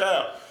first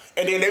child.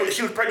 And then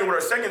she was pregnant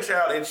with her second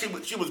child, and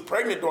she was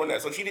pregnant during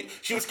that, so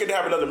she was scared to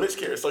have another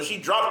miscarriage. So she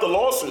dropped the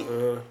lawsuit.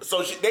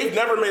 So they've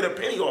never made a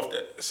penny off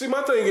that. See,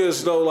 my thing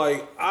is though,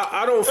 like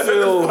I don't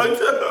feel.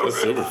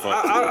 That's super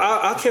fucked.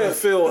 I can't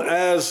feel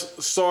as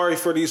sorry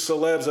for these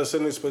celebs that's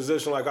in this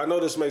position. Like I know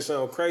this may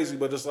sound crazy,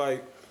 but it's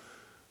like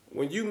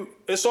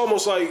it's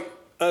almost like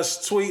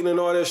us tweeting and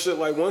all that shit.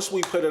 Like once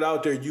we put it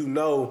out there, you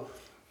know,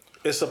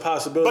 it's a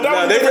possibility. But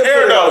that was in the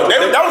air though.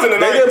 That was in the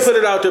 90s. They didn't put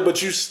it out there,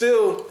 but you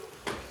still.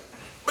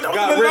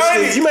 Got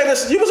risky.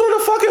 You was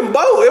on a fucking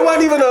boat. It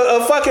wasn't even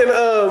a fucking.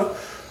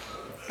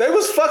 They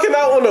was fucking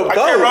out on a boat. I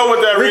can't roll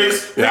with that,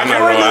 Reese. Yeah,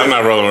 I'm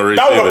not rolling with Reese.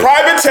 That was either. a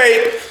private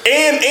tape,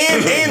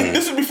 and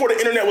this is before the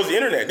internet was the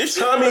internet. This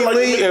shit Tommy like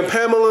Lee and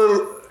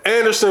Pamela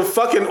Anderson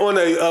fucking on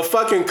a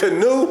fucking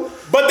canoe.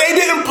 But they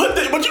didn't put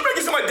the. But you make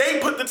it sound like they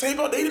put the tape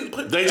out. They didn't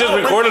put. They just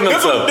recorded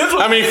themselves.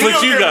 How many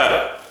flicks you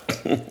got?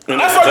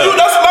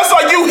 That's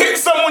like you hit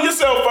something on your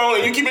cell phone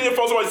and you keep in your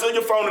phone. Somebody sell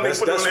your phone and they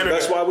put it on the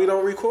internet. That's why we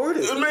don't record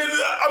it. I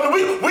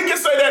mean, we can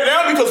say that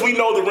now because we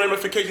know the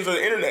ramifications of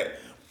the internet.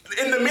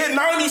 In the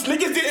mid-90s,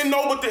 niggas didn't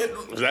know what the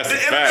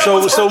fact.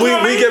 So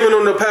we giving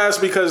them the pass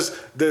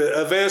because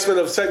the advancement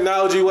of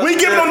technology was. We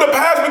giving them the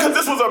pass because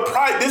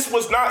this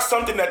was not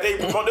something that they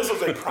promote. This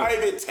was a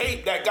private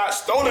tape that got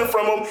stolen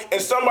from them,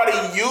 and somebody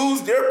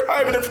used their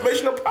private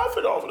information to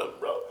profit off of them,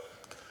 bro.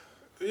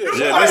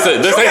 Yeah, this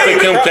ain't the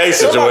Kim K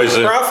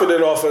situation.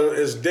 Profiting off of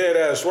is dead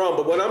ass wrong.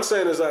 But what I'm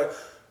saying is like,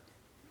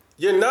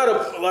 you're not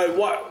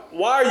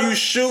why are you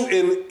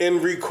shooting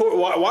and record?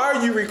 Why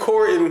are you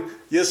recording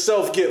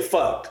yourself get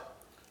fucked?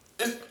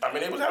 I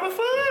mean, they was having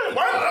fun. I'm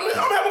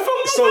having fun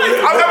with So, my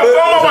wife. I'm having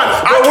fun with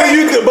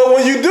my wife. But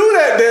when you do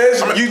that,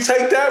 Des, you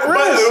take that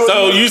risk.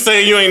 So you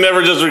saying you ain't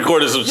never just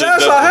recorded some shit?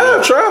 Yes, I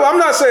have, Trev. I'm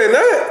not saying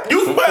that. I'm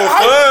having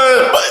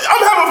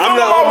fun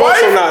with my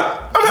wife. I'm also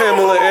not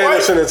Pamela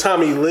Anderson and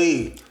Tommy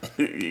Lee.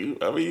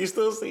 I mean, you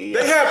still see.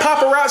 They had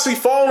paparazzi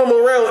following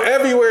them around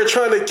everywhere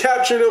trying to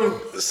capture them.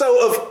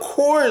 So, of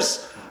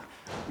course,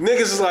 niggas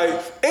is like,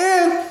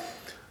 and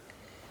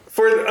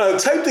for a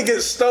tape to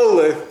get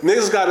stolen,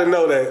 niggas got to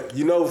know that,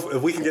 you know,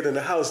 if we can get in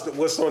the house,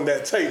 what's on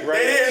that tape,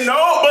 right? They didn't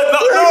know, but no.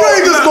 They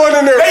ain't just going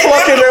in there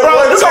plucking that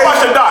one You tape. gotta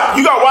watch the doc.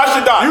 You gotta watch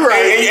the doc. You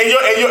right.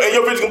 And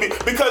your bitch gonna be,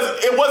 because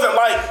it wasn't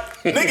like,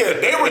 nigga,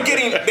 they were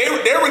getting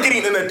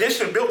an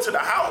addition built to the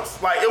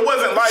house. Like it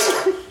wasn't like,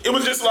 it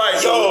was just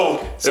like,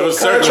 yo. It was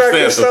Contract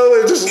circumstances.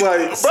 stolen, just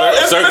like, Bro,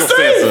 it's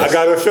circumstances. I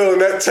got a feeling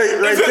that tape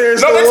right there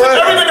is No, the they took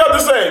one. everything out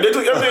the same. They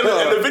took everything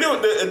in the video,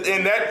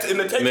 in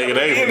the tape. Nigga,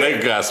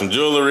 they got some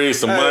jewelry,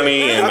 some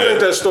money, and I think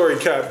that story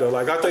capped though.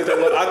 Like I think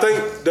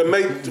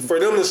for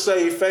them to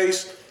save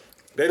face,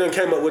 they done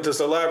came up with this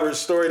elaborate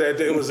story that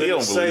it was in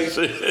the safe.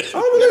 I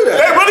don't believe that.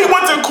 They really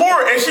went to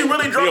court and she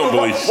really dropped don't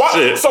believe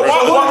shit. So who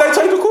did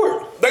they take to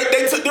court?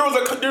 They took, there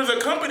was a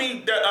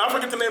company that I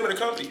forget the name of the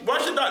company.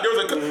 Watch it out. There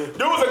was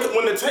a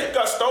when the tape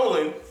got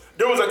stolen.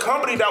 There was a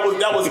company that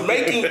was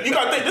making. You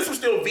gotta think this was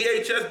still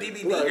VHS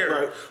DVD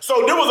era. Right.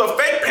 So there was a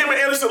fake Pamela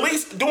Anderson Lee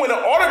doing an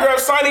autograph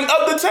signing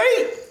of the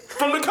tape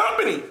from the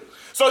company.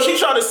 So she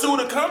tried to sue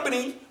the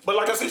company But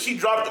like I said, she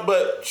dropped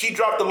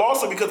the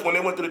lawsuit because when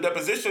they went through the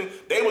deposition,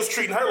 they was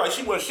treating her like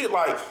she wasn't shit.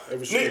 Like,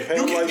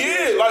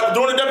 nigga, like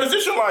during the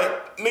deposition,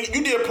 like, nigga,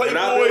 you did Playboy. And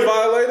I've been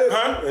violated?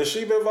 Huh? And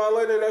she been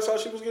violated and that's how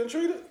she was getting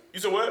treated? You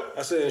said what?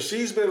 I said, and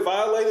she's been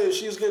violated and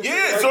she's getting treated.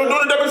 Yeah, like so that?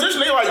 during the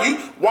deposition, they like,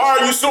 why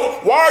are you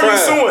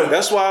suing?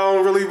 That's why I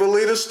don't really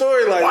believe the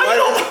story. Like, why you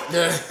don't?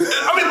 Yeah.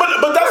 I mean,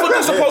 but that's what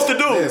they're supposed to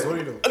do. Yes, what are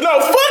you doing? No,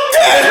 fuck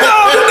that.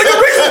 No, this nigga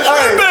Reese is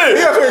tripping.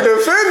 He up here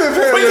defending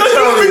him.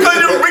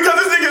 Because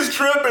this nigga's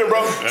tripping,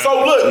 bro.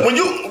 So look, when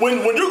you're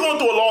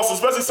going through a lawsuit,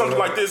 especially something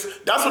like this,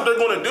 that's what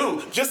they're gonna do.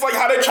 Just like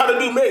how they try to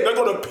do Meg. They're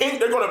gonna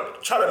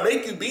try to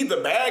make you be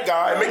the bad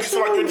guy and make you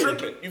feel like you're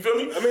tripping. You feel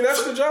me? I mean,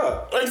 that's the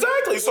job.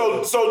 Exactly.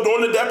 So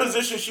during the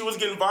deposition, she was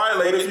getting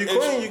violated. But if you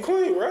clean, you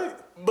clean, right?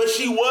 But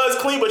she was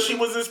clean, but she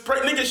was this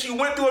nigga. She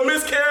went through a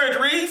miscarriage,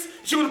 Reese.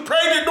 She was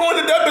pregnant during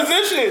the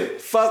deposition.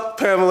 Fuck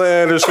Pamela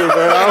Anderson,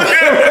 man.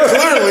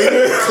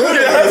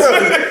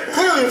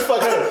 Clearly,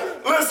 fuck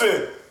her.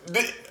 Listen,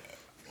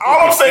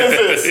 all I'm saying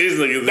is this: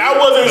 that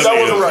wasn't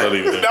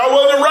right. That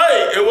wasn't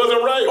right. It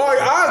wasn't right.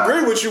 Like, I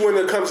agree with you when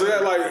it comes to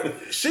that. Like,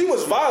 she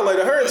was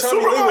violated. Her and Tommy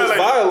Lee was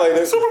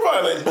violated. Super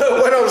violated. But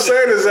what I'm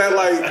saying is that,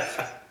 like,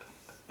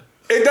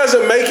 it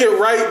doesn't make it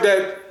right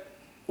that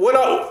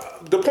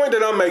the point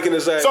that I'm making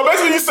is that. So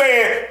basically, you're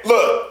saying,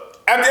 look.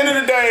 At the end of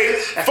the day,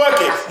 fuck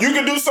it. You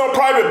can do something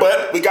private,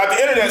 but we got the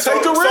internet.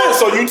 Take the risk.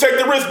 So you take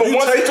the risk. But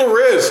take the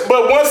risk.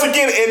 But once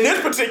again, in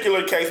this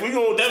particular case, we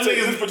gonna take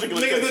this particular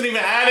case. Niggas didn't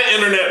even have the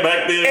internet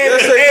back then.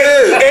 Yes, they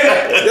did.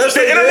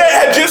 The internet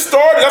had just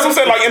started. That's what I'm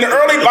saying. Like in the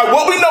early, like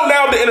what we know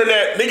now, the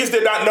internet, niggas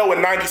did not know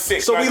in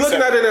 '96. So we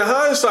looking at it in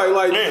hindsight.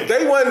 Like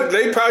they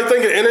probably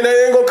thinking internet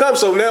ain't gonna come.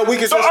 So now we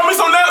can.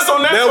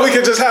 Now we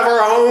can just have our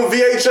own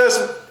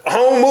VHS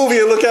home movie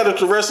and look at it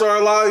the rest of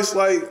our lives.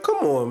 Like,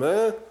 come on,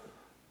 man.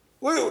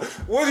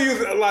 What do you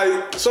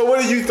like? So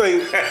what do you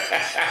think?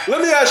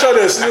 Let me ask you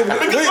this.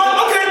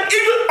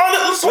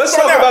 Let's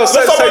talk about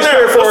sex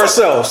tape for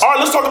ourselves. All right,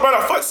 let's talk about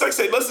our fuck sex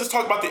tape. Let's just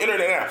talk about the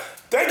internet now.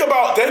 Think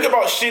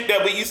about shit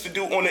that we used to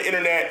do on the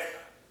internet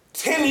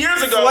 10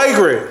 years ago.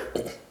 Flagrant.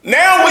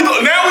 Now we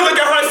look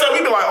at hindsight. We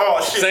be like, oh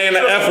shit. Saying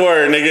the F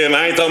word, nigga, and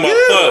I ain't talking about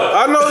fuck.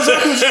 I know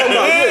exactly what you're talking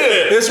about.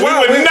 It's we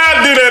would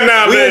not do that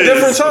nowadays. We in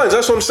different times.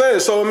 That's what I'm saying.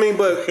 So I mean,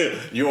 but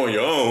you on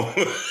your own.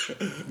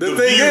 The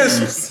thing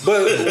is,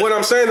 but what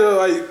I'm saying is,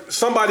 like,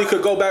 somebody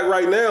could go back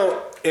right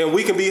now and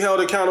we can be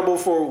held accountable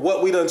for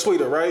what we done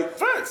tweeted, right?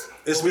 Facts.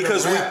 It's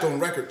because we rapped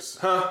on records.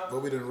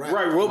 What we done rapped.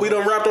 Right, what we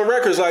done rapped on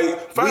records.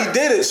 Like, we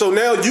did it. So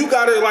now you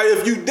got it. Like,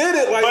 if you did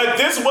it, like. But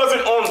this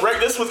wasn't on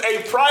record. This was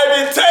a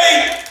private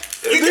tape.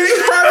 This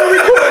is private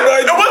recording.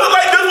 Like, it wasn't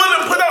like this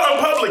wasn't put out in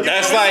public.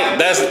 That's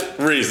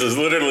Reese. It's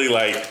literally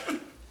like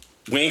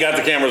we ain't got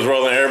the cameras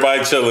rolling,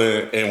 everybody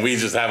chilling, and we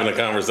just having a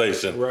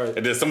conversation. Right.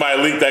 And then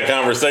somebody leaked that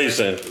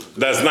conversation.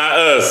 That's not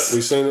us.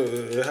 We seen it.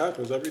 It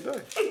happens every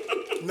day.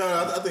 No,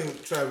 I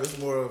think, Travis, it's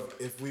more of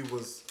if we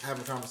was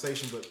having a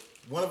conversation, but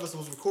one of us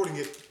was recording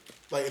it,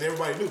 like, and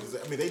everybody knew.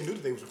 I mean, they knew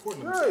that they was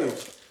recording it.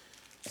 Right.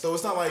 So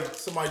it's not like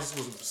somebody just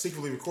was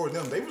secretly recording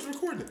them. They was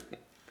recording it.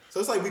 So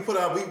it's like we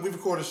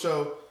record a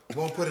show,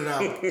 won't put it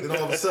out, then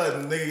all of a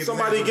sudden,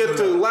 somebody get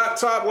the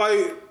laptop,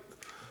 like,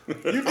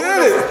 you did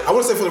it. I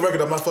want to say for the record,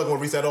 I'm not fucking with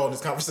Reese at all in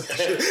this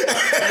conversation.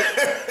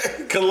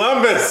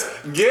 Columbus,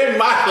 get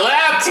my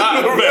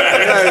laptop back.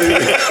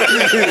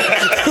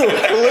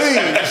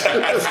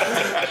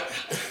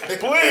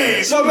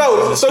 Please. So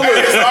look.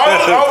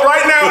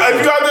 Right now,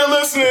 if you out there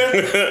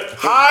listening,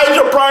 hide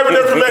your private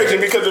information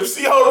because if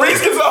CO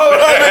Reese gets a hold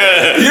of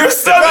it, you're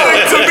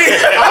subject to be.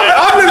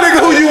 I'm the nigga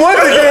who you want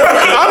to get.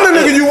 I'm the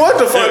nigga you want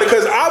to find it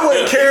because I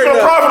wouldn't care. You're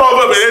profit off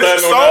of it.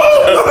 It's so.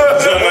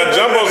 On that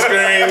jumbo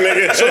screen,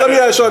 nigga. So let me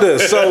ask y'all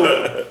this.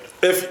 So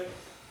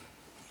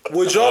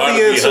would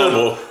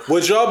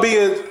y'all be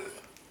in?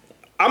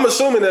 I'm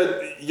assuming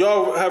that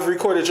y'all have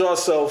recorded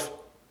yourself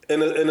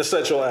in a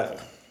sexual act.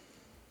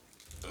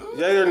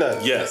 Yay or no?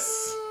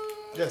 Yes.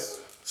 Yes.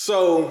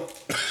 So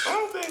I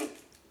don't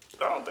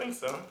think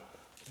so.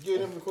 You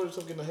ain't never recorded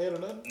something in the head or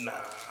nothing? Nah.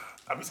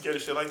 I be scared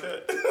of shit like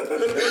that. Hey,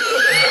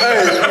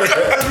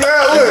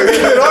 man, look,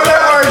 all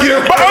that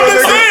argument. But I'm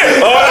just saying.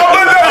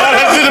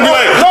 That shit be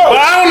like, well,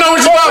 I don't know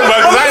what you're talking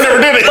about because I ain't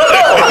never did it. No.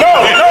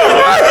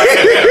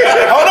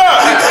 Hold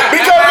up.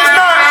 Because it's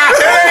not.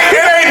 It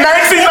ain't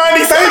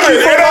 1997. Thank you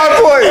for my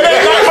point.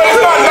 But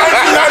it's not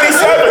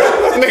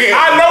 1997.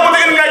 I know what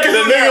the internet can do.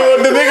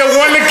 The nigga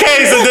won the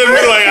case and then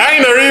be like, I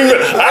ain't never even.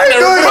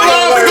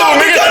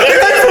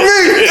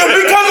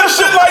 Because of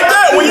shit like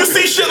that, when you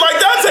see shit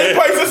like that take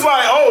place, it's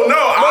like, oh no,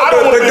 I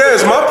don't want to. But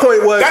Des, my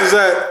point is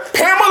that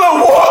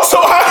Pamela walked so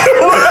I can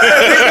run.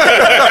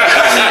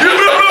 You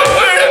know what I'm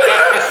saying?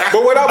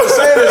 But what I was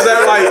saying is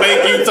that, like,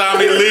 thank you,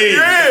 Tommy Lee.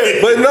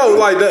 Yeah. But no,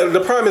 like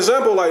the prime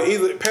example, like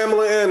either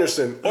Pamela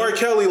Anderson or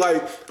Kelly,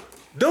 like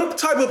Them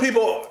type of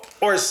people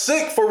are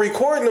sick for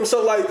recording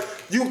themselves. Like,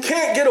 you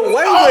can't get away with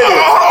it.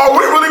 Are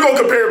we really gonna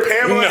compare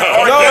Pamela? No,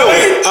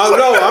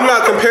 I'm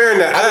not comparing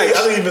the acts.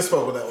 I think you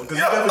misspoke with that one because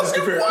you definitely just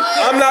compared.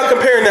 I'm not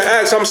comparing the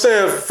acts. I'm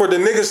saying for the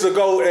niggas to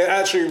go and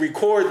actually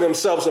record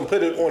themselves and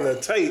put it on a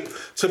tape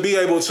to be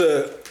able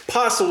to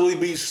possibly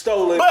be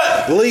stolen,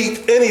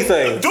 leaked,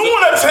 anything.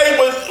 Doing a tape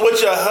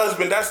with your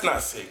husband, that's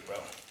not sick, bro.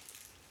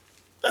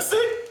 That's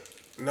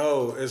sick?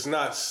 No, it's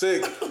not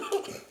sick.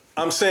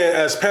 I'm saying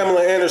as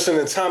Pamela Anderson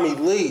and Tommy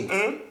Lee,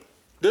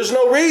 there's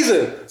no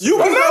reason.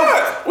 Why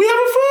not? We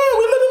having fun.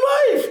 We living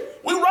life.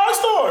 We rock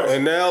stars.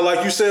 And now,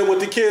 like you said,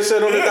 what the kid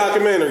said on the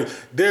documentary,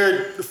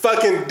 they're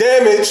fucking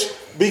damaged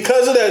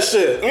because of that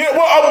shit. Yeah,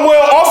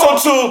 well, also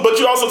too, but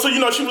you also too, you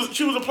know, she was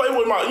a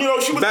Playboy model. You know,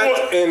 she was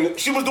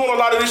doing a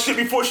lot of this shit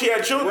before she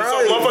had children.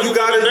 Right. So you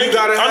gotta.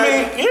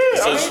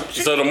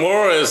 So the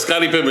moral is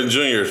Scottie Pippen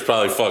Jr. is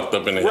probably fucked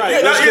up in the head.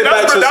 Right. Let's get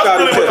back to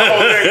Scottie really what the whole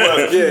thing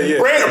was.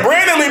 Yeah.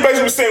 Brandon Lee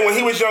basically was saying when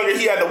he was younger,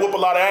 he had to whoop a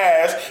lot of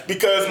ass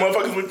because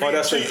motherfuckers would. Oh,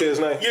 that's the kid's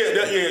name.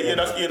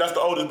 That's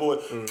the oldest boy.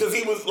 Because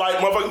he was like,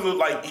 motherfuckers was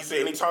like, he said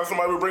anytime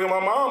somebody would bring in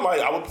my mom,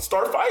 like I would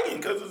start fighting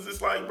because it's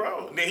just like,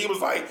 bro. And then he was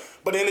like,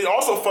 but then it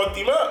also fucked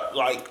him up.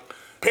 Like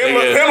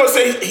Pamela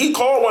said he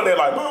called one day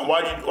like, Mom,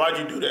 why'd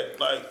you do that?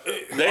 Like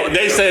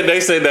they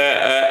said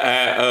that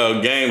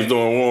at games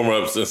during warm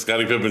ups and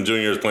Scottie Pippen Jr.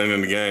 is playing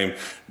in the game,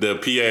 the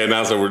PA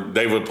announcer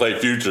they would play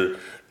Future.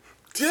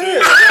 Yeah.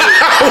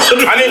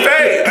 I didn't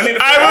pay.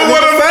 I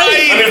would have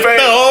paid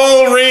the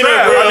whole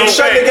arena, bro.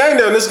 Shut the game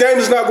down. This game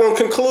is not going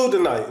to conclude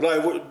tonight.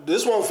 Like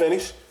this won't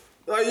finish.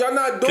 Like y'all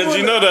not doing. Cause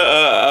you know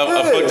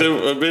I fucked a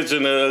bitch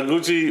in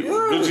Gucci,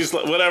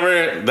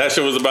 whatever. That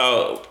shit was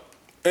about.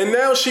 And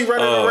now she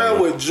running around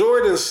with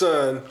Jordan's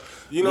son.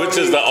 You know, which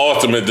is the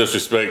ultimate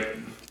disrespect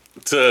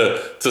to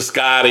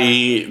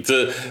Scotty.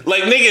 To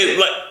like nigga,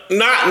 like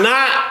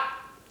not.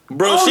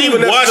 Bro, she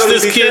watched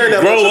this kid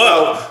grow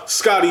up.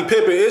 Scottie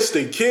Pippen, it's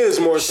the kids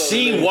more so.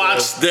 She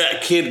watched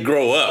that kid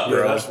grow up,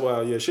 bro. That's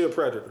wild. Yeah, she a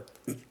predator.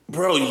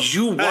 Bro,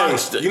 you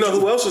watched it. You know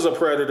who else is a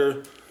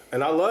predator?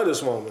 And I love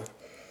this woman.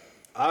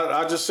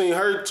 I just seen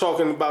her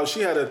talking about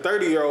she had a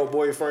 30-year-old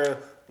boyfriend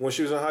when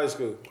she was in high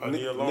school.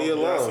 Nia Long. Yeah,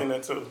 I seen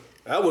that too.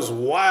 That was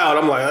wild.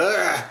 I'm like,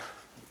 ugh.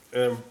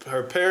 And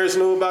her parents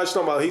knew about it. She's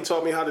talking about he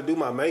taught me how to do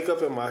my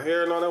makeup and my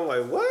hair and all that. I'm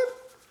like, what?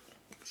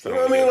 You know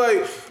what I mean?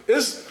 Like,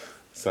 it's...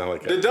 Sound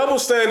like the double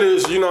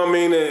standards, you know what I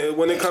mean,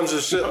 when it comes to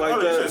shit like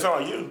that. It's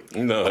on you.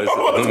 No,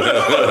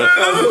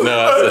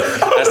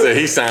 I said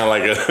he sound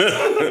like a.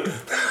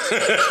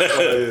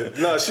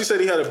 No, she said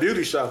he had a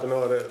beauty shop and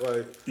all that.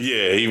 Like,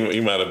 yeah, he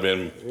might have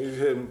been.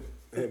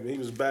 He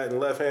was batting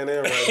left hand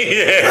and right.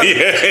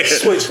 Yeah.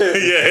 Switch him.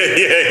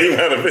 Yeah, he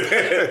might have been.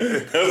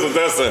 That's what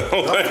that sounds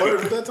like. I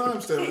flirted at that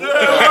time still.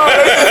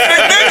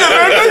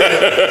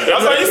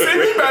 That's how you see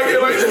me back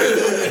here like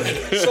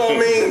this. So I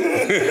mean,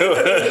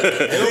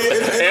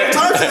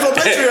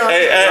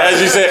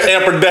 as you said,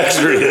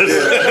 ambidextrous.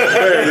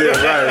 Yeah,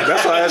 right.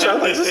 That's why I asked you. I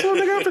was like, is this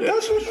little nigga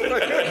ambidextrous?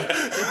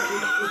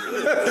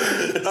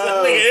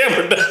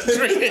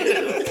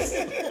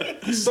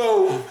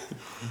 So,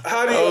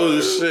 how do you?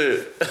 Oh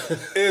shit!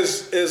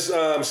 Is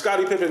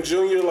Scottie Pippen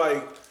Jr.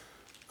 like?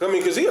 I mean,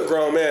 because he a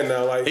grown man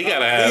now. Like he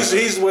gotta have.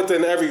 He's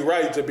within every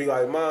right to be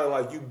like, Mom,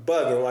 like you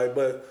bugging, like,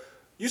 but.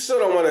 You still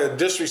don't want to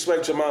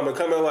disrespect your mom and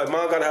come in like,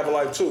 Mom gotta have a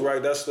life too,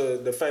 right? That's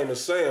the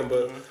famous saying,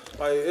 but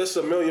like it's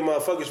a million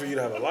motherfuckers for you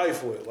to have a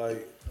life with.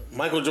 Like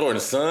Michael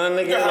Jordan's son,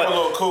 nigga. Like, a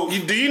little cool.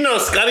 Do you know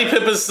Scottie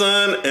Pippen's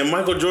son and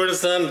Michael Jordan's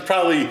son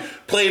probably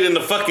played in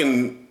the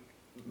fucking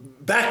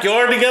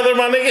backyard together,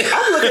 my nigga?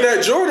 I'm looking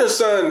at Jordan's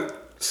son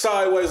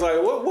sideways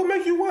like, what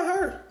make you want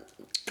her?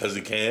 Cause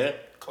he can.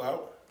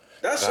 Clout.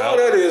 That's all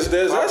that is.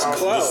 That's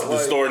clout. The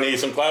store needs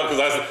some clout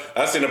because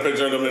I seen a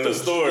picture of them in the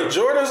store. The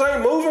Jordans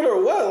ain't moving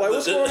or what? Like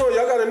what's going on?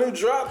 Y'all got a new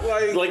drop?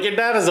 Like your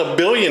dad is a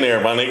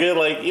billionaire, my nigga.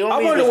 Like you don't.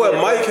 I wonder what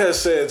Mike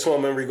has said to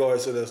him in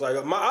regards to this. Like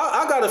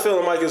I got a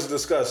feeling Mike is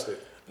disgusted.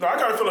 No, I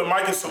got a feeling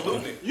Mike is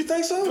saluting. You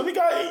think so? Cause he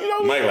got, you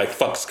know. Mike like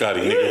fuck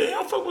Scotty, nigga. Yeah,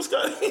 I fuck with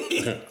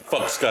Scotty.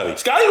 Fuck Scotty.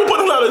 Scotty even put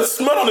a lot of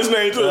smut on his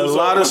name too. A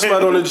lot of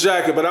smut on the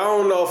jacket, but I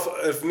don't know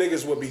if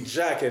niggas would be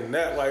jacking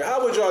that. Like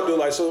how would y'all do?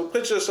 Like so,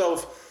 picture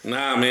yourself.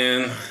 Nah,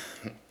 man.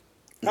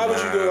 How would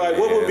you do? Like,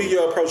 what would be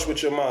your approach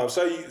with your mom?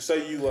 Say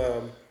you,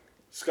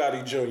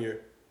 Scotty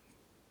Jr.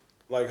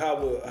 Like,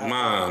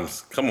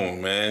 Moms, come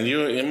on, man.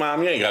 Your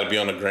mom, you ain't got to be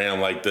on the gram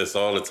like this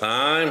all the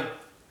time.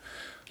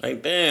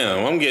 Like,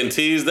 damn, I'm getting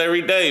teased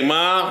every day,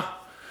 Mom.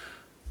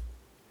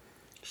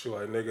 She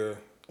like, nigga,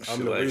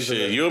 I'm the reason.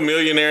 Shit, you a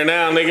millionaire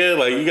now, nigga.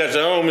 Like, you got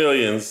your own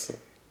millions.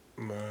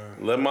 Man.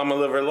 Let mama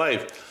live her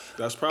life.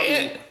 That's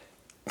probably...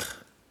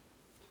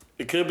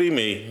 It could be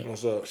me.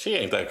 What's up? She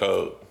ain't that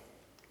cold.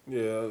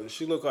 Yeah,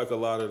 she look like a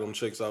lot of them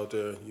chicks out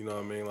there. You know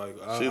what I mean? Like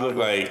she look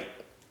like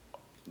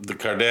the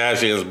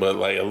Kardashians, but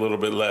like a little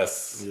bit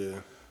less. Yeah,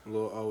 a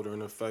little older in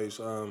the face.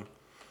 You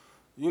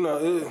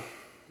know,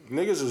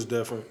 Niggas is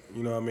different,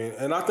 you know what I mean?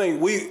 And I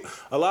think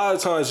a lot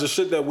of times the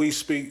shit that we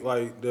speak,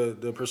 like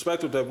the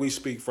perspective that we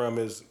speak from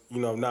is, you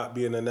know, not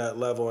being in that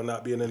level and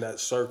not being in that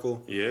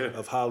circle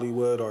of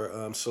Hollywood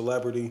or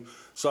celebrity.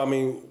 So, I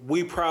mean,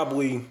 we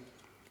probably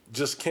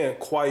just can't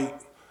quite,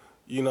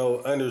 you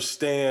know,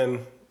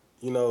 understand,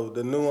 you know,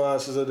 the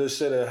nuances of this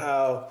shit and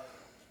how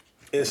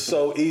it's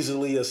so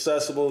easily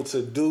accessible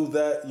to do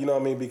that, you know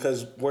what I mean?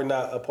 Because we're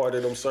not a part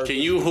of them circles. Can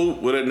you hoop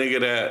with a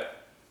nigga that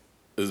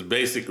is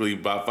basically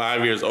about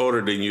 5 years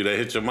older than you that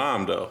hit your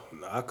mom, though?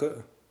 No, I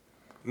couldn't.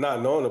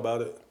 Not knowing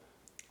about it.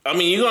 I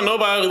mean, you gonna know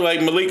about it, like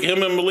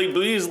him and Malik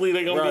Beasley,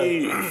 they gonna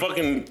be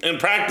fucking in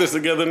practice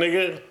together,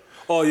 nigga.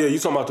 Oh, yeah, you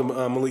talking about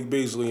the Malik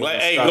Beasley. Like,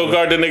 hey, go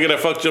guard the nigga that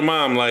fucked your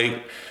mom.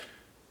 Like,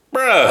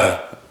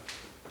 bruh.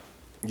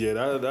 Yeah,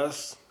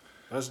 that's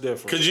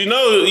different. Cause you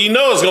know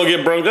it's gonna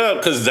get brung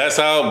up, cause that's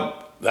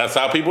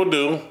how people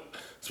do,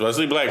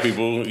 especially black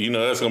people. You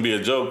know that's gonna be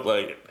a joke.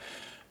 Like,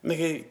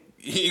 nigga,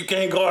 you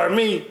can't guard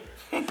me.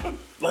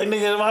 Like,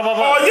 nigga, blah, blah,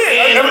 blah. Oh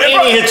yeah, and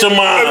he hit your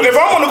mom. If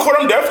I'm on the court,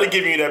 I'm definitely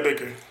giving you that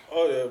bicker.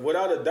 Oh yeah,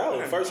 without a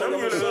doubt. First thing I'm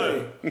gonna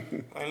say,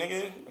 like,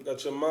 nigga, I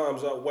got your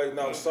mom's out waiting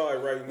outside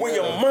right now. Where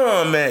your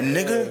mom at,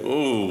 nigga?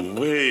 Ooh,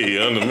 wait,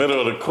 in the middle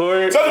of the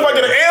court. Something like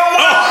an L.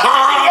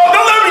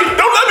 Don't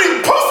let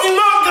me post him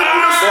up.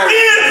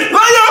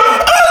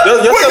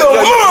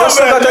 Y'all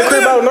still got that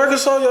crib out in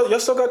Arkansas? Y'all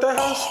still got that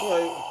house?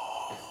 Like,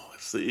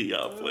 see,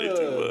 y'all play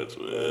too much,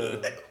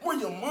 man. Where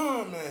your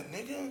mom at,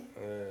 nigga?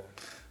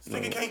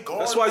 Nigga can't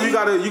guard. That's why you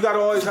gotta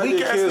always have your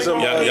kids.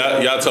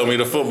 Y'all told me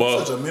the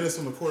football. Such a menace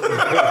on the court.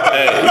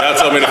 Hey, y'all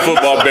told me the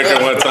football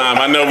bicker one time.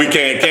 I know we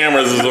can't.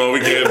 Cameras is on.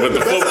 We can't. But the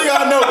Best thing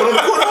I know, but on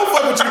the court, I don't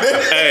fuck with you,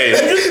 man.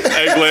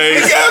 Hey,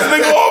 Blaze.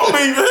 Nigga off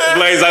me, man.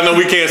 Blaze, I know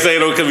we can't say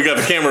it because we got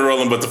the camera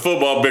rolling. But the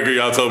football bicker,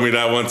 y'all told me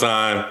that one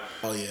time.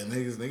 Oh yeah,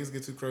 niggas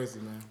get too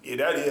crazy, man. Yeah,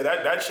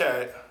 that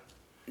chat.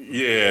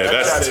 Yeah,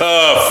 that's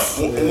tough.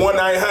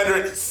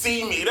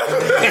 1-900-see me. That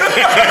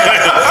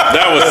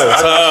was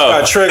tough.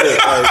 I triggered.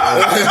 Like,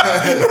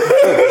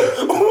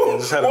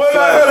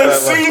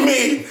 1-900-see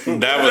me.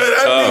 That was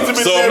tough.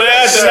 So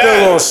imagine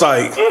still on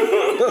site.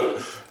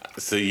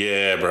 So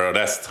yeah, bro,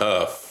 that's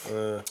tough.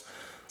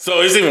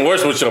 So it's even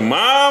worse with your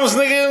moms,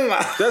 nigga.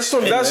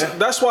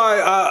 That's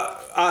why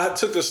I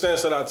took the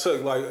stance that I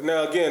took. Like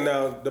now,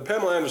 the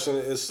Pamela Anderson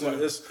is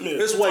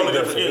it's way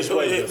different. It's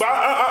way different. But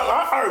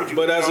I heard you.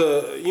 But as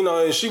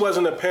and she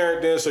wasn't a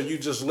parent then, so you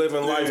just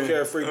living life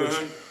carefree.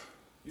 But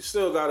you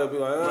still gotta be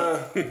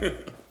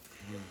like,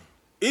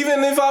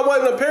 Even if I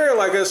wasn't a parent,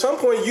 like at some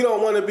point you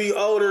don't want to be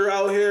older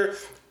out here,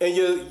 and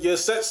your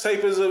sex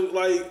tape is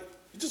like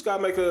you just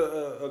gotta make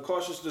a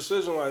cautious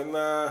decision. Like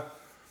nah,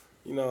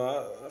 you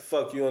know I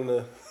fuck you on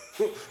the.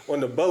 On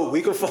the boat,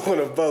 we can fuck on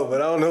the boat,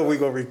 but I don't know if we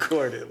gonna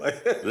record it.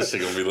 Like this shit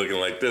gonna be looking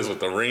like this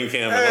with the ring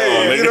cam and all,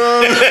 hey, nigga. you know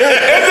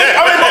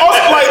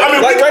what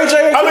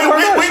I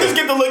mean, we just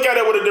get to look at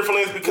it with a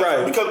different lens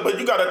because but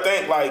you gotta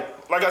think like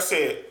I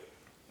said,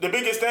 the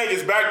biggest thing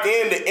is back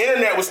then the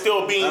internet was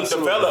still being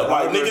developed.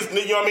 Like niggas,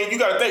 you know what I mean? You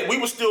gotta think we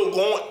were still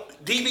going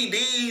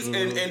DVDs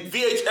and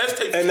VHS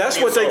tapes. And that's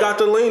what they got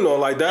to lean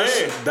on. Like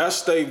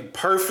that's they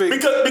perfect.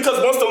 Because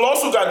once the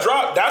lawsuit got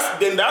dropped, that's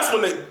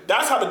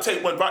how the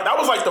tape went viral. That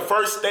was like the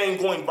first thing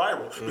going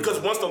viral.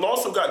 Because once the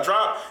lawsuit got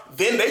dropped,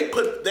 then they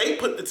put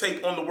the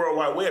tape on the World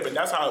Wide Web, and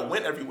that's how it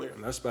went everywhere.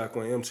 And that's back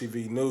when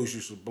MTV News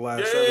used to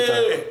blast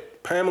everything.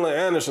 Pamela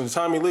Anderson,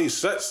 Tommy Lee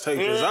sex tape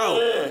is out.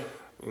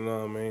 You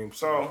know what I mean?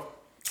 So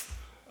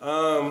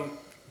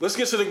let's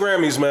get to the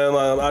Grammys, man.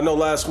 I know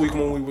last week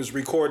when we was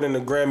recording,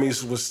 the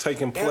Grammys was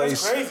taking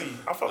place. That's crazy.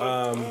 I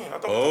thought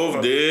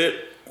Hov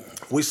did.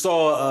 We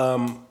saw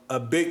a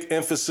big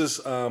emphasis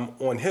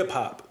on hip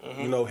hop.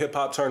 You know, hip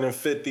hop turning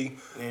 50.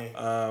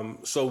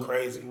 So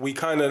crazy. We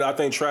I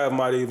think Trav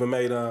might have even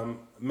made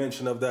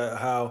mention of that,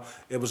 how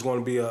it was going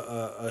to be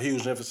a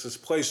huge emphasis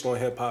placed on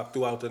hip hop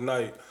throughout the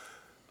night.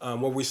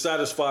 Were we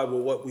satisfied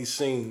with what we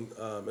seen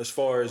as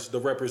far as the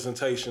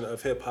representation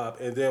of hip hop?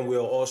 And then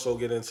we'll also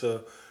get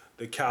into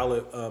the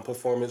Khaled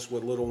performance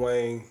with Lil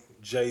Wayne,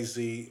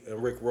 Jay-Z,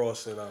 and Rick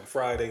Ross and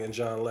Friday and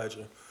John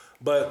Legend.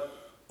 But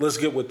let's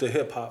get with the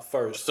hip hop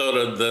first.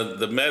 So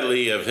the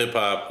medley of hip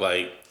hop,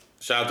 like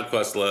shout out to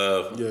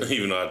Questlove,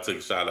 even though I took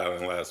a shot at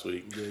him last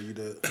week. Yeah, you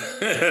did.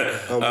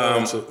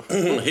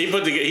 He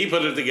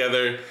put it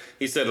together.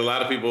 He said a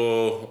lot of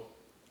people.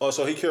 Oh,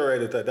 so he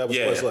curated that. That was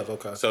Questlove.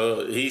 Okay.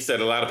 So he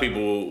said a lot of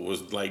people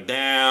was like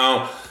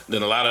down.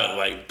 Then a lot of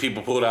like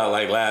people pulled out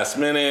like last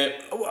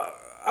minute.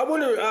 I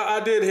wonder. I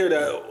did hear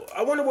that.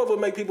 I wonder what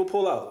would make people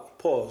pull out.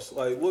 Pause.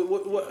 Like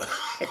what?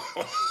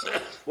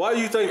 Why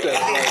do you think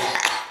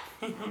that?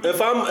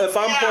 If I'm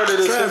part of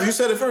this, Trav, you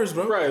said it first,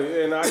 bro. Right,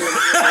 and I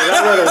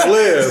let him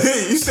live.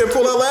 You said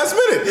pull out last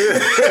minute,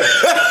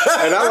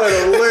 and I let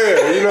him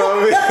live. You know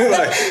what I mean?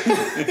 Like,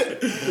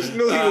 just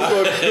knew he was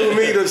going to do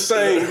me the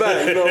same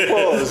back. You know,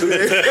 pause.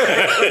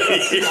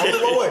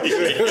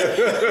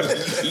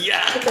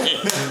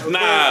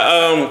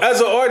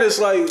 As an artist,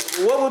 like,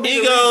 what would be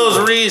egos,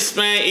 Reese,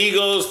 man,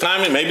 egos,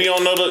 timing. Maybe you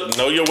don't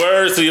know your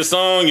words to your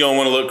song. You don't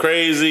want to look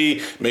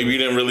crazy. Maybe you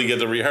didn't really get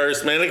to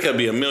rehearse, man. It could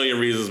be a million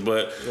reasons,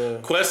 but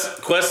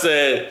Quest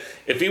said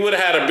if he would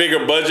have had a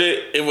bigger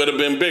budget, it would have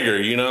been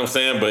bigger. You know what I'm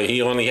saying? But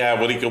he only had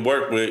what he could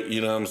work with.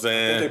 You know what I'm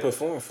saying? I think they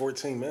performed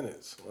 14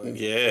 minutes. Like,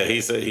 yeah,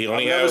 he said he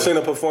only. I've never seen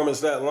a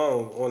performance that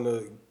long on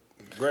the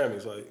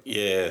Grammys. Like,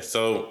 yeah,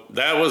 so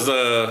that was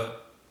shout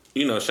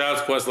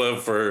out to Questlove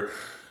for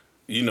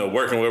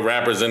working with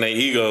rappers and their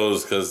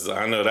egos, because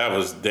I know that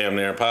was damn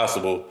near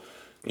impossible.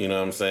 You know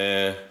what I'm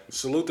saying?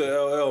 Salute to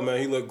LL, man.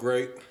 He looked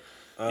great.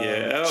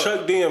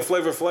 Chuck D and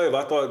Flavor Flav,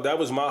 I thought that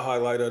was my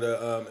highlight of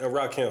the and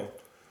Rakim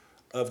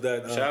of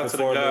that shout out to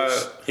the guy.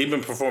 He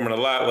been performing a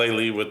lot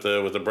lately with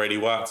the Brady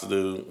Watts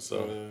dude.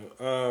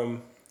 So,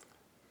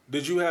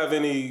 did you have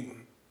any?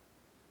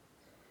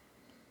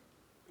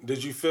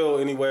 Did you feel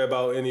any way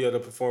about any of the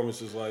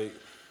performances, like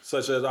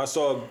such as I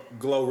saw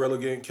Glow really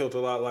getting killed a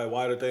lot? Like,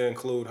 why did they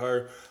include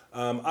her?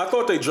 I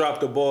thought they dropped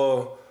the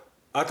ball.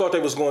 I thought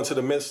they was going to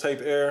the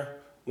mixtape era.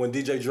 When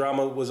DJ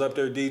Drama was up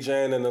there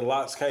DJing and the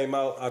Lots came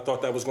out, I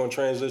thought that was going to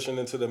transition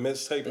into the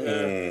mixtape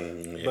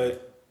era,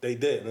 but they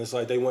didn't. It's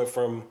like they went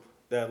from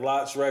that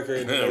Lots record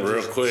and they real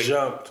just quick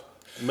jumped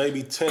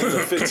maybe 10 to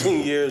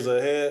 15 years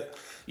ahead.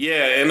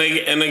 Yeah, and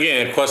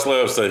again,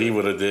 Questlove said he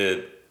would have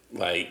did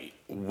like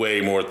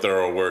way more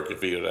thorough work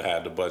if he would have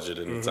had the budget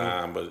and the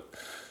time. But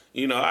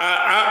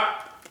I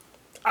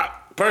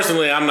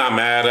personally, I'm not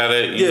mad at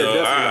it. You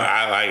know,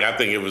 I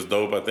think it was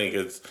dope. I think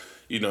it's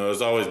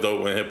it's always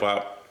dope when hip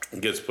hop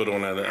gets put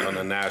on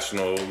a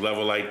national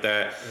level like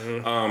that.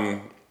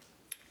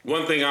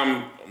 One thing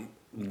I'm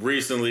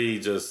recently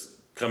just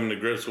coming to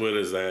grips with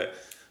is that,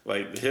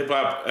 like, hip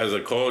hop as a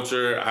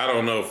culture, I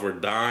don't know if we're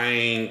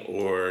dying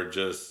or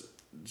just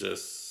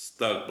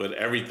stuck, but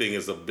everything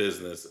is a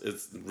business.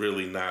 It's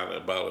really not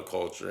about a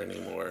culture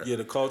anymore. Yeah,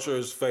 the culture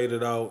is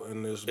faded out,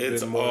 and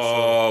it's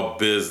all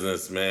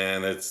business,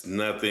 man. It's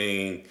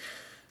nothing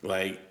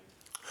like.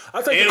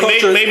 I think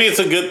maybe it's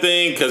a good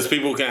thing because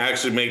people can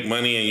actually make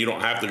money, and you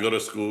don't have to go to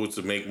school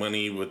to make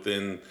money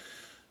within,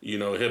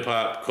 hip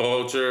hop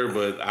culture.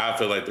 But I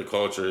feel like the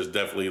culture is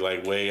definitely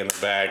like way in the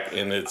back,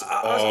 and it's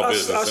all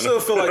business. I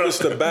still feel like it's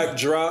the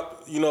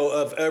backdrop,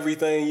 of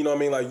everything. You know what I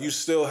mean? Like, you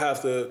still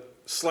have to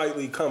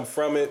slightly come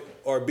from it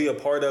or be a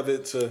part of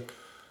it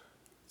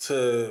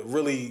to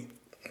really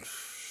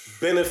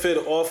benefit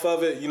off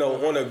of it.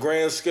 On a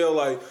grand scale.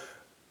 Like,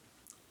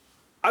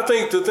 I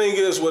think the thing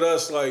is with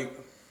us, like,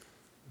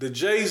 the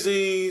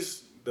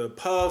Jay-Z's, the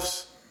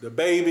Puffs, the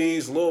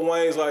Babies, Lil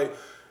Wayne's, like,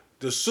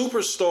 the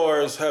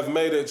superstars have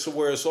made it to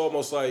where it's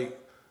almost like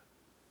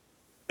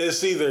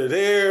it's either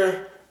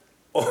there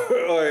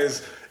or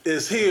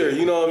it's here.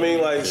 You know what I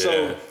mean? Like,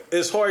 so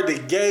it's hard to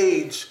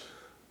gauge,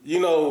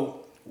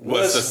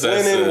 what's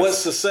winning, what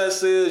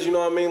success is. You know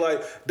what I mean?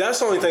 Like, that's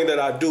the only thing that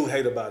I do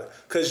hate about it.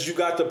 Because you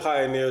got the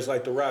pioneers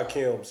like the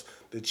Rakims,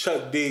 the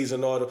Chuck D's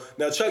and all the...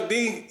 Now, Chuck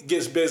D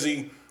gets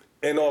busy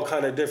in all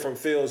kind of different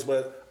fields,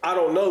 but I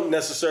don't know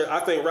necessarily. I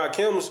think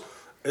Rakim's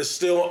is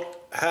still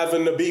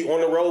having to be on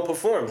the road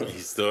performing.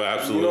 He's still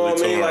absolutely. You know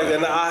what I mean? Like,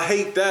 and I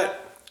hate that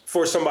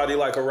for somebody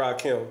like a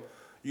Rakim.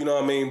 You know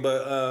what I mean?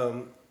 But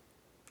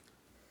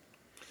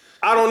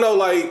I don't know.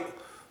 Like,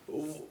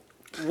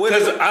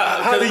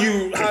 how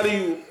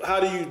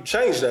do you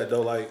change that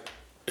though? Like,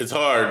 it's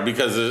hard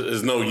because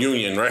there's no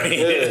union, right?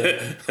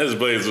 Yeah. As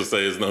Blaze would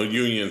say, there's no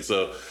union.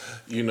 So,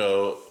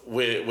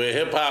 with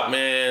hip hop,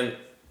 man,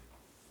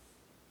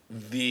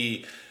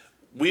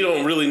 we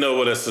don't really know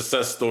what a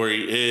success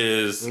story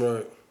is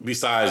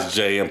besides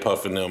Jay and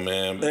Puff and them,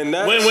 man. And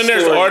when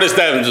there's artists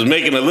that are just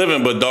making a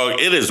living, but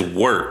dog, it is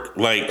work.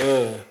 Like,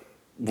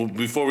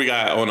 before we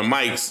got on the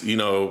mics,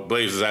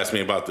 Blaze was asking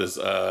me about this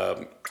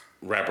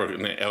rapper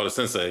named Elder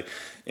Sensei.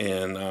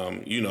 And,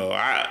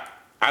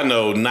 I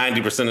know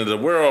 90% of the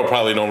world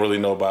probably don't really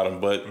know about him,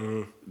 but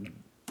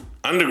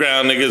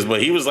underground niggas,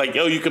 but he was like,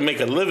 yo, you can make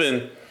a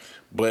living,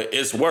 but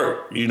it's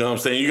work. You know what I'm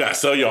saying? You got to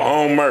sell your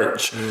own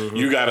merch.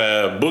 You got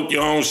to book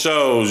your own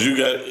shows.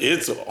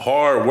 It's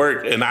hard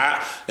work. And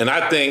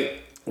I think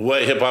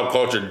what hip hop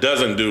culture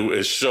doesn't do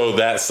is show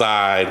that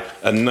side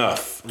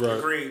enough.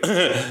 Right.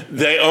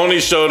 They only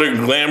show the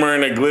glamour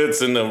and the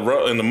glitz and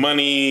the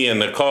money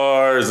and the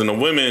cars and the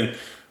women,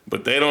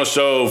 but they don't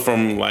show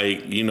from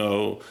like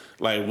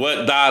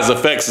what Daz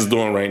Effects is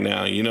doing right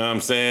now. You know what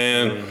I'm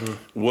saying?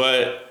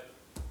 What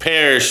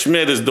Parrish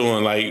Schmidt is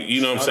doing, like, you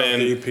know what I'm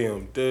saying?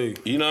 EPMD.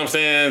 You know what I'm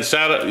saying?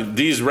 Shout out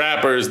these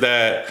rappers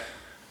that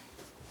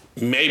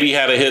maybe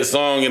had a hit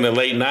song in the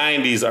late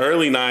 90s,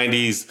 early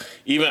 90s,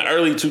 even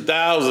early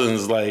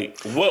 2000s. Like,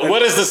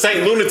 what is the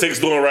Saint Lunatics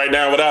doing right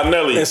now without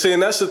Nelly? And see,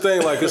 and that's the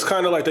thing. Like, it's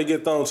kind of like they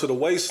get thrown to the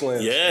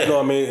wasteland. Yeah. You know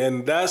what I mean?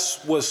 And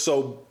that's what's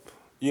so,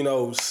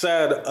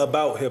 sad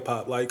about hip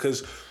hop. Like,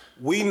 because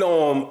we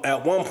know them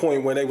at one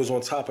point when they was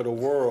on top of the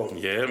world.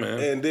 Yeah, man.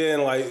 And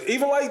then, like,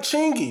 even like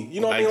Chingy.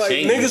 You know what I mean? Like,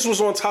 Chingy. niggas was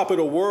on top of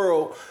the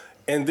world,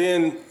 and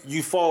then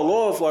you fall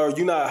off, like,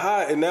 you're not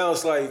hot, and now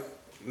it's like,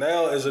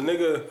 now as a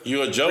nigga,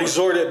 You a joke.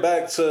 resorted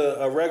back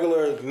to a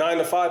regular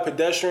 9-to-5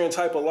 pedestrian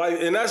type of life,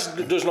 and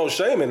there's no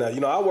shame in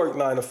that. I work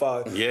 9 to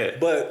 5. Yeah.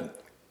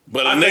 But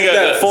But I a think nigga,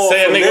 that fall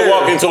say a from nigga there.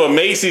 walk into a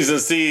Macy's and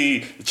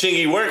see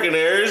Chingy working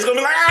there, it's gonna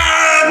be like,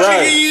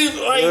 Right.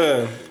 Chingy, like,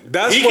 yeah,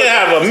 that's he what,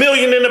 can have $1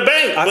 million in the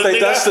bank. I but think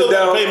nigga, that's still the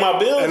gotta down, pay my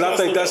bills. and I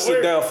think still that's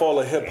gotta the work. downfall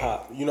of hip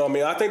hop. You know what I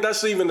mean? I think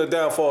that's even the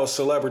downfall of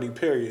celebrity.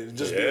 Period.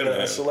 Just Yeah, being a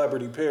man.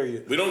 celebrity.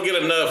 Period. We don't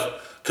get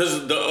enough,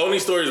 because the only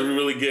stories we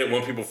really get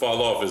when people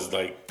fall off is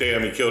like,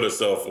 damn, he killed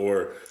himself,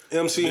 or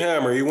MC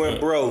Hammer, he went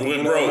broke. he went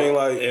you know broke, what I mean?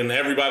 Like, and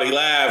everybody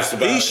laughs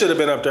about he it. should have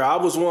been up there. I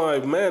was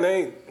one, man,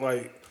 ain't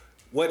like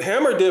what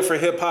Hammer did for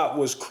hip hop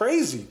was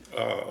crazy.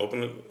 Open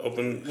know what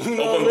I mean?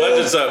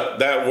 budgets up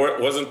that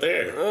wasn't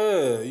there.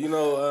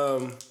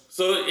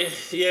 So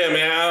yeah,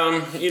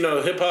 man.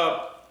 Hip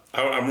hop.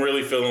 I'm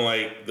really feeling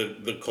like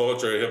the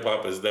culture of hip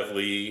hop is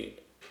definitely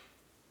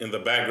in the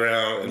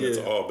background, and it's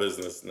Yeah. all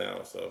business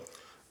now. So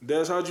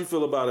Des, how'd you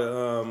feel about it?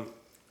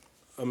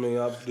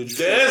 Did you?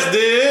 Des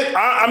did.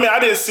 I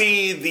didn't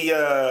see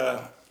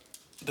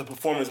the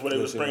performance where they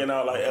was bringing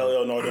out like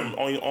LL. No,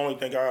 the only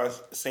thing I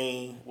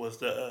seen was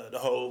the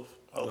Hove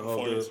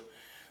performance.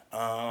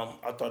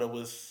 I thought it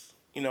was,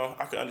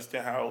 I could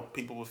understand how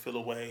people would feel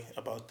away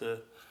about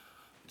the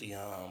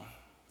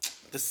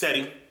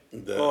setting.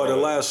 The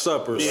Last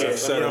Supper. Yeah,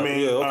 setup. you know what I mean?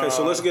 Yeah. Okay,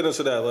 so let's get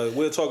into that. Like,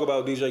 we'll talk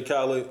about DJ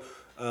Khaled,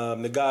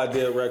 the God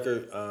Did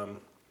record.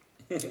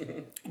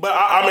 But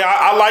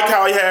I like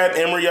how he had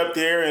Emery up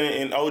there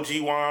and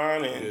OG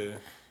Wan and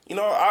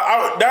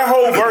that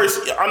whole verse.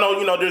 I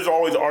know there's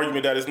always an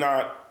argument that it's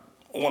not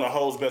one of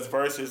Ho's best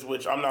verses,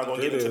 which I'm not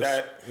gonna get into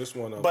that. It's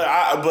one of them. But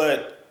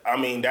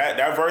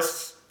that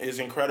verse is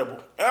incredible.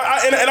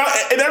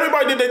 And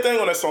everybody did their thing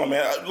on that song,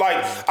 man. Like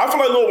I feel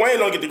like Lil Wayne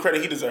don't get the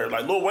credit he deserved.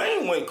 Like Lil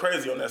Wayne went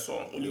crazy on that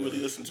song when you really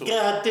listen to it.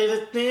 God did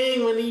a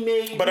thing when he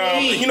made But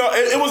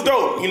it was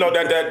dope.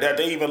 That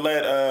they even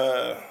let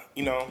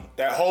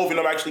that Hov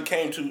actually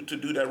came to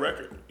do that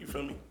record. You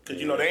feel me?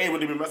 Because they ain't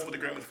really been messing with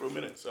the Grammys for a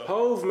minute. So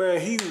Hov, man,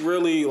 he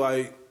really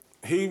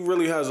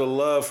has a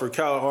love for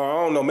Khaled, or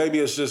I don't know, maybe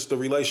it's just the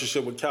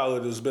relationship with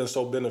Khaled has been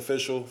so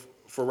beneficial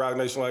for Roc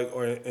Nation,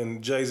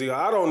 and Jay-Z.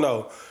 I don't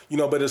know,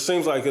 but it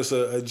seems like it's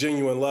a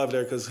genuine love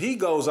there because he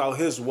goes out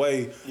his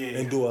way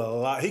and do a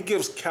lot. He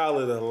gives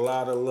Khaled a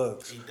lot of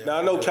looks. Now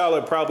I know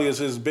Khaled probably is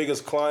his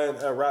biggest client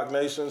at Roc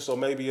Nation, so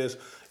maybe it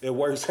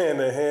works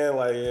hand in hand.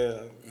 Like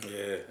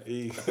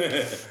he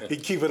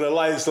keeping the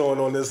lights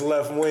on this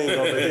left wing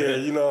over here.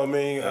 You know what I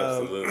mean?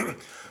 Absolutely.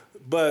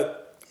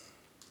 But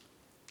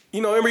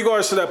in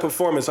regards to that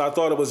performance, I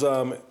thought it was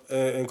an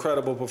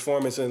incredible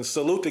performance, and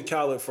salute to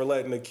Khaled for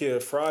letting the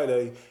Kid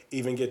Friday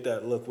even get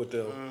that look with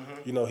them.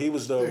 Mm-hmm. He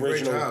was the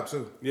original. Great job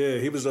too. Yeah,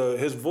 he was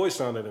his voice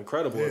sounded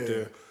incredible up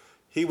there.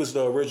 He was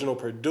the original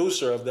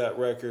producer of that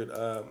record.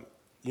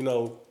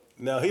 Now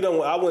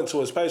I went to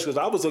his page because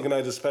I was looking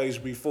at his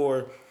page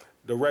before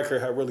the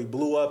record had really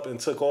blew up and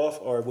took off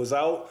or was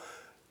out.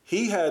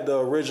 He had the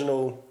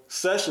original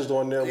sessions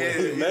on there when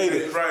he made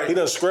it. Right. He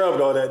done scrubbed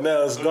all that.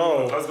 Now it's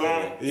gone. that's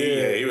gone.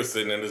 Yeah, he was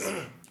sitting in this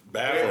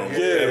bathroom.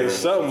 Yeah,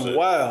 something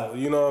wild.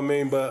 You know what I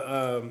mean?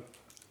 But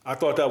I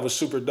thought that was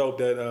super dope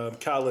that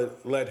Khaled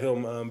let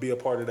him be a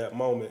part of that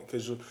moment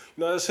because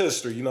that's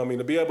history. You know what I mean?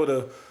 To be able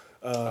to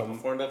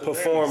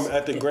perform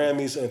at the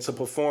Grammys and to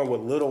perform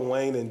with Lil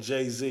Wayne and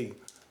Jay-Z.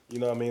 You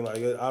know what I mean? Like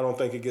I don't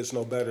think it gets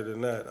no better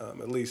than that.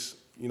 At least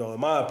in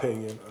my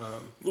opinion.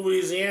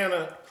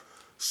 Louisiana.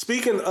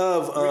 Speaking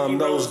of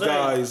those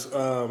guys,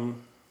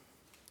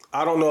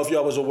 I don't know if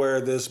y'all was aware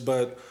of this,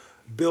 but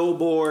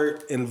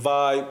Billboard and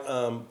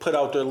Vibe put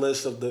out their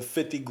list of the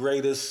 50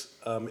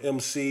 greatest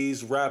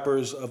MCs,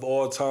 rappers of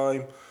all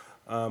time.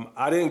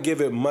 I didn't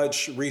give it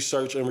much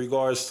research in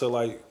regards to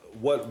like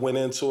what went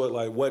into it,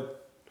 like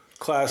what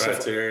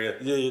Criteria.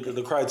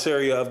 the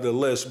criteria of the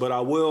list, but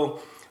I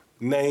will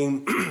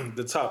name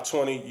the top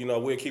 20.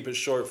 We'll keep it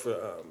short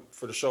for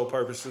the show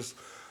purposes.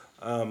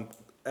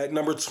 At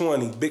number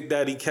 20, Big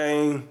Daddy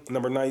Kane.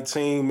 Number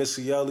 19,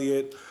 Missy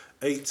Elliott.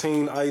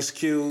 18, Ice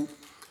Cube.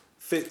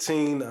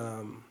 17,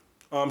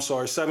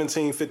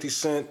 50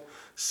 Cent.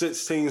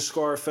 16,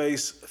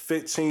 Scarface.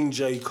 15,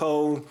 J.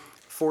 Cole.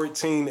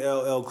 14,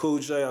 LL Cool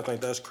J. I think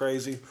that's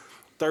crazy.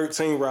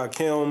 13,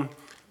 Rakim.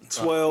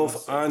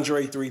 12,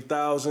 Andre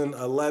 3000.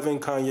 11,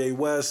 Kanye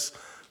West.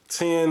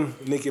 10,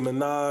 Nicki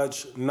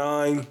Minaj.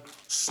 9,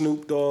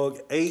 Snoop Dogg.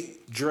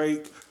 8,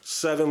 Drake.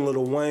 7,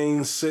 Lil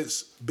Wayne.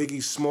 6,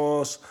 Biggie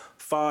Smalls.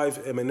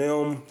 5,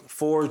 Eminem.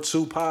 4,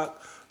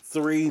 Tupac.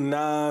 3,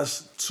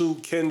 Nas. 2,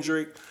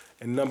 Kendrick.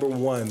 And number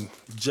 1,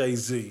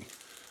 Jay-Z.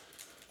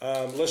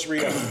 Let's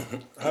read out.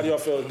 How do y'all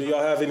feel? Do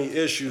y'all have any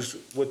issues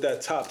with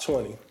that top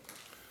 20?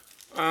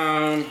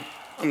 I'm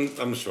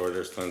sure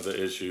there's tons of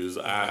issues.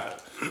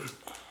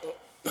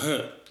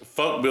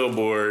 Fuck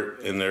Billboard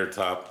in their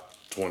top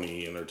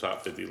 20 and their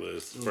top 50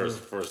 list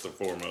first and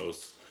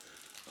foremost.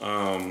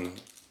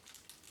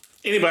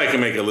 Anybody can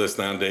make a list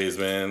nowadays,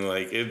 man.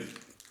 Like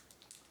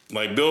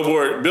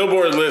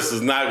Billboard list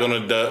is not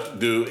gonna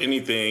do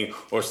anything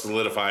or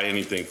solidify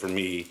anything for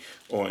me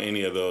on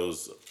any of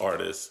those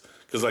artists.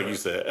 Because, like you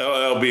said,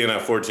 LL being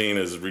at 14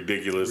 is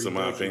ridiculous in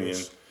my opinion.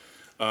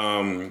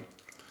 I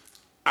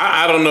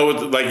don't know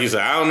like you said,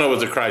 I don't know what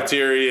the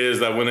criteria is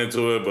that went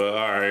into it, but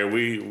all right,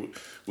 we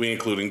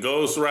including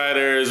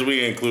ghostwriters,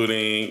 we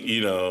including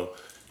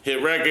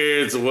hit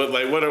records.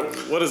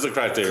 What is the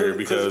criteria?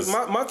 Because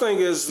my thing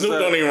is Snoop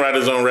don't even write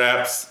his own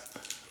raps.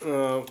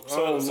 So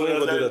does that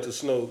do that to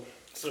Snoop?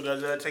 So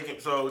does that take him?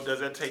 So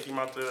does that take him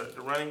out the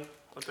running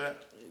with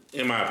that?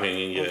 In my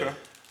opinion, yeah. Okay.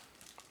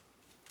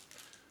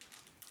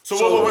 So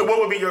what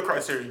would be your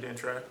criteria then,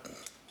 Trav?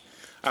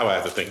 I would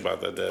have to think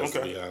about that, Des,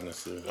 to be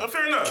honest.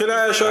 Fair enough. Can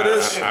I ask y'all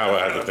this? I would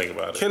have to think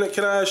about it.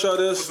 Can I ask y'all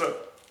this? What's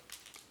up?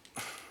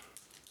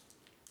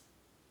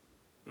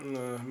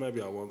 Nah,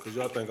 maybe I won't, because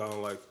y'all think I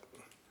don't like.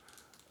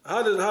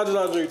 How did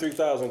Andre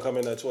 3000 come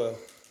in at 12?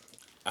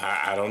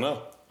 I don't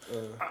know.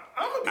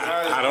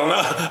 I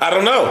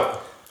don't know.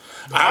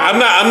 I'm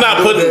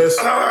not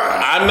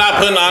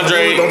putting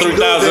Andre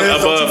 3000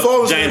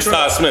 above James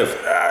Todd Smith.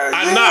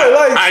 I'm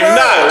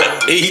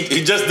not.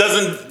 He just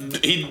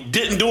doesn't. He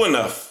didn't do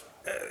enough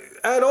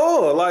at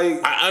all.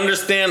 Like, I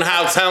understand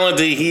how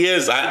talented he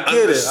is. I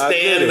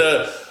understand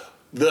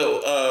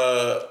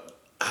the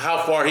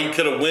how far he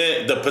could have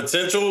went, the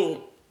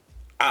potential.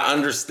 I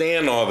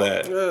understand all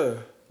that. Yeah,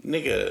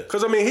 nigga.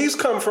 Because he's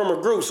come from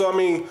a group, so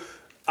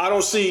I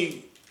don't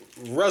see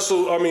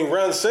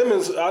Ron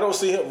Simmons. I don't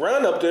see him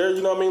run up there.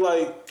 You know what I mean?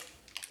 Like,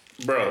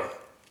 bro.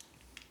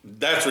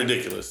 That's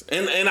ridiculous.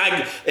 And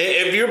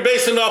if you're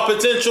basing off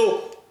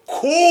potential,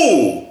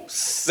 cool,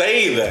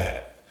 say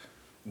that.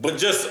 But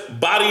just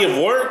body of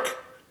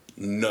work,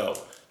 no.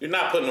 You're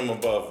not putting him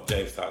above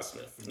James Todd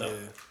Smith. No,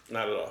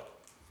 not at all.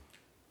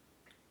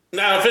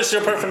 Now, if it's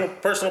your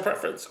personal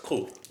preference,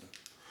 cool.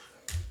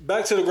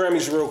 Back to the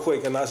Grammys real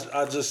quick, and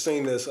I just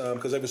seen this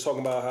because they was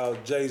talking about how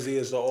Jay-Z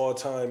is the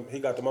all-time, he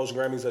got the most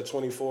Grammys at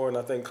 24, and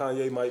I think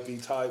Kanye might be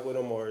tied with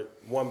him or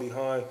one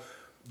behind.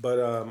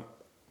 But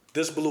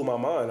this blew my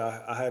mind.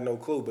 I had no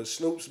clue. But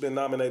Snoop's been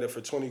nominated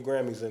for 20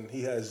 Grammys, and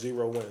he has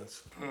 0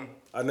 wins.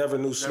 I never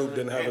knew Snoop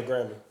didn't have a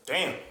Grammy.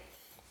 Damn.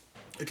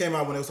 It came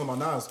out when it was talking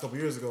about Nas a couple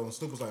years ago, and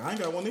Snoop was like, I ain't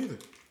got one either.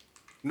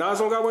 Nas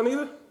don't got one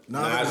either?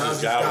 Nas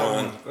just got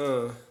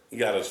one. He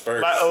got his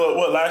first.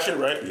 Last year,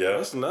 right? Yeah.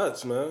 That's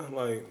nuts, man.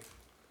 Like,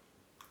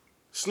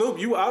 Snoop,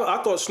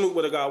 I thought Snoop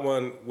would have got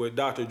one with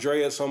Dr.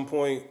 Dre at some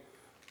point.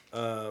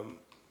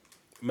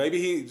 Maybe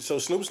he's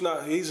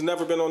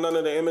never been on none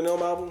of the Eminem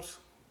albums?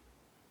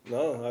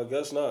 No, I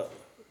guess not.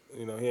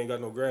 He ain't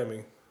got no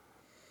Grammy.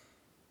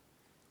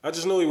 I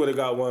just knew he would have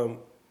got one.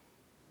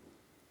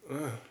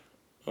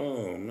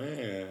 Oh,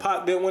 man.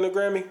 Pac didn't win a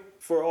Grammy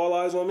for All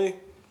Eyes on Me?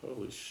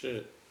 Holy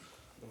shit.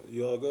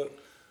 You all good?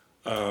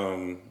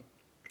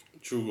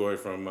 Trugoy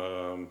from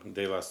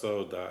De La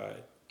Soul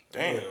died.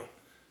 Damn.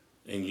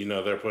 And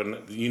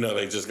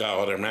they just got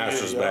all their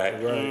masters back,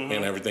 right.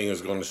 And everything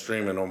is going to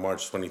streaming on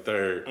March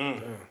 23rd.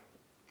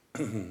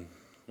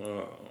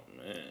 Oh,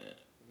 man.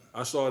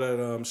 I saw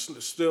that,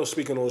 still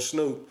speaking on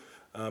Snoop,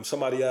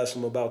 somebody asked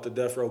him about the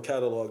Death Row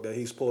catalog that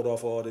he's pulled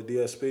off all the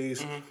DSPs.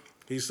 Mm-hmm.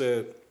 He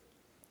said,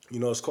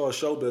 it's called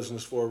show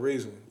business for a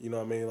reason. You know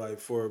what I mean? Like,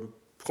 for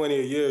plenty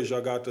of years,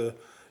 y'all got to,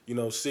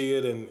 see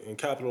it and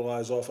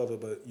capitalize off of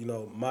it. But,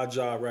 my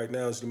job right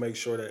now is to make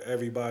sure that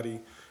everybody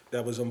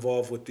that was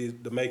involved with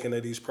the making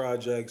of these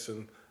projects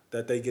and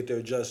that they get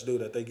their just due,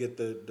 that they get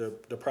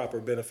the proper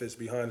benefits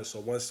behind it. So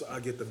once I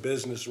get the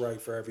business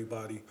right for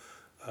everybody,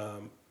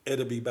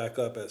 it'll be back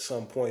up at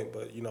some point.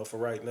 But, for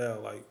right now,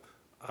 like,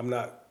 I'm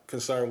not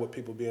concerned with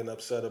people being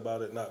upset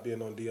about it not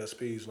being on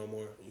DSPs no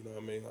more. You know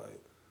what I mean? Like,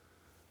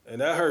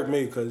 and that hurt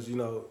me because,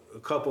 a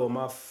couple of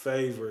my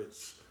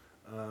favorites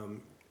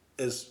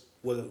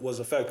was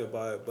affected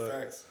by it. But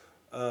Facts.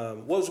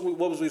 What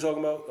was we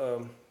talking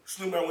about?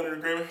 Snoop not winning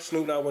the Grammy?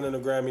 Snoop not winning the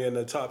Grammy in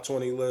the top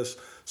 20 list.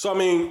 So,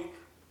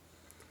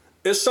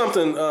 it's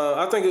something,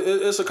 I think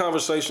it's a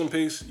conversation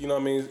piece, you know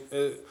what I mean?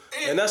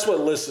 And that's what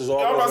lists is all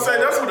about. I was about to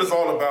say, that's what it's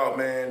all about,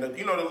 man.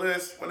 The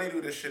list, when they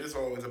do this shit, it's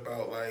always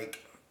about, like,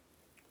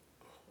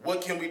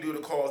 what can we do to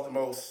cause the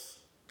most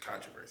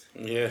controversy?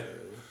 Yeah.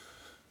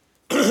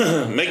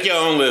 Make your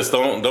own list.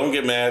 Don't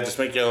get mad. Just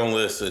make your own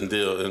list and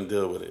deal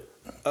with it.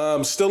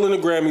 Still in the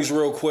Grammys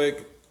real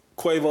quick.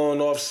 Quavo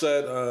and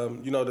Offset,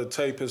 the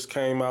tape has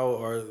came out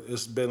or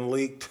it's been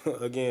leaked.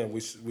 Again,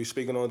 we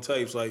speaking on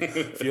tapes. Like,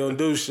 if you don't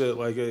do shit,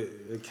 like,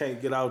 it can't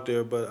get out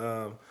there.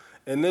 But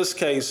in this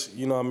case,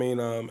 you know what I mean?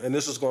 And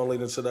this is going to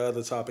lead into the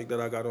other topic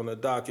that I got on the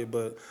docket.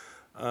 But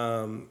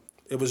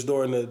it was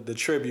during the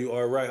tribute,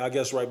 or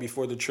right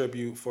before the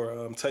tribute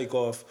for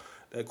Takeoff,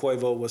 that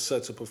Quavo was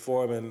set to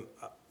perform. And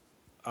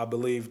I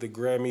believe the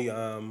Grammy,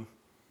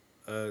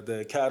 the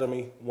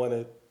Academy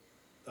wanted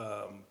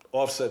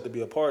Offset to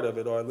be a part of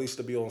it, or at least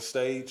to be on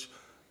stage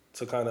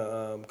to kind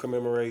of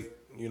commemorate,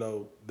 you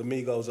know, the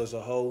Migos as a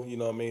whole, you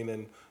know what I mean,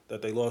 and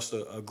that they lost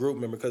a group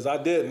member. Because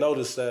I did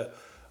notice that,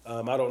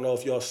 I don't know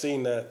if y'all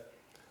seen that,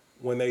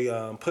 when they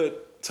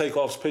put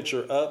Takeoff's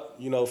picture up,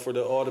 you know, for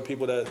all the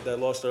people that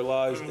lost their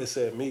lives, it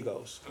said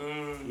Migos.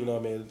 You know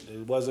what I mean?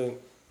 It wasn't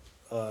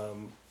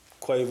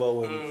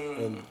Quavo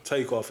and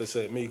Takeoff, it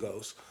said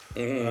Migos.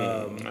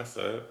 That's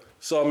it.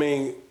 So, I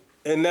mean,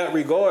 in that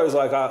regards,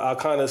 like, I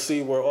kind of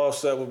see where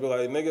Offset would be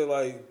like, nigga,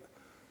 like,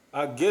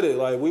 I get it.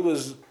 Like, we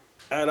was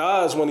at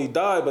odds when he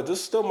died, but this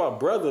is still my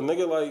brother,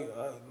 nigga. Like,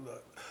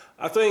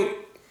 I think,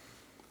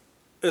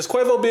 is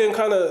Quavo being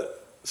kind of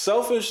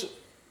selfish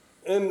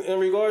in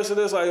regards to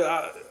this?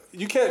 Like,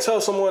 you can't tell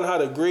someone how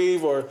to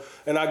grieve,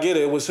 and I get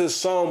it, it was his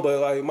song, but,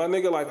 like, my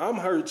nigga, like, I'm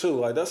hurt too.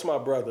 Like, that's my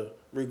brother.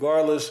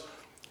 Regardless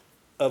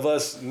of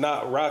us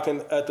not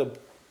rocking at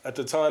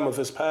the time of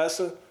his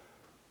passing,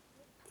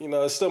 you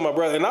know, it's still my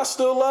brother. And I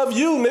still love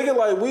you, nigga.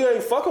 Like, we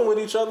ain't fucking with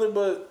each other,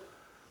 but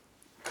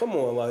come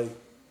on, like,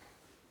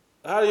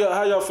 how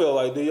y'all feel?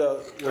 Like, do y'all...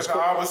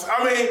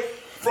 I mean,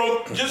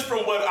 from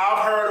what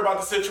I've heard about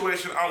the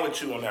situation, I'm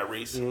with you on that,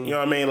 Reese. You know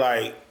what I mean?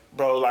 Like,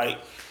 bro, like,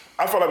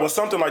 I feel like when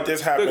something like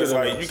this happens,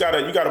 like, you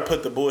gotta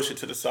put the bullshit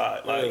to the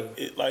side.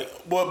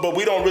 Like, but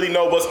we don't really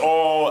know what's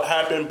all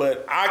happened,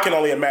 but I can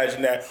only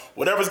imagine that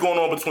whatever's going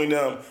on between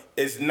them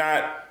is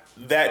not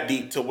that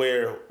deep to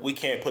where we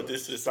can't put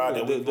this to the side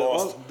that we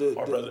lost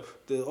our brother.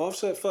 Did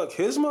Offset fuck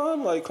his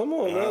mom? Like, come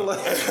on, man. Like,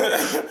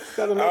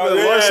 gotta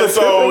make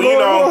so you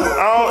know,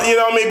 you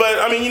know what I mean. But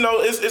I mean, you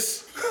know,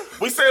 it's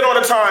we say it all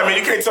the time, man.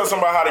 You can't tell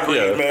somebody how to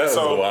grieve, man.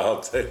 So a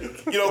wild take.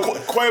 You know,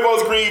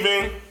 Quavo's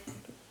grieving,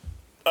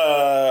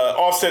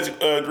 Offset's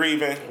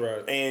grieving,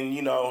 right. And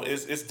you know,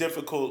 it's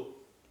difficult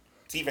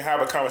to even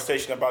have a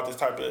conversation about this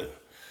type of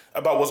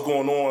about what's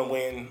going on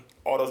when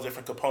all those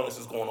different components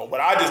is going on.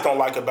 What I just don't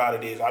like about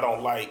it is I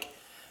don't like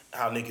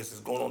how niggas is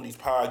going on these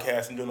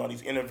podcasts and doing all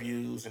these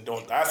interviews and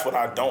doing. That's what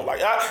I don't like.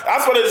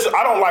 That's what it is.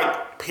 I don't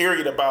like.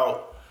 Period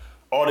about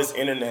all this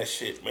internet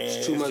shit, man.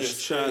 It's too much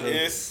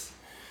chatting.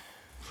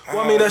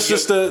 Well, I mean, that's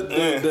just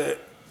the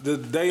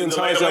day and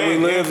times that we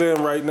live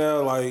in right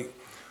now. Like,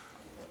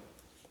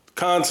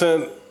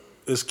 content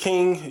is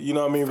king. You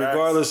know what I mean? Facts.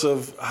 Regardless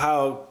of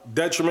how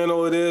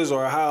detrimental it is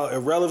or how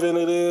irrelevant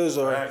it is,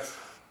 or Facts.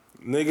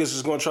 Niggas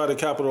is gonna try to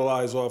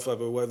capitalize off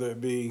of it, whether it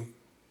be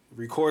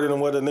recording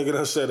what a nigga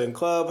done said in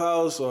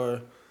Clubhouse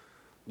or,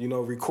 you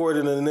know,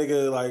 recording a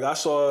nigga. Like, I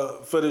saw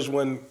footage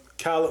when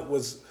Khaled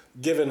was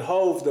giving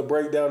Hove the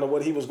breakdown of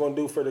what he was gonna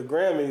do for the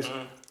Grammys,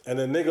 and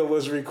the nigga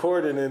was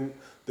recording and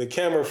the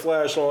camera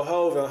flashed on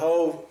Hove, and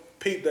Hove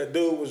peeped that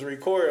dude was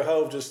recording.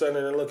 Hove just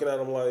standing there looking at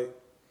him like,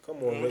 come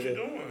on, what nigga. you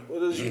doing?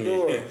 What is you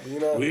doing? You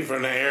know? We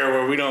from the era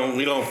where we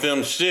don't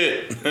film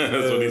shit.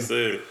 That's what he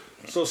said.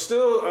 So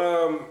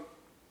still,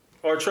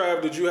 or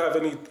Trav, did you have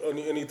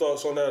any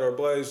thoughts on that, or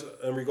Blaze,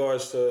 in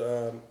regards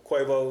to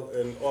Quavo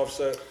and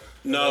Offset?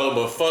 No,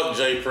 but fuck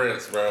Jay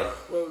Prince, bro.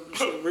 Well,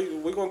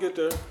 we're gonna get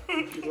there.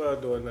 People are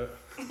doing that.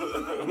 How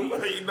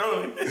you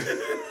doing?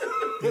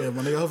 Yeah,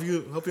 my nigga. Hope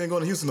you ain't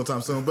going to Houston no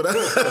time soon. But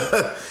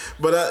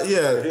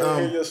yeah. You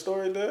hear your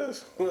story,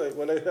 Daz? Like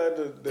when they had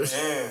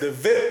the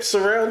VIP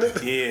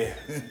surrounded. Yeah,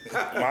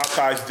 my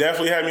college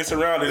definitely had me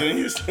surrounded in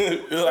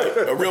Houston. Like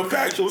a real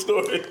factual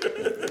story.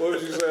 What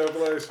was you saying,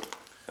 Blaze?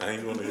 I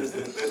ain't gonna use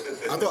it.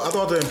 I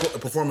thought the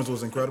performance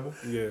was incredible.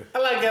 Yeah. I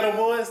like Ghetto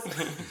Boys.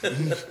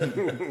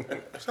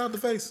 Shout out to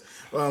Face.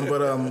 I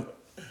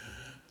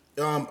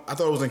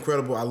thought it was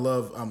incredible. I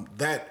love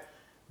that.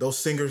 Those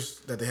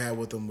singers that they had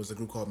with them was a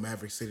group called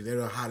Maverick City. They're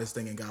the hottest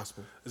thing in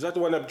gospel. Is that the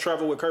one that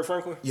traveled with Kirk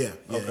Franklin? Yeah.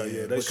 Okay,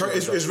 yeah. It's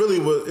really.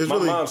 My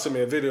mom sent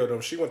me a video of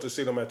them. She went to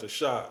see them at the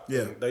shop.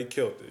 Yeah. They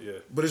killed it, yeah.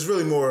 But it's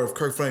really more of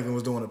Kirk Franklin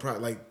was doing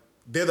it. Like,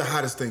 they're the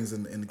hottest things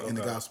in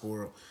the gospel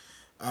world.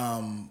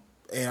 And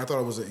I thought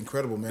it was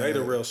incredible, man. They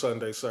the real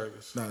Sunday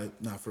service.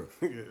 Not for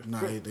real.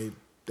 Nah,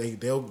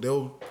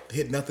 they'll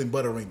hit nothing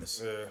but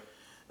arenas. Yeah.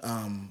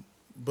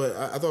 But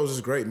I thought it was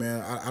just great,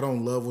 man. I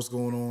don't love what's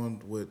going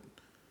on with.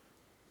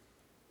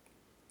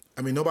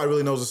 I mean, nobody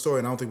really knows the story,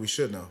 and I don't think we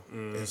should know.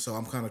 And so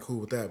I'm kind of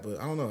cool with that. But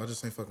I don't know. I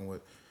just ain't fucking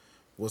with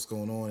what's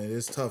going on. And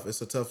it's tough. It's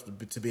tough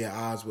to be at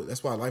odds with.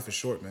 That's why life is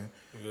short, man.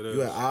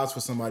 You're at odds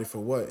with somebody for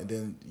what? And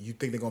then you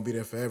think they're going to be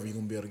there forever. You're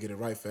going to be able to get it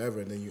right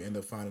forever. And then you end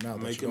up finding out.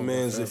 Make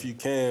amends if you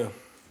can.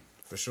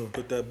 For sure.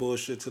 Put that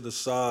bullshit to the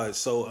side.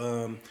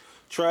 So,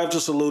 Trav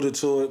just alluded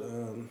to it.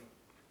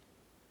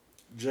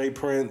 Jay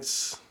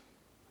Prince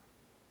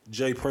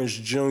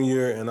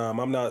Jr. and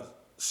I'm not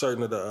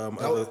certain of the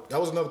other. That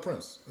was another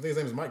Prince. I think his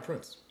name is Mike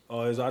Prince.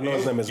 Oh, I know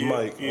his name is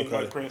Mike. Yeah, okay.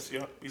 Mike Prince.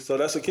 Yeah. So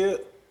that's a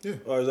kid. Yeah.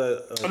 Or is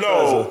that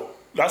No,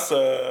 that's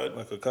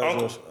like a cousin?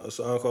 uncle. It's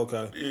an uncle.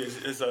 Okay.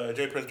 It's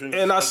Jay Prince Jr.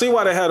 And I see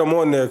why they had him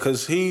on there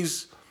because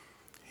he's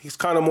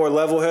kind of more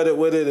level-headed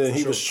with it, and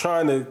he was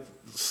trying to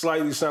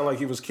slightly sound like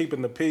he was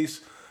keeping the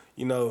peace.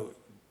 You know,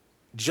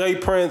 Jay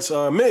Prince.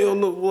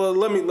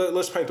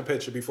 Let's paint the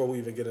picture before we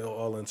even get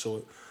all into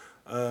it.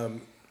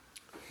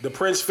 the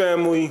Prince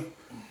family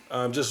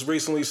just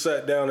recently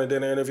sat down and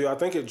did an interview. I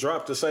think it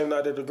dropped the same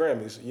night at the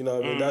Grammys. You know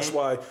what I mean? That's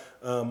why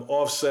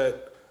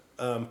Offset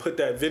put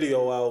that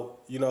video out.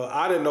 You know,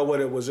 I didn't know what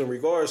it was in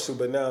regards to,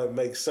 but now it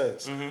makes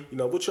sense. You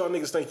know, what y'all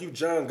niggas think, you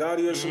John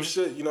Gotti or some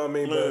shit? You know what I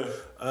mean?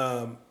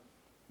 But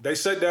they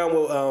sat down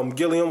with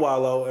Gillian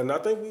Wallo, and I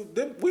think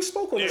we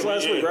spoke on this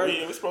last week,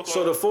 right? We spoke on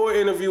so the full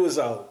interview is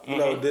out. You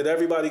know, did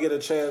everybody get a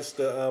chance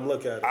to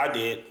look at it? I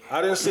did.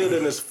 I didn't see it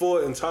in its full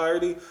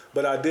entirety,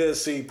 but I did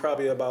see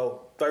probably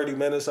about 30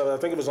 minutes of it. I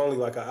think it was only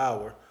like an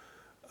hour.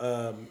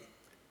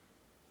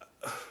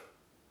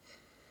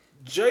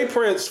 Jay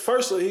Prince,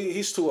 firstly,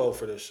 he's too old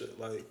for this shit.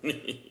 Like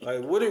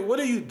what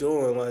are you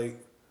doing? Like,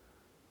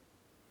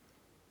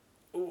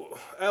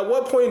 at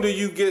what point do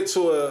you get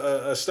to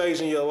a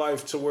stage in your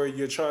life to where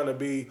you're trying to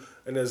be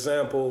an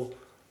example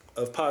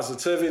of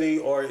positivity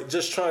or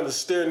just trying to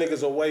steer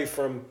niggas away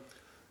from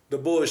the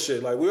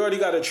bullshit? Like, we already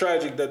got a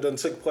tragic that done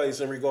took place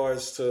in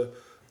regards to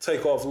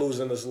Takeoff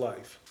losing his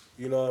life.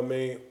 You know what I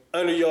mean?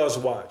 Under y'all's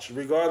watch.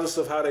 Regardless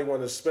of how they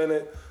want to spin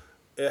it,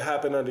 it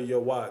happened under your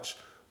watch.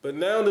 But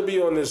now to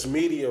be on this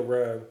media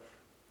run,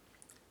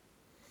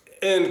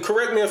 and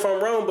correct me if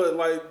I'm wrong, but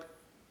like,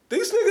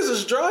 these niggas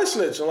is dry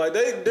snitching. Like,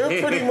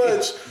 they're pretty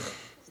much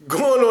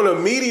going on a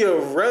media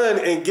run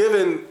and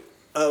giving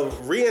a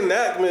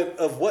reenactment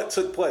of what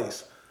took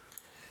place.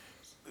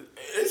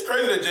 It's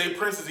crazy that Jay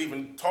Prince is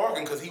even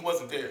talking because he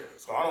wasn't there.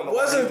 So I don't know.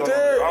 Wasn't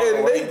there,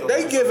 and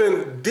they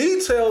giving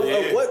detail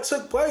of what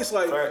took place.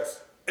 Like,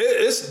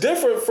 it's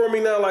different for me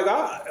now. Like,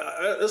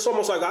 it's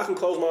almost like I can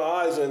close my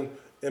eyes and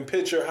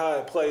picture how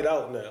it played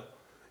out now.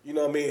 You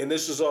know what I mean? And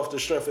this is off the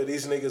strength of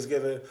these niggas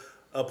giving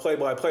a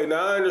play-by-play.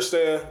 Now, I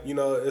understand, you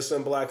know, it's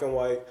in black and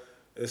white.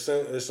 It's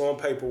on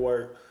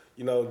paperwork.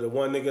 You know, the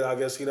one nigga, I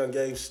guess he done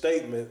gave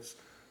statements.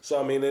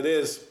 So, I mean, it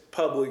is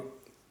public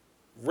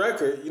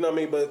record, you know what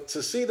I mean? But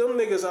to see them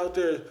niggas out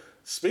there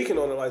speaking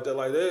on it like that,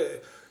 like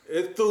that,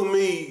 it threw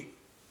me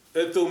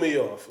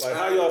off. Like,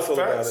 how y'all feel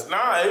about it?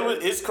 Nah,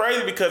 it's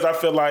crazy because I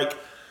feel like,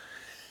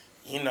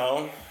 you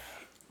know,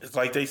 it's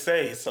like they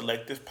say,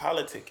 selective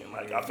politicking.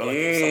 Like, I feel like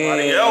if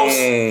somebody else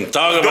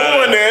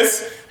doing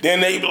this, then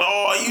they be like,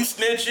 oh, you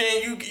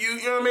snitching,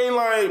 you know what I mean?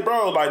 Like,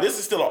 bro, like, this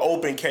is still an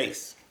open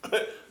case.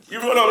 You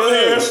know what I'm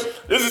saying?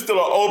 This is still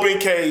an open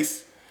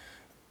case.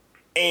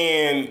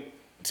 And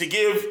to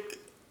give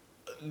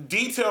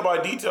detail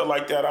by detail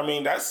like that, I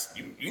mean, that's,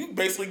 you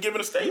basically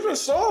giving a statement. You been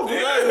solved it,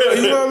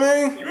 you know what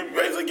I mean? You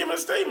basically giving a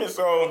statement,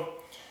 so...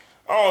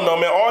 I don't know,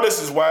 man. All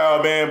this is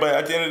wild, man. But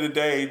at the end of the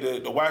day,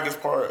 the wackest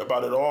part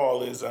about it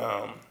all is,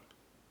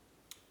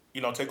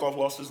 you know, Takeoff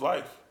lost his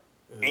life.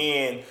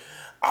 And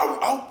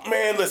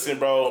man, listen,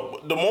 bro.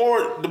 The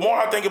more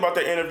I think about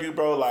the interview,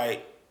 bro,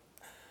 like,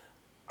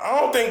 I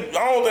don't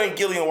think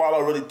Gillian Wallo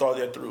really thought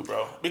that through,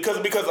 bro. Because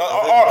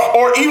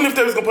or even if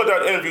they was gonna put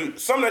that interview,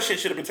 some of that shit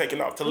should have been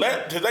taken off. To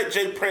let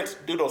Jay Prince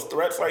do those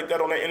threats like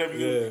that on that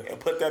interview and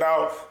put that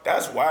out,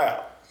 that's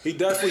wild. He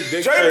definitely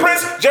dictated.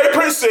 Jay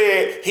Prince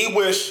said he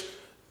wished.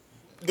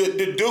 The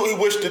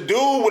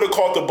dude would have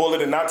caught the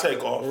bullet and not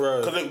Takeoff.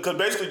 Right. Because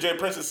basically Jay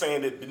Prince is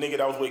saying that the nigga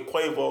that was with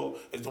Quavo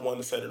is the one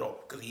that set it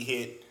off. Because he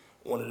hit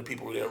one of the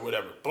people there or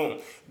whatever. Boom.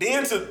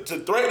 Then to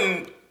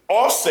threaten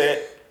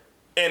Offset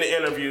in the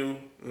interview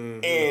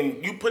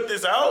and you put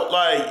this out,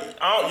 like,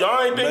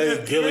 y'all ain't think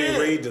this... Gilly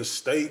read the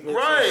statement.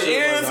 Right.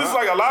 Yeah, it's just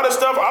like a lot of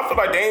stuff. I feel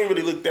like they ain't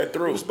really looked that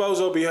through. It's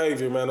bozo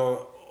behavior, man, on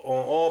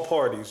all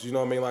parties. You know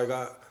what I mean? Like,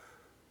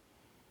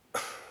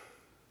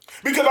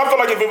 because I feel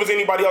like if it was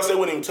anybody else, they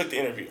wouldn't even took the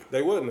interview.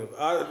 They wouldn't have.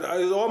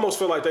 I almost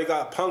feel like they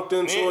got punked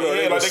into it. Or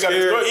they like because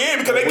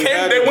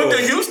they went to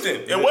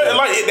Houston. It wasn't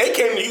like they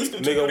came to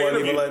Houston. Nigga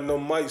wasn't even letting no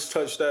mics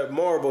touch that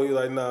marble. He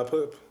like, nah,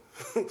 put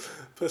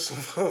some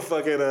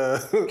fucking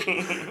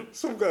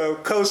some kind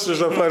of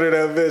coasters up under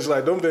that bitch.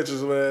 Like, them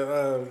bitches,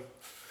 man.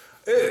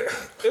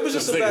 It was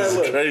just a bad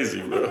look.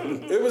 Crazy, bro.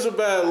 It was a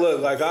bad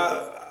look. Like,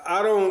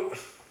 I don't.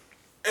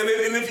 And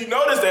if you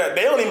notice that,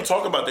 they don't even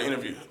talk about the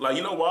interview. Like,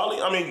 you know,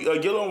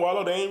 Gillian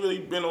Wallo, they ain't really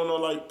been on no,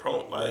 like,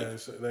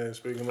 they ain't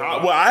speaking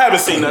well, I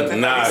haven't seen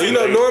nothing. Nah, you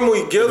know,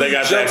 normally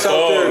Gillian jumps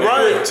out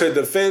there to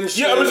defend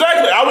shit. Yeah,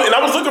 exactly.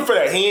 I was looking for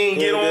that. He ain't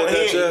get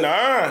on.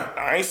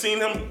 I ain't seen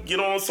him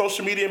get on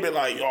social media and be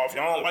like, yo, if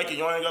y'all don't like it,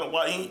 y'all ain't got to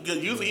watch.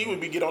 Usually he would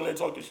be get on there and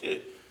talk this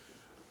shit.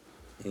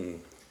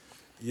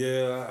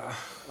 Yeah,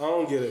 I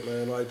don't get it,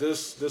 man. Like,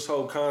 this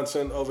whole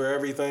content over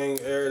everything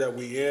era that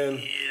we in.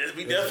 Yeah,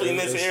 we definitely in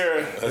this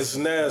era. It's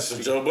nasty.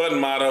 The Joe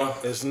Budden motto.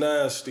 It's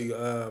nasty.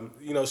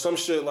 You know, some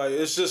shit like,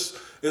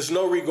 it's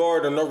no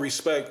regard or no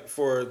respect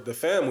for the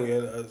family,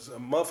 and a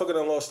motherfucker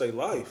done lost their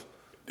life.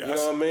 You know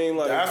what I mean?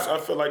 Like, I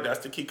feel like that's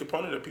the key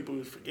component that people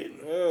is forgetting.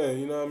 Yeah,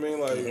 you know what I mean?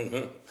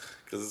 Like,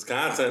 because it's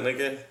content,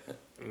 nigga.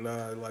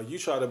 Nah, like, you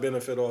try to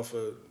benefit off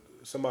of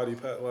somebody,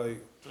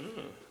 like.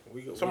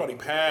 Somebody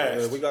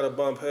passed. Yeah, we got to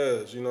bump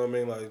heads. You know what I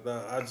mean? Like,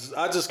 nah,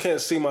 I just can't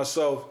see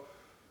myself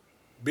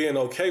being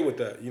okay with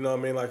that. You know what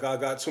I mean? Like, I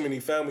got too many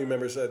family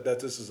members that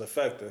this is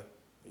affecting.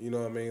 You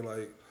know what I mean?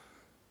 Like,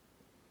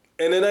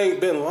 and it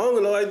ain't been long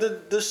enough. Like,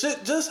 the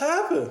shit just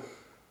happened.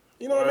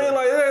 You know what I mean?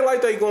 Like, it ain't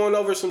like they going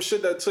over some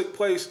shit that took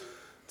place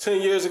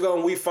 10 years ago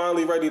and we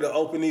finally ready to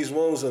open these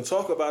wounds and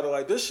talk about it.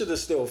 Like, this shit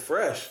is still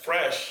fresh.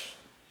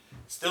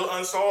 Still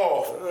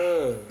unsolved.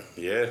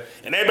 Yeah.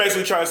 And they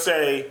basically trying to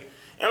say,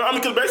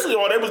 because basically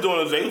all they was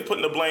doing is they was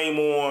putting the blame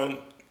on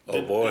the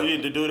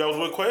dude that was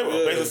with Quavo.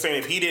 Yeah. Basically saying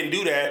if he didn't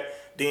do that,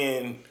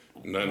 then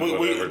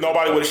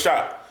nobody would have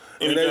shot.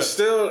 And they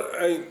still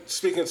ain't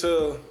speaking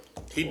to...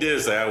 He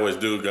did say, I wish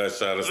dude got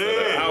shot instead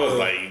of... I was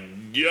like,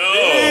 yo!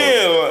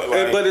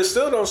 Yeah, but it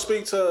still don't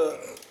speak to,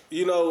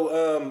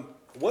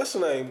 what's the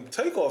name?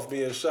 Takeoff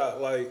being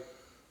shot. Like,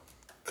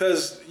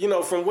 because,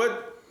 from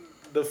what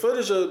the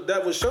footage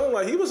that was shown,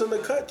 like, he was in the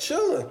cut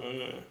chilling.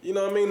 Mm-hmm. You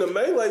know what I mean? The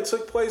melee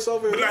took place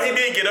over here. But like, he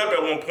did get up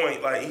at one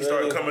point. Like, he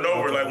started coming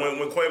over. Like,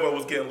 when Quavo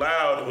was getting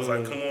loud, it was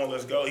like, come on,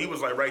 let's go. He was,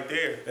 like, right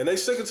there. And they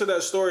sticking to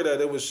that story that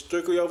it was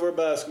strictly over a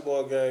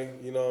basketball game.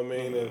 You know what I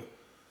mean? And,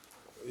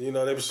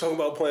 they was talking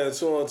about playing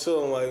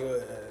 2-on-2. And, like,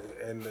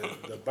 and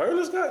the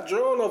Burners got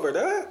drawn over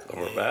that.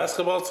 Over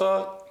basketball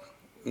talk?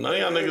 None of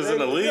y'all niggas in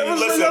the league.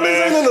 Listen,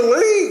 man. In the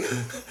league.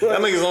 That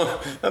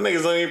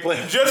niggas ain't even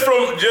playing. Just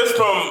from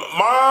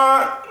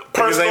my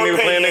personal opinion, ain't even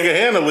playing nigga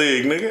hand the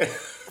league, nigga.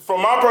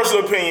 From my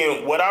personal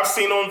opinion, what I've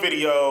seen on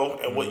video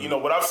and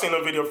what I've seen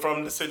on video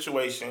from the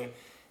situation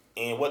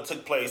and what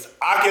took place,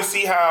 I can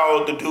see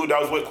how the dude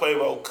that was with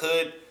Quavo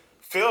could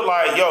feel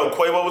like,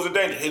 Quavo was a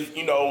danger.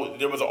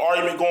 There was an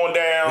argument going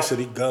down. He said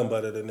he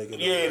gun-butted a nigga.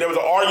 Yeah, there was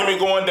an argument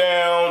going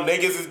down.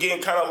 Niggas is getting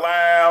kind of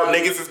loud.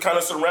 Niggas is kind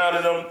of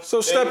surrounding them.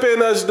 So step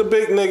in as the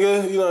big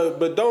nigga,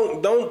 but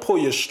don't pull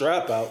your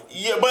strap out.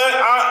 Yeah, but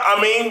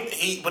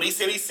he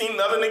said he's seen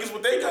other niggas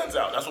with their guns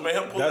out. That's what made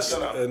him pull his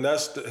gun out. And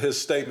that's his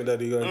statement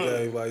that he gonna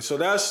gave. Like, so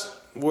that's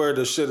where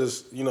the shit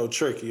is,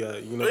 tricky at.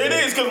 It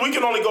is, because we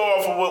can only go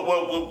off of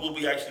what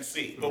we actually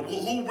see. But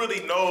who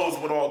really knows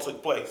what all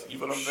took place? You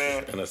know what I'm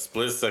saying? In a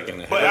split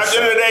second. But at the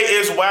end of the day,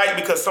 it's whack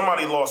because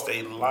somebody lost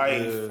their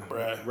life,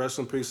 bruh. Rest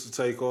in peace to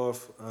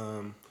Takeoff.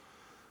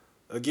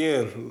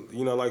 Again,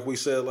 like we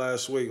said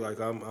last week,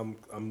 like I'm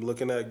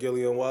looking at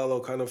Gillian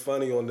Wallow kind of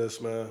funny on this,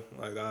 man.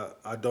 Like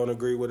I don't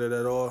agree with it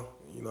at all.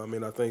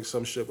 I think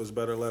some shit was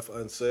better left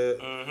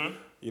unsaid,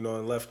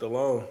 and left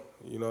alone.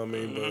 You know what I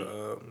mean?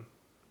 But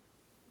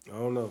I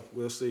don't know.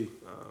 We'll see.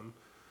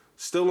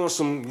 Still on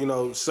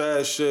some,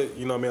 sad shit.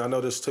 I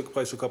know this took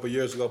place a couple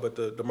years ago, but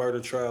the murder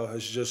trial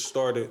has just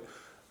started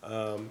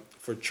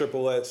for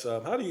Triple X.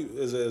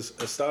 Is it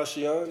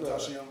Estacion?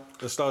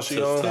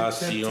 Estacion.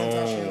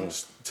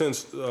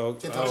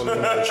 I don't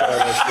know how to try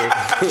that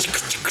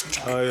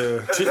shit. Oh,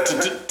 yeah.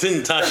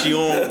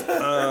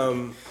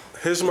 Tentacion.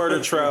 His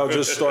murder trial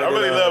just started. I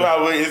really love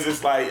how it's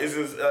just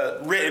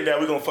written that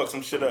we're going to fuck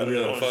some shit up. We're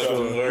going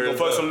to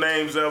fuck some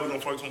names up. We're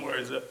going to fuck some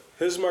words up.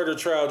 His murder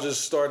trial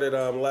just started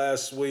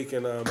last week,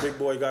 and Big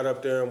Boy got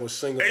up there and was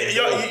singing. Hey,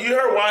 you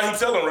heard why he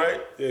telling,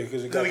 right? Yeah,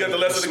 because he got the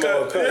less of the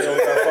cut.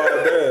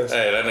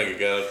 Hey, that nigga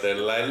got up there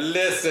like,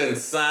 listen,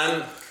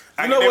 son.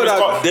 You know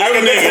what?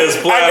 Them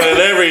niggas plotted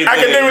everything.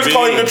 Academics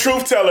call him the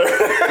truth teller.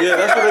 Yeah,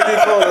 that's what they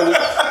keep calling him.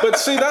 But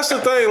see, that's the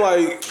thing.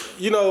 Like,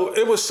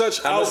 it was such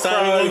outcry. How much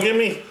time you gonna give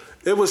me?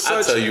 It was such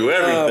I'll tell you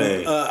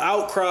everything.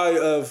 Outcry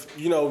of,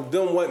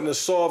 them wanting to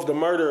solve the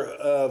murder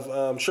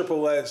of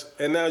Triple X.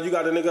 And now you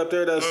got a nigga up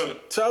there that's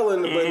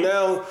telling, but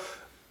now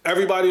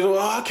everybody's like,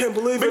 I can't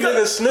believe a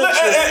nigga snitching. I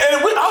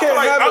can't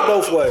have it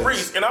both ways.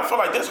 Reese, and I feel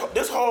like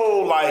this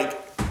whole, like,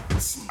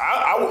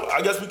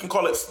 I guess we can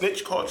call it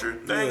snitch culture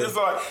thing. Yeah. It's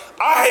like,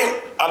 I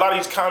hate a lot of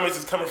these comments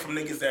is coming from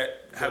niggas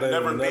that have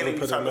never been in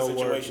these type of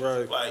situations.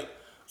 Right. Like,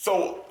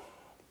 so...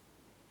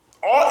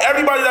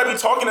 everybody that be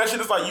talking that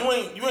shit is like, you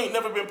ain't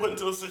never been put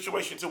into a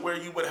situation to where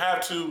you would have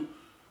to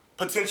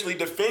potentially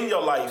defend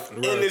your life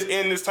in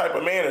this type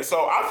of manner. So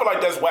I feel like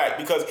that's whack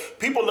because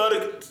people love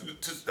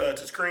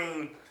to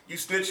scream you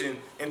snitching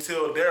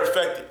until they're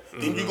affected.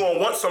 Then you gonna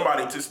want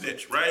somebody to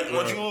snitch, right?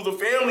 Once you lose a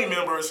family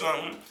member or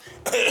something,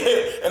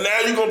 and now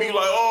you're gonna be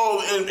like,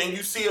 and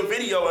you see a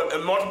video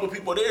and multiple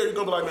people there, you're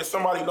gonna be like, man,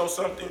 somebody knows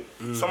something.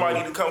 Somebody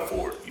need to come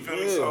forward. You feel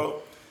me?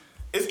 So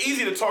it's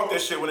easy to talk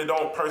that shit when it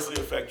don't personally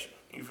affect you.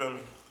 You feel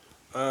me?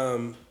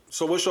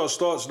 So what's y'all's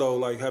thoughts though?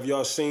 Like, have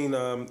y'all seen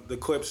the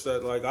clips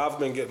that, like, I've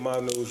been getting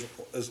my news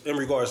in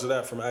regards to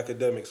that from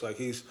academics? Like,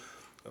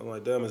 I'm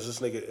like, damn, is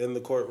this nigga in the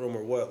courtroom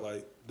or what?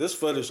 Like, this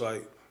footage,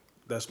 like,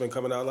 that's been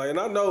coming out. Like, and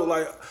I know,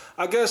 like,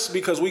 I guess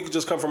because we could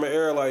just come from an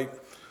era, like,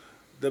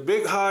 the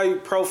big high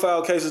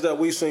profile cases that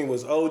we seen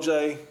was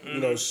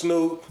OJ,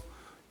 Snoop,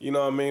 you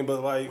know what I mean?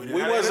 But like,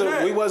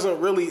 we wasn't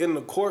really in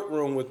the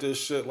courtroom with this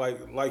shit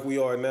like we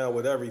are now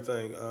with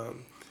everything.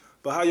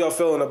 But how y'all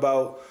feeling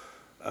about,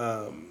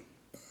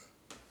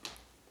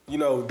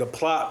 the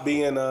plot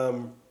being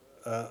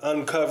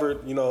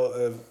uncovered,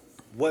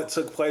 what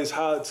took place,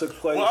 how it took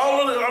place?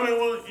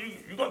 Well,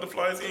 you got the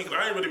flies in because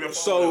I ain't really been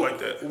following it like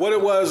that. What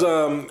it was,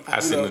 I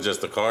seen it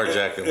just a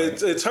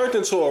carjacking. It turned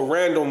into a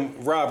random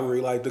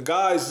robbery. Like, the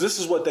guys, this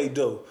is what they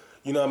do.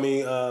 You know what I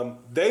mean?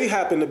 They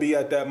happen to be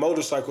at that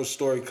motorcycle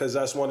store because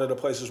that's one of the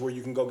places where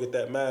you can go get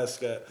that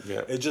mask at.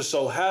 Yeah. It just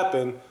so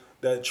happened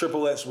that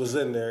Triple X was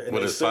in there. And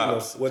with his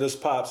pops. With his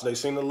pops. They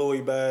seen the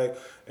Louis bag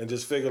and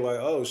just figured like,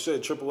 oh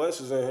shit, Triple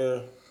X is in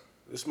here.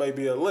 This may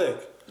be a lick.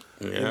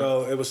 Yeah. You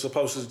know, it was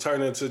supposed to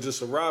turn into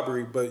just a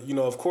robbery. But, you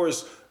know, of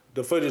course,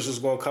 the footage is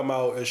going to come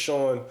out as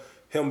showing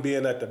him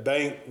being at the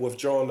bank,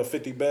 withdrawing the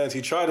 50 bands.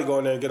 He tried to go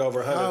in there and get over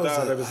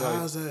 100,000.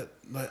 How's that?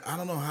 Like, I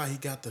don't know how he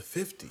got the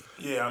 50.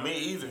 Yeah, I mean,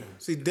 either.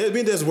 See,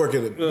 me does work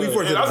at it. We've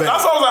worked at the bank.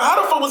 That's why I was like,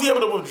 how the fuck was he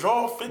able to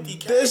withdraw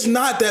 50K? There's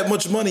not that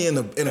much money in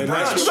a branch.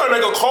 You gotta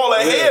make a call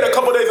ahead, a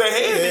couple days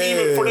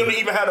ahead, for them to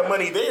even have the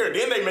money there.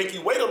 Then they make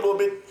you wait a little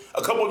bit,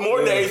 a couple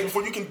more days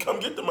before you can come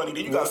get the money.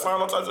 Then you gotta sign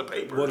all types of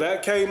paper. Well,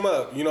 that came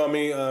up. You know what I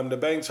mean? The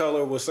bank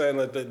teller was saying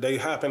that they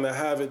happened to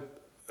have it,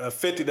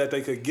 50 that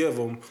they could give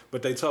him,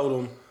 but they told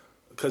him,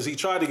 because he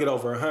tried to get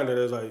over 100,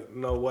 it was like,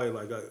 no way.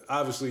 Like,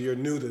 obviously, you're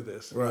new to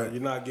this. Right. Like,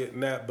 you're not getting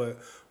that, but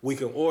we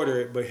can order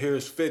it, but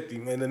here's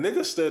 50. And the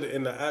nigga stood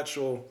in the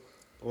actual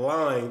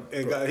line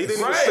and he didn't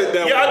even sit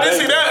down. Yeah, I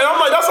did see that. And I'm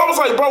like, that's almost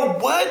like, bro,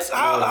 what?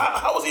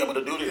 How was he able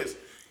to do this?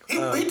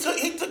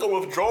 He took a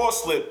withdrawal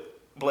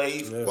slip,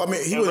 Blaze. Yeah. Well, I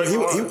mean, he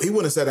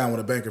wouldn't have sat down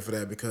with a banker for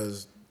that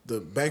because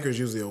the banker's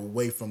usually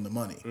away from the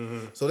money.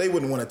 Mm-hmm. So they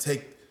wouldn't want to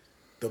take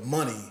the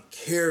money,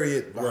 carry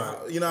it,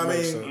 you know what I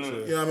mean? Sense, yeah.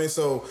 You know what I mean?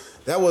 So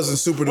that wasn't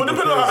super. Well,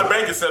 depending on how the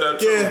bank is set up,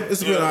 too. Yeah,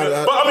 it's depending on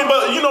how.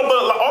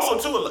 But also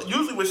too,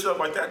 usually with stuff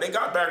like that, they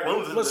got back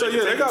rooms. But so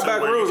they got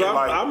back rooms.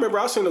 I remember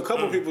I seen a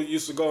couple people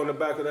used to go in the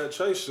back of that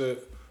Chase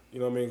shit. You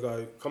know what I mean?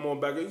 Like, come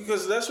on back,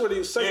 because that's where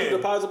the safety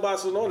deposit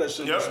boxes and all that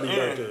shit used to be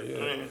back there.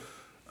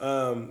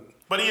 Yeah.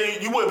 But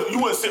you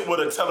wouldn't sit with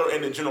a teller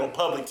in the general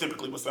public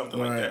typically with something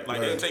like that.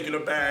 Like they'll take you in the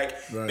bag,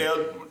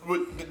 they'll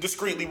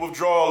discreetly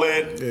withdraw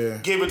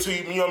it, give it to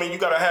you. You know what I mean? You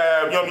gotta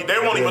have. You know what I mean? They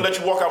won't even let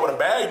you walk out with a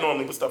bag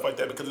normally with stuff like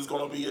that because it's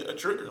gonna be a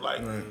trigger.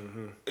 Like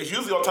it's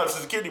usually all types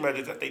of security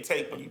measures that they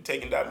take when you're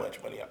taking that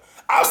much money out.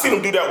 I've seen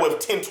them do that with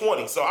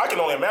 10-20, so I can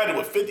only imagine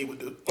what 50 would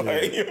do.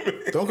 Like, you know what I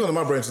mean? Don't come to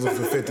my branch and look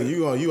for 50.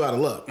 You out of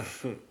luck.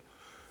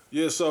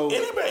 Yeah, so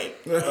any bank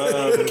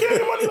carry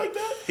money like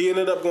that. He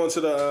ended up going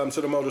to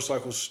the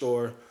motorcycle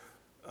store.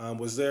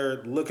 Was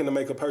there looking to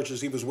make a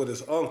purchase. He was with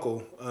his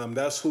uncle.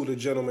 That's who the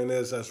gentleman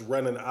is that's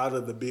running out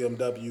of the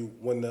BMW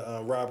when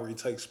the robbery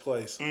takes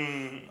place.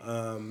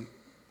 And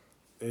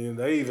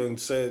they even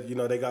said, you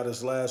know, they got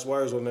his last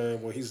words on there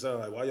where he said,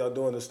 like, why y'all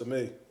doing this to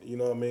me? You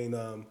know what I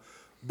mean?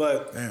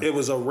 But it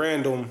was a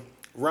random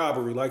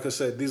robbery. Like I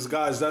said, these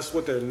guys, that's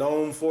what they're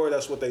known for.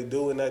 That's what they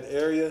do in that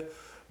area.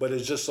 But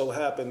it just so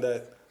happened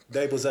that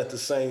they was at the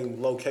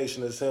same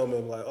location as him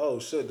and like, oh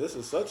shit, this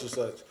is such and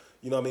such.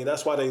 You know what I mean?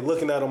 That's why they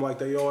looking at him like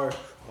they are.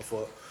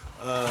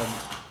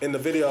 In the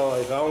video,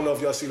 like, I don't know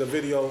if y'all see the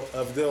video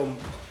of them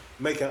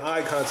making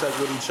eye contact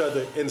with each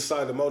other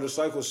inside the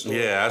motorcycle store.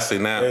 Yeah, I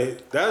seen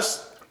that.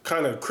 That's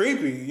kind of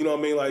creepy, you know what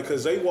I mean? Like,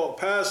 because they walk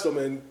past them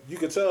and you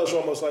can tell it's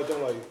almost like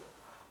them like,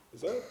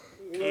 is that,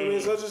 you know what I mean,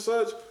 such and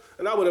such?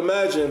 And I would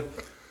imagine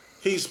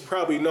he's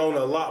probably known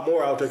a lot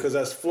more out there because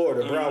that's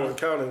Florida, Broward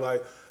County.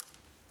 Like,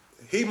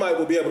 he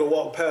might be able to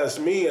walk past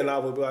me and I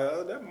would be like,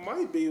 oh, that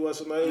might be what's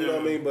his name, you know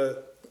what I mean?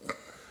 But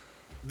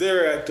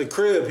there at the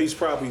crib, he's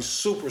probably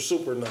super,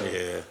 super known.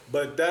 Yeah.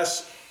 But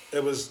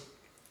it was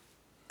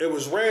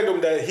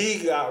random that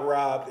he got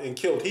robbed and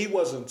killed. He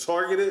wasn't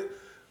targeted,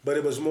 but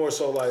it was more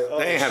so like, oh,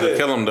 they ain't have to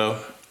kill him though.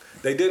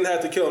 They didn't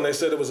have to kill him. They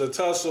said it was a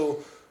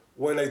tussle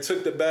when they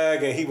took the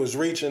bag and he was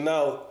reaching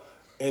out,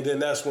 and then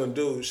that's when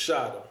dude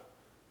shot him.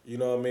 You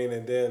know what I mean?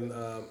 And then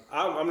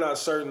I'm not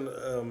certain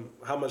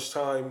how much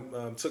time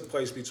took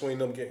place between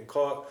them getting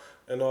caught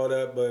and all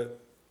that, but,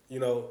 you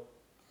know,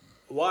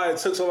 why it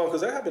took so long, because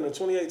that happened in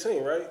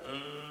 2018, right?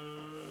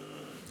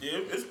 Yeah,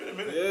 it's been a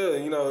minute. Yeah,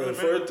 you know,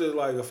 for it to,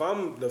 like, if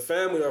I'm the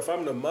family or if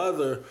I'm the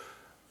mother,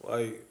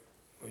 like,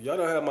 y'all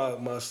don't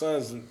have my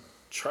son's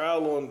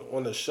trial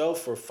on the shelf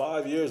for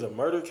 5 years, a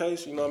murder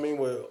case, you know what I mean,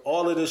 where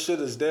all of this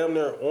shit is damn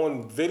near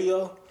on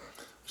video.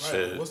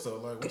 Right. What's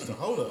the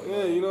hold up?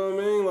 Yeah, you know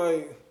what I mean?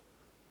 Like,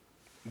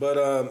 but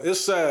it's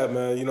sad,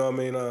 man, you know what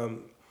I mean?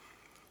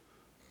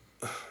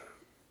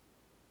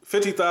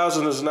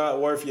 $50,000 is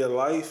not worth your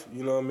life.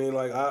 You know what I mean?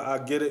 Like, I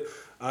get it.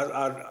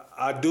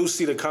 I do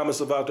see the comments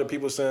about there,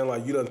 people saying,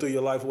 like, you done threw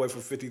your life away for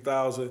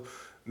 $50,000.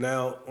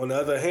 Now, on the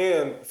other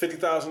hand,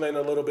 $50,000 ain't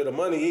a little bit of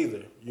money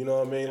either. You know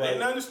what I mean? It ain't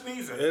nothing to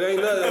sneeze at. It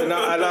ain't nothing.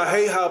 And I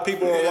hate how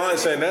people online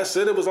saying, that's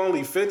it, it was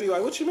only 50.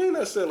 Like, what you mean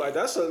that's it? Like,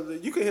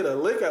 you can hit a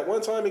lick at one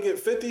time and get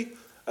 50.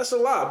 That's a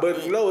lot.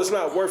 But, no, it's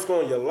not worth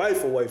throwing your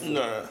life away for.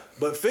 Nah.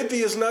 But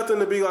 50 is nothing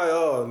to be like,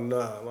 oh,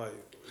 nah, like.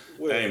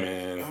 Hey,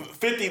 man.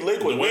 50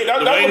 liquid.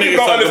 That's what people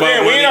don't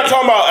understand. We ain't not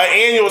talking about an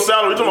annual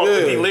salary. We're talking about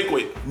 50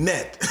 liquid.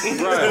 Net.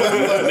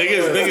 Right.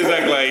 niggas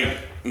act like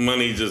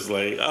money just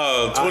like,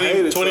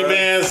 20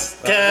 bands,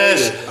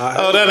 cash.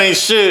 That ain't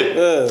shit.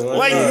 Yeah,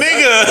 like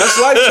nigga. That's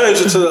life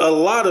changing to a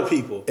lot of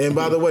people. And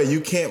by the way,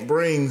 you can't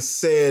bring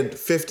said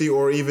 50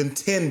 or even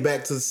 10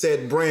 back to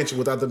said branch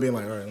without them being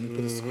like, all right, let me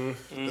put this.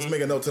 Let's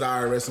make a note to the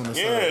IRS on the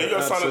side. Yeah, you got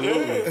to sign it.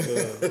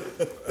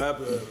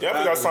 Definitely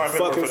got to sign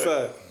paper fucking for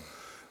that. fact.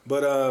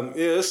 But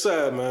yeah, it's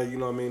sad, man. You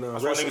know what I mean?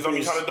 That's why niggas don't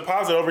be trying to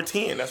deposit over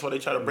 10. That's why they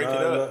try to break it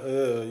up.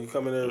 Yeah, you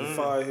come in there with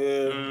 5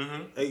 here,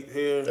 8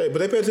 here. Hey, but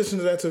they pay attention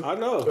to that too. I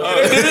know.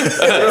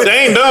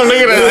 They ain't dumb,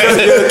 nigga.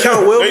 The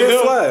account will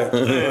get flagged.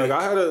 Like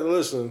I had to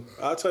listen.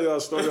 I'll tell y'all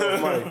a story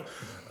off mic.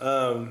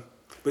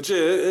 But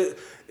yeah,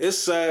 it's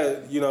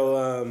sad. You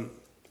know,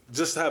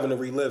 just having to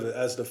relive it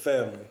as the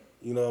family.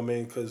 You know what I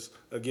mean? Because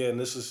again,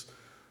 this is.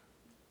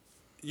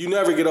 You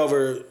never get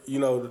over, you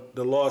know,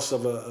 the loss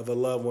of a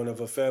loved one, of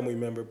a family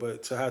member,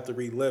 but to have to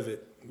relive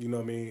it, you know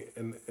what I mean,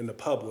 in the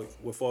public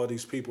with all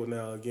these people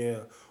now, again,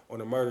 on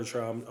a murder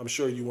trial. I'm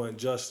sure you want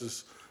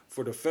justice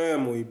for the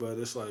family, but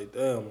it's like,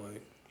 damn,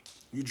 like,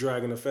 you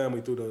dragging the family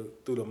through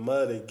the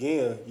mud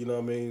again, you know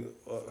what I mean?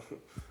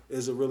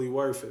 Is it really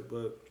worth it?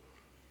 But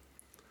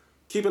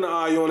keeping an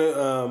eye on it,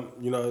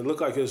 you know, it looked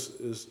like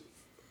it's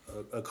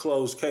a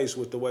closed case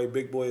with the way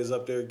Big Boy is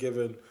up there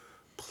giving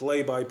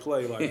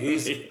play-by-play, like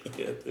he's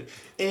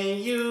and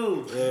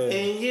you.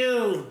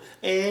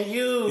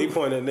 He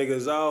pointed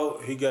niggas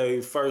out. He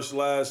gave first,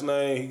 last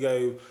name. He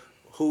gave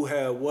who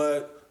had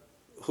what,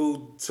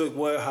 who took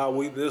what,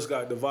 how this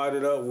got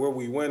divided up, where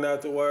we went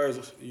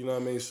afterwards. You know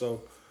what I mean?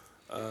 So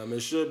it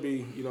should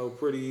be, you know,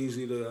 pretty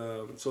easy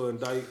to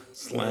indict.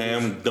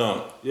 Slam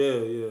dunk.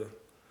 Yeah.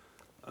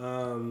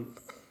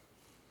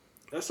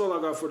 That's all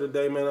I got for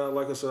today, man.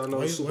 Like I said, I know.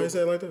 Why you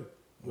say it like that?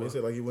 Why you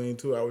say like you waiting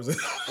 2 hours?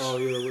 Oh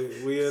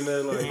yeah, we in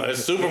there like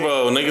Super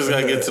Bowl. Niggas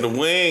gotta get to the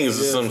wings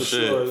or some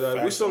shit. Sure.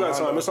 Like, we still got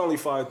time. It's only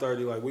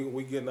 5:30. Like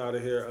we getting out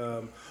of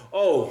here.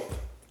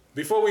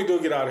 Before we do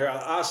get out of here,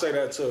 I'll say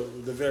that to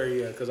the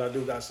very end because I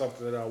do got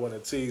something that I want to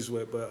tease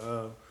with.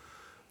 But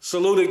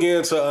salute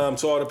again to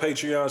all the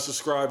Patreon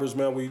subscribers,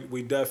 man.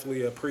 We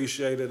definitely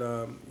appreciate it.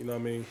 You know what I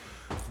mean?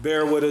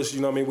 Bear with us. You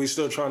know what I mean? We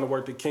still trying to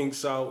work the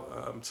kinks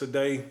out.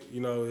 Today,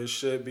 you know, it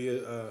should be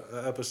an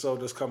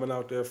episode that's coming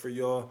out there for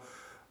y'all.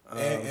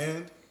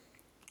 And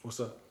what's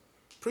up?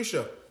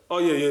 Pre-show. Oh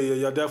yeah.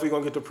 Y'all definitely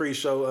gonna get the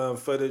pre-show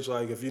footage.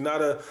 Like if you're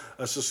not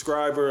a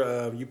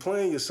subscriber, you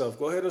playing yourself.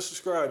 Go ahead and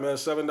subscribe, man.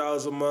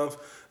 $7 a month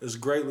is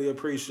greatly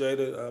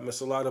appreciated.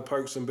 It's a lot of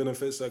perks and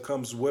benefits that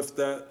comes with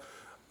that.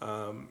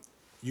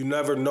 You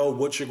never know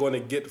what you're going to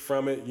get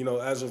from it. You know,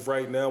 as of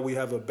right now, we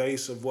have a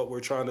base of what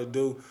we're trying to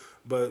do.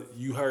 But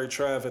you heard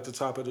Trav at the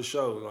top of the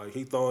show. Like,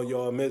 he throwing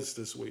y'all mitts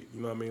this week.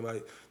 You know what I mean?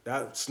 Like,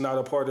 that's not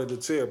a part of the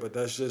tier, but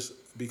that's just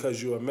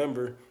because you're a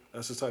member.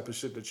 That's the type of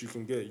shit that you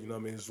can get. You know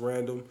what I mean? It's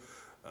random.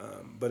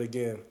 But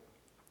again,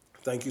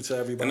 thank you to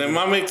everybody. And then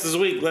my mix this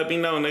week, let me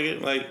know,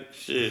 nigga. Like,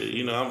 shit,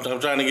 you know, I'm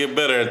trying to get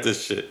better at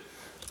this shit.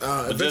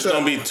 But just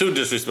don't be too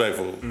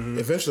disrespectful. Mm-hmm.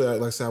 Eventually,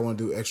 like I said, I want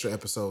to do extra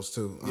episodes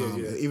too.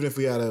 Yeah. Even if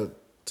we had to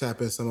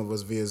tap in some of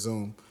us via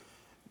Zoom,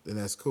 then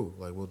that's cool.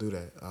 Like, we'll do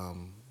that.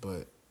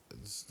 But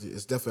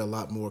it's definitely a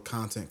lot more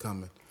content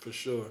coming. For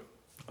sure.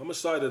 I'm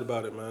excited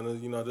about it,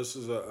 man. You know, this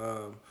is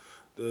the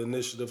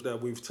initiative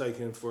that we've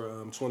taken for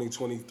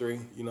 2023.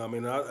 You know what I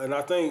mean? And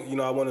I think, you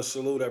know, I want to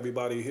salute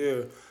everybody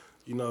here.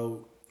 You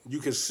know, you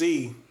can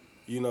see,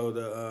 you know,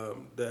 the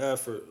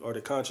effort or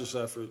the conscious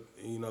effort,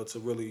 you know, to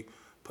really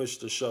push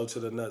the show to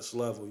the next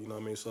level. You know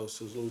what I mean? So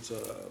salute to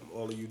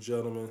all of you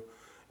gentlemen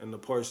and the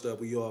parts that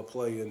we all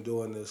play in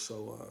doing this.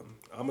 So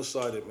I'm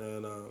excited,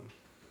 man.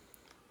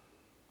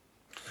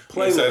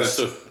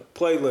 Playlist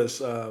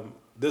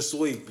this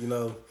week, you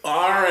know.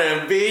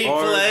 R&B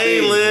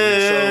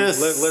playlist.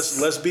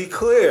 So let's be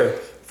clear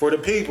for the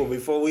people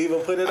before we even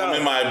put it out. I'm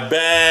in my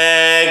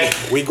bag.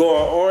 We go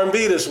on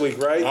R&B this week,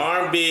 right?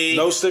 R&B.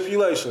 No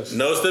stipulations.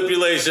 No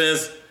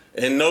stipulations.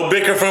 And no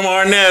bicker from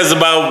Arnez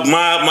about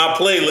my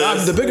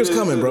playlist. The bicker's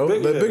coming, bro.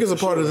 The bicker's a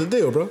part of the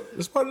deal, bro.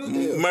 It's part of the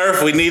deal.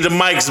 Murph, we need the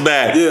mics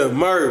back. Yeah,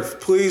 Murph,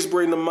 please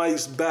bring the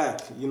mics back.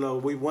 You know,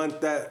 we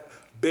want that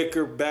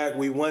bicker back.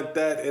 We want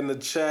that in the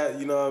chat.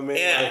 You know what I mean?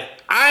 Yeah, like,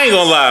 I ain't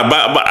gonna lie,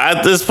 but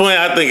at this point,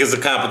 I think it's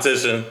a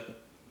competition.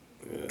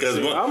 Because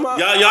y'all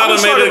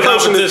done made it a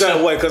competition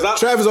that way. Because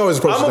Travis always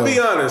approached. I'm gonna be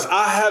honest.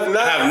 I have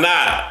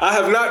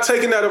not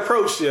taken that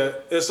approach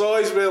yet. It's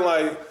always been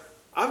like,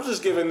 I'm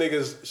just giving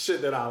niggas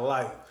shit that I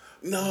like.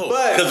 No,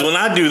 because when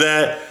I do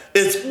that,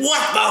 it's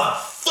what the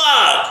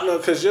fuck? No,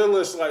 because your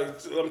list, like,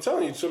 I'm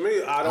telling you, to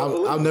me,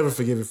 I'll never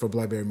forgive you for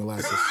Blackberry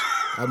Molasses.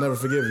 I'll never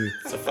forgive you.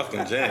 It's a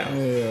fucking jam.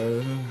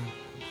 Yeah.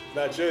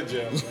 Not your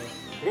jam, man.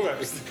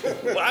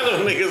 Why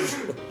don't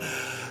niggas...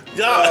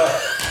 Y'all...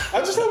 I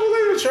just don't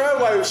believe it,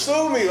 Trav. Like,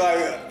 sue me.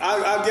 Like,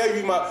 I gave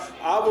you my...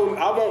 I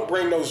won't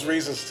bring those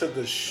reasons to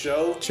the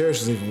show.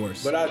 Cherish is even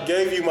worse. But I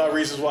gave you my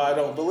reasons why I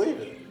don't believe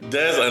it.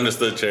 Dez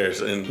understood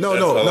Cherish. And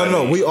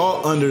no. We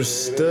all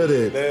understood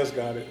it. Dez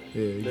got it.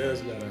 Yeah,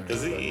 Dez got it.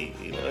 Because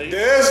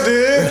Dez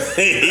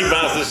did. He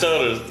bounced his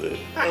shoulders.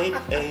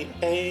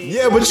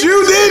 Yeah, but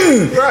you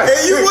didn't. Right.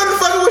 And you wasn't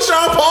fucking with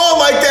Sean Paul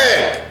like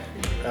that.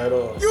 At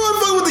all. You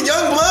wasn't fucking with the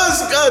Young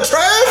Bloods,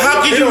 Trav.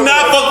 How can you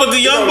not fuck with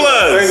the Young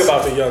Bloods? Think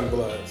about the Young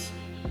Bloods.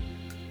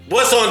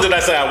 What song did I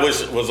say I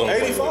wish was on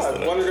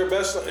 85. One of their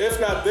best, if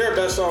not their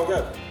best song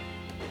ever.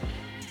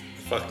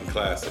 Fucking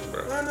classic,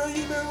 bro. I know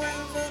you've been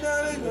waiting for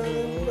that.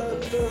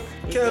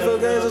 Careful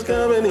guys is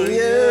coming in,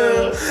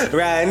 yeah.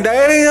 Riding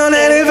dirty on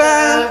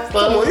 85.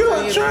 Come on, you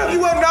don't trap. You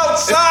wasn't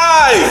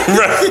outside.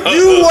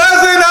 You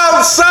wasn't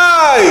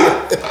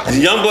outside.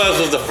 Youngbloods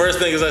was the first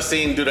niggas I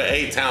seen do the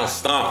A-Town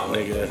stomp,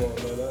 nigga.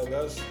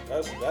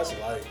 That's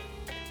light.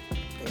 I'm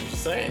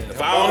just saying.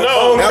 If I don't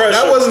know.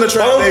 That wasn't a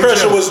Trap Bone Dave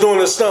Pressure Gym. was doing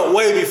a stunt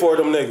way before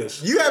them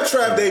niggas. You have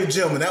Trap Dave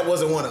Gym, and that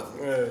wasn't one of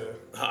them. Yeah.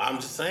 I'm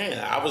just saying.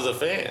 I was a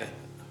fan.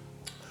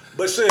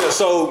 But shit,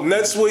 so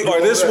next week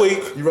or this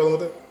week, You rolling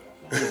with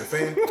that? You a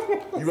fan?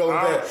 You rolling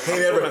with that?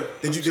 Ain't ever.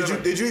 Did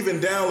you even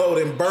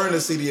download and burn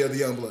the CD of the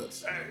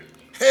Youngbloods?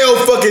 Hell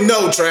fucking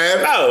no,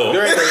 Trav. No.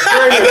 there ain't a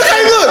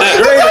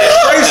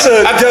trace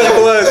of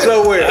Youngbloods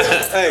nowhere.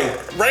 Hey,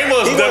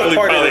 Ramos he definitely wasn't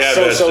part of probably the had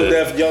that So shit.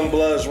 Def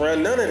Youngbloods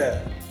run. None of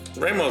that.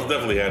 Ramos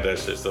definitely had that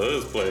shit, so it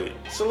was played.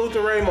 Salute to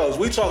Ramos.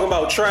 We talking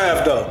about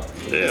Trav though.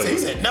 Yeah, He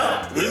said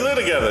no. we live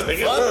together,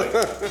 nigga.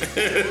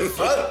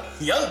 Fuck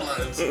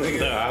Youngbloods.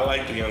 No, I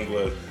like the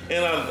Youngbloods.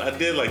 And I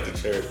did like the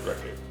Cherish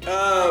record.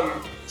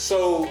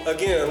 So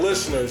again,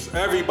 listeners,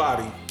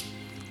 everybody,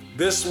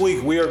 this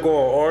week we are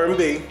going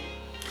R&B.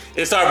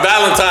 It's our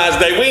Valentine's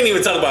Day. We ain't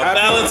even talk about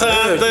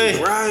Valentine's Day.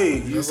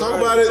 Right. Let's talk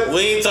about it. We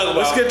ain't talk about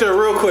Let's get there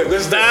real quick.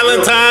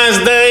 Valentine's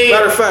Day.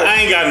 Matter of fact. I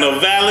ain't got no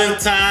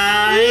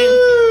Valentine.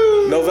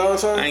 No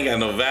Valentine? I ain't got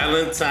no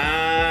Valentine.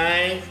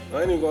 I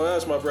ain't even gonna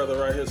ask my brother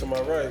right here to my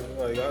right.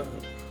 Like, Yeah,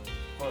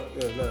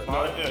 you know,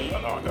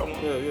 I got one.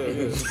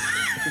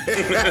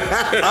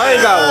 I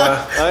ain't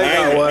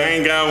got one. I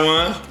ain't got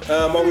one.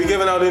 Are we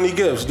giving out any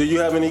gifts? Do you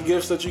have any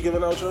gifts that you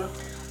giving out, Trey?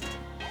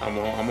 I'm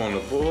on the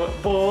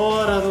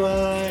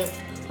borderline.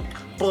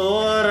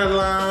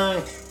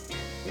 Borderline.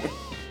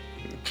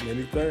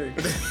 Anything.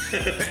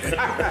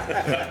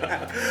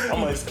 I'm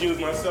gonna excuse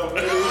myself.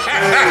 Yeah,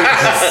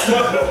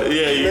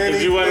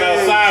 because you wasn't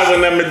outside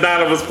when that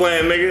Madonna was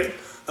playing, nigga.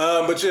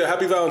 But yeah,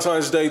 happy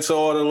Valentine's Day to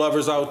all the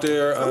lovers out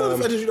there. I love the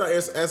fact that you're not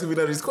asking me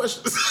none of these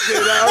questions.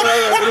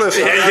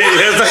 Listen,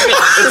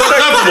 It's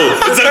uncomfortable.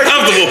 It's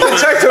uncomfortable.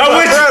 Protecting I'm my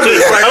with brothers.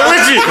 you. I'm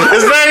with you.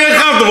 It's very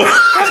uncomfortable.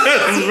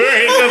 It's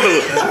very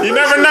uncomfortable. You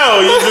never know.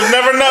 You just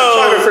never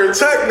Trying to know.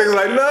 protect niggas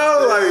like,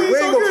 no, like, we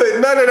ain't gonna put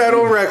none of that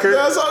on record.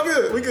 That's all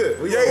good. We good.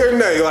 Yay or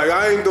nay, like,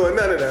 I ain't doing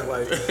none of that.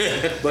 Like,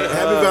 but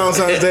Happy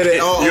Valentine's Day to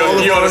all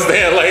You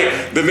understand,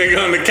 like, the nigga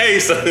on the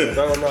case. I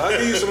don't know. I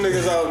give you some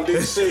niggas out in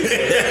D.C.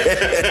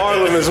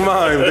 Harlem is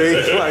mine,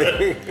 baby. Like,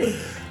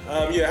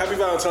 yeah, happy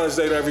Valentine's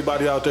Day to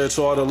everybody out there,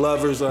 to all the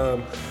lovers,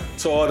 to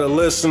all the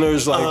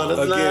listeners. Like, All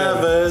the again,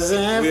 lovers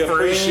and we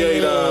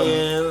appreciate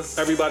friends.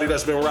 everybody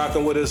that's been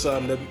rocking with us.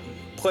 The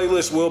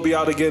playlist will be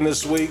out again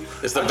this week.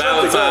 It's the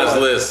Valentine's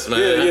list,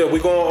 man. Yeah, we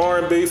going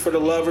R&B for the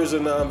lovers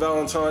and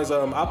Valentine's.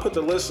 I put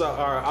the list out.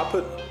 I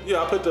put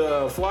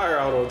the flyer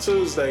out on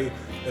Tuesday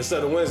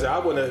instead of Wednesday. I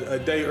went a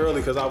day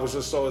early because I was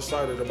just so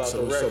excited about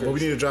the record. but we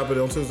need to drop it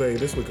on Tuesday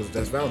this week because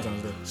that's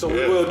Valentine's Day. So we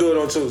will do it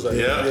on Tuesday.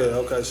 Yeah.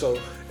 Okay. So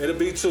it'll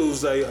be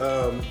Tuesday.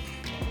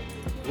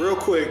 Real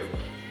quick,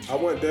 I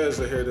want Dez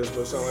to hear this,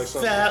 but it sounds like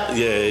something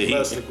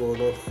domestic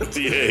going on.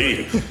 He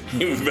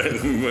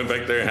went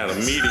back there and had a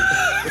meeting.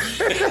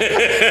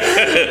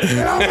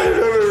 I want him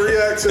to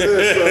react to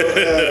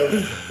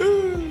this. So,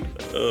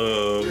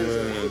 Oh,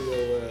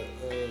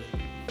 man.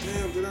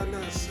 damn, did I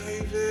not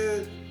save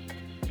it?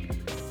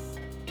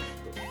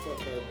 The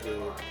fuck I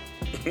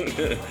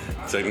did.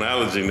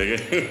 Technology, nigga.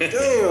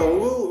 Damn,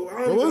 woo, I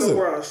don't What was even know it?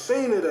 where I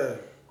seen it at.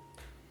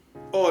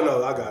 Oh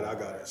no, I got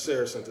it.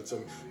 Sarah sent it to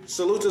me.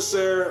 Salute to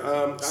Sarah. I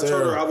told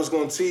Sarah. her I was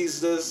gonna tease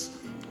this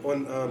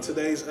on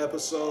today's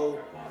episode.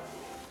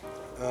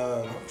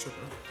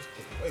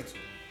 Let's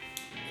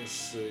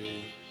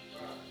see.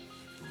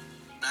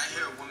 I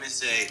hear women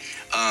say,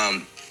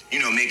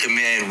 make a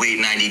man wait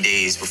 90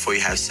 days before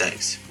you have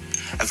sex.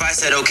 If I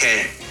said,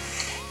 okay,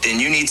 then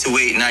you need to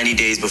wait 90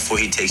 days before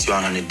he takes you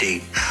out on a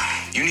date.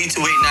 You need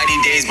to wait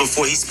 90 days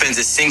before he spends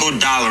a single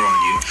dollar on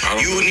you.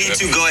 You need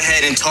to go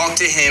ahead and talk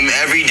to him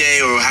every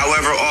day or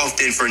however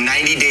often for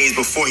 90 days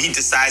before he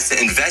decides to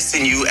invest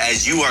in you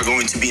as you are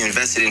going to be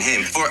invested in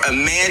him. For a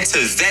man to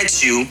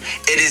vet you,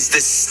 it is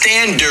the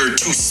standard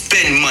to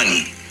spend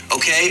money.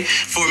 Okay?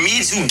 For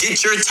me to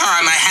get your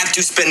time, I have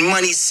to spend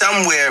money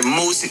somewhere. In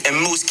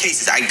most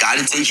cases, I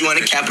gotta take you on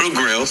a Capitol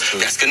Grill.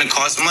 That's gonna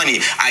cost money.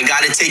 I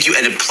gotta take you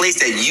at a place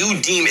that you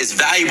deem is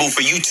valuable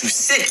for you to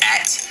sit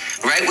at,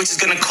 right? Which is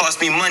gonna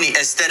cost me money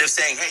instead of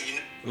saying,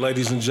 hey,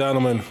 Ladies and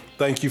gentlemen,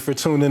 thank you for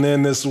tuning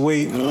in this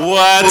week.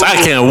 What? I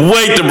can't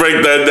wait to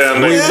break that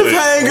down next week.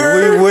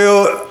 We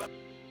will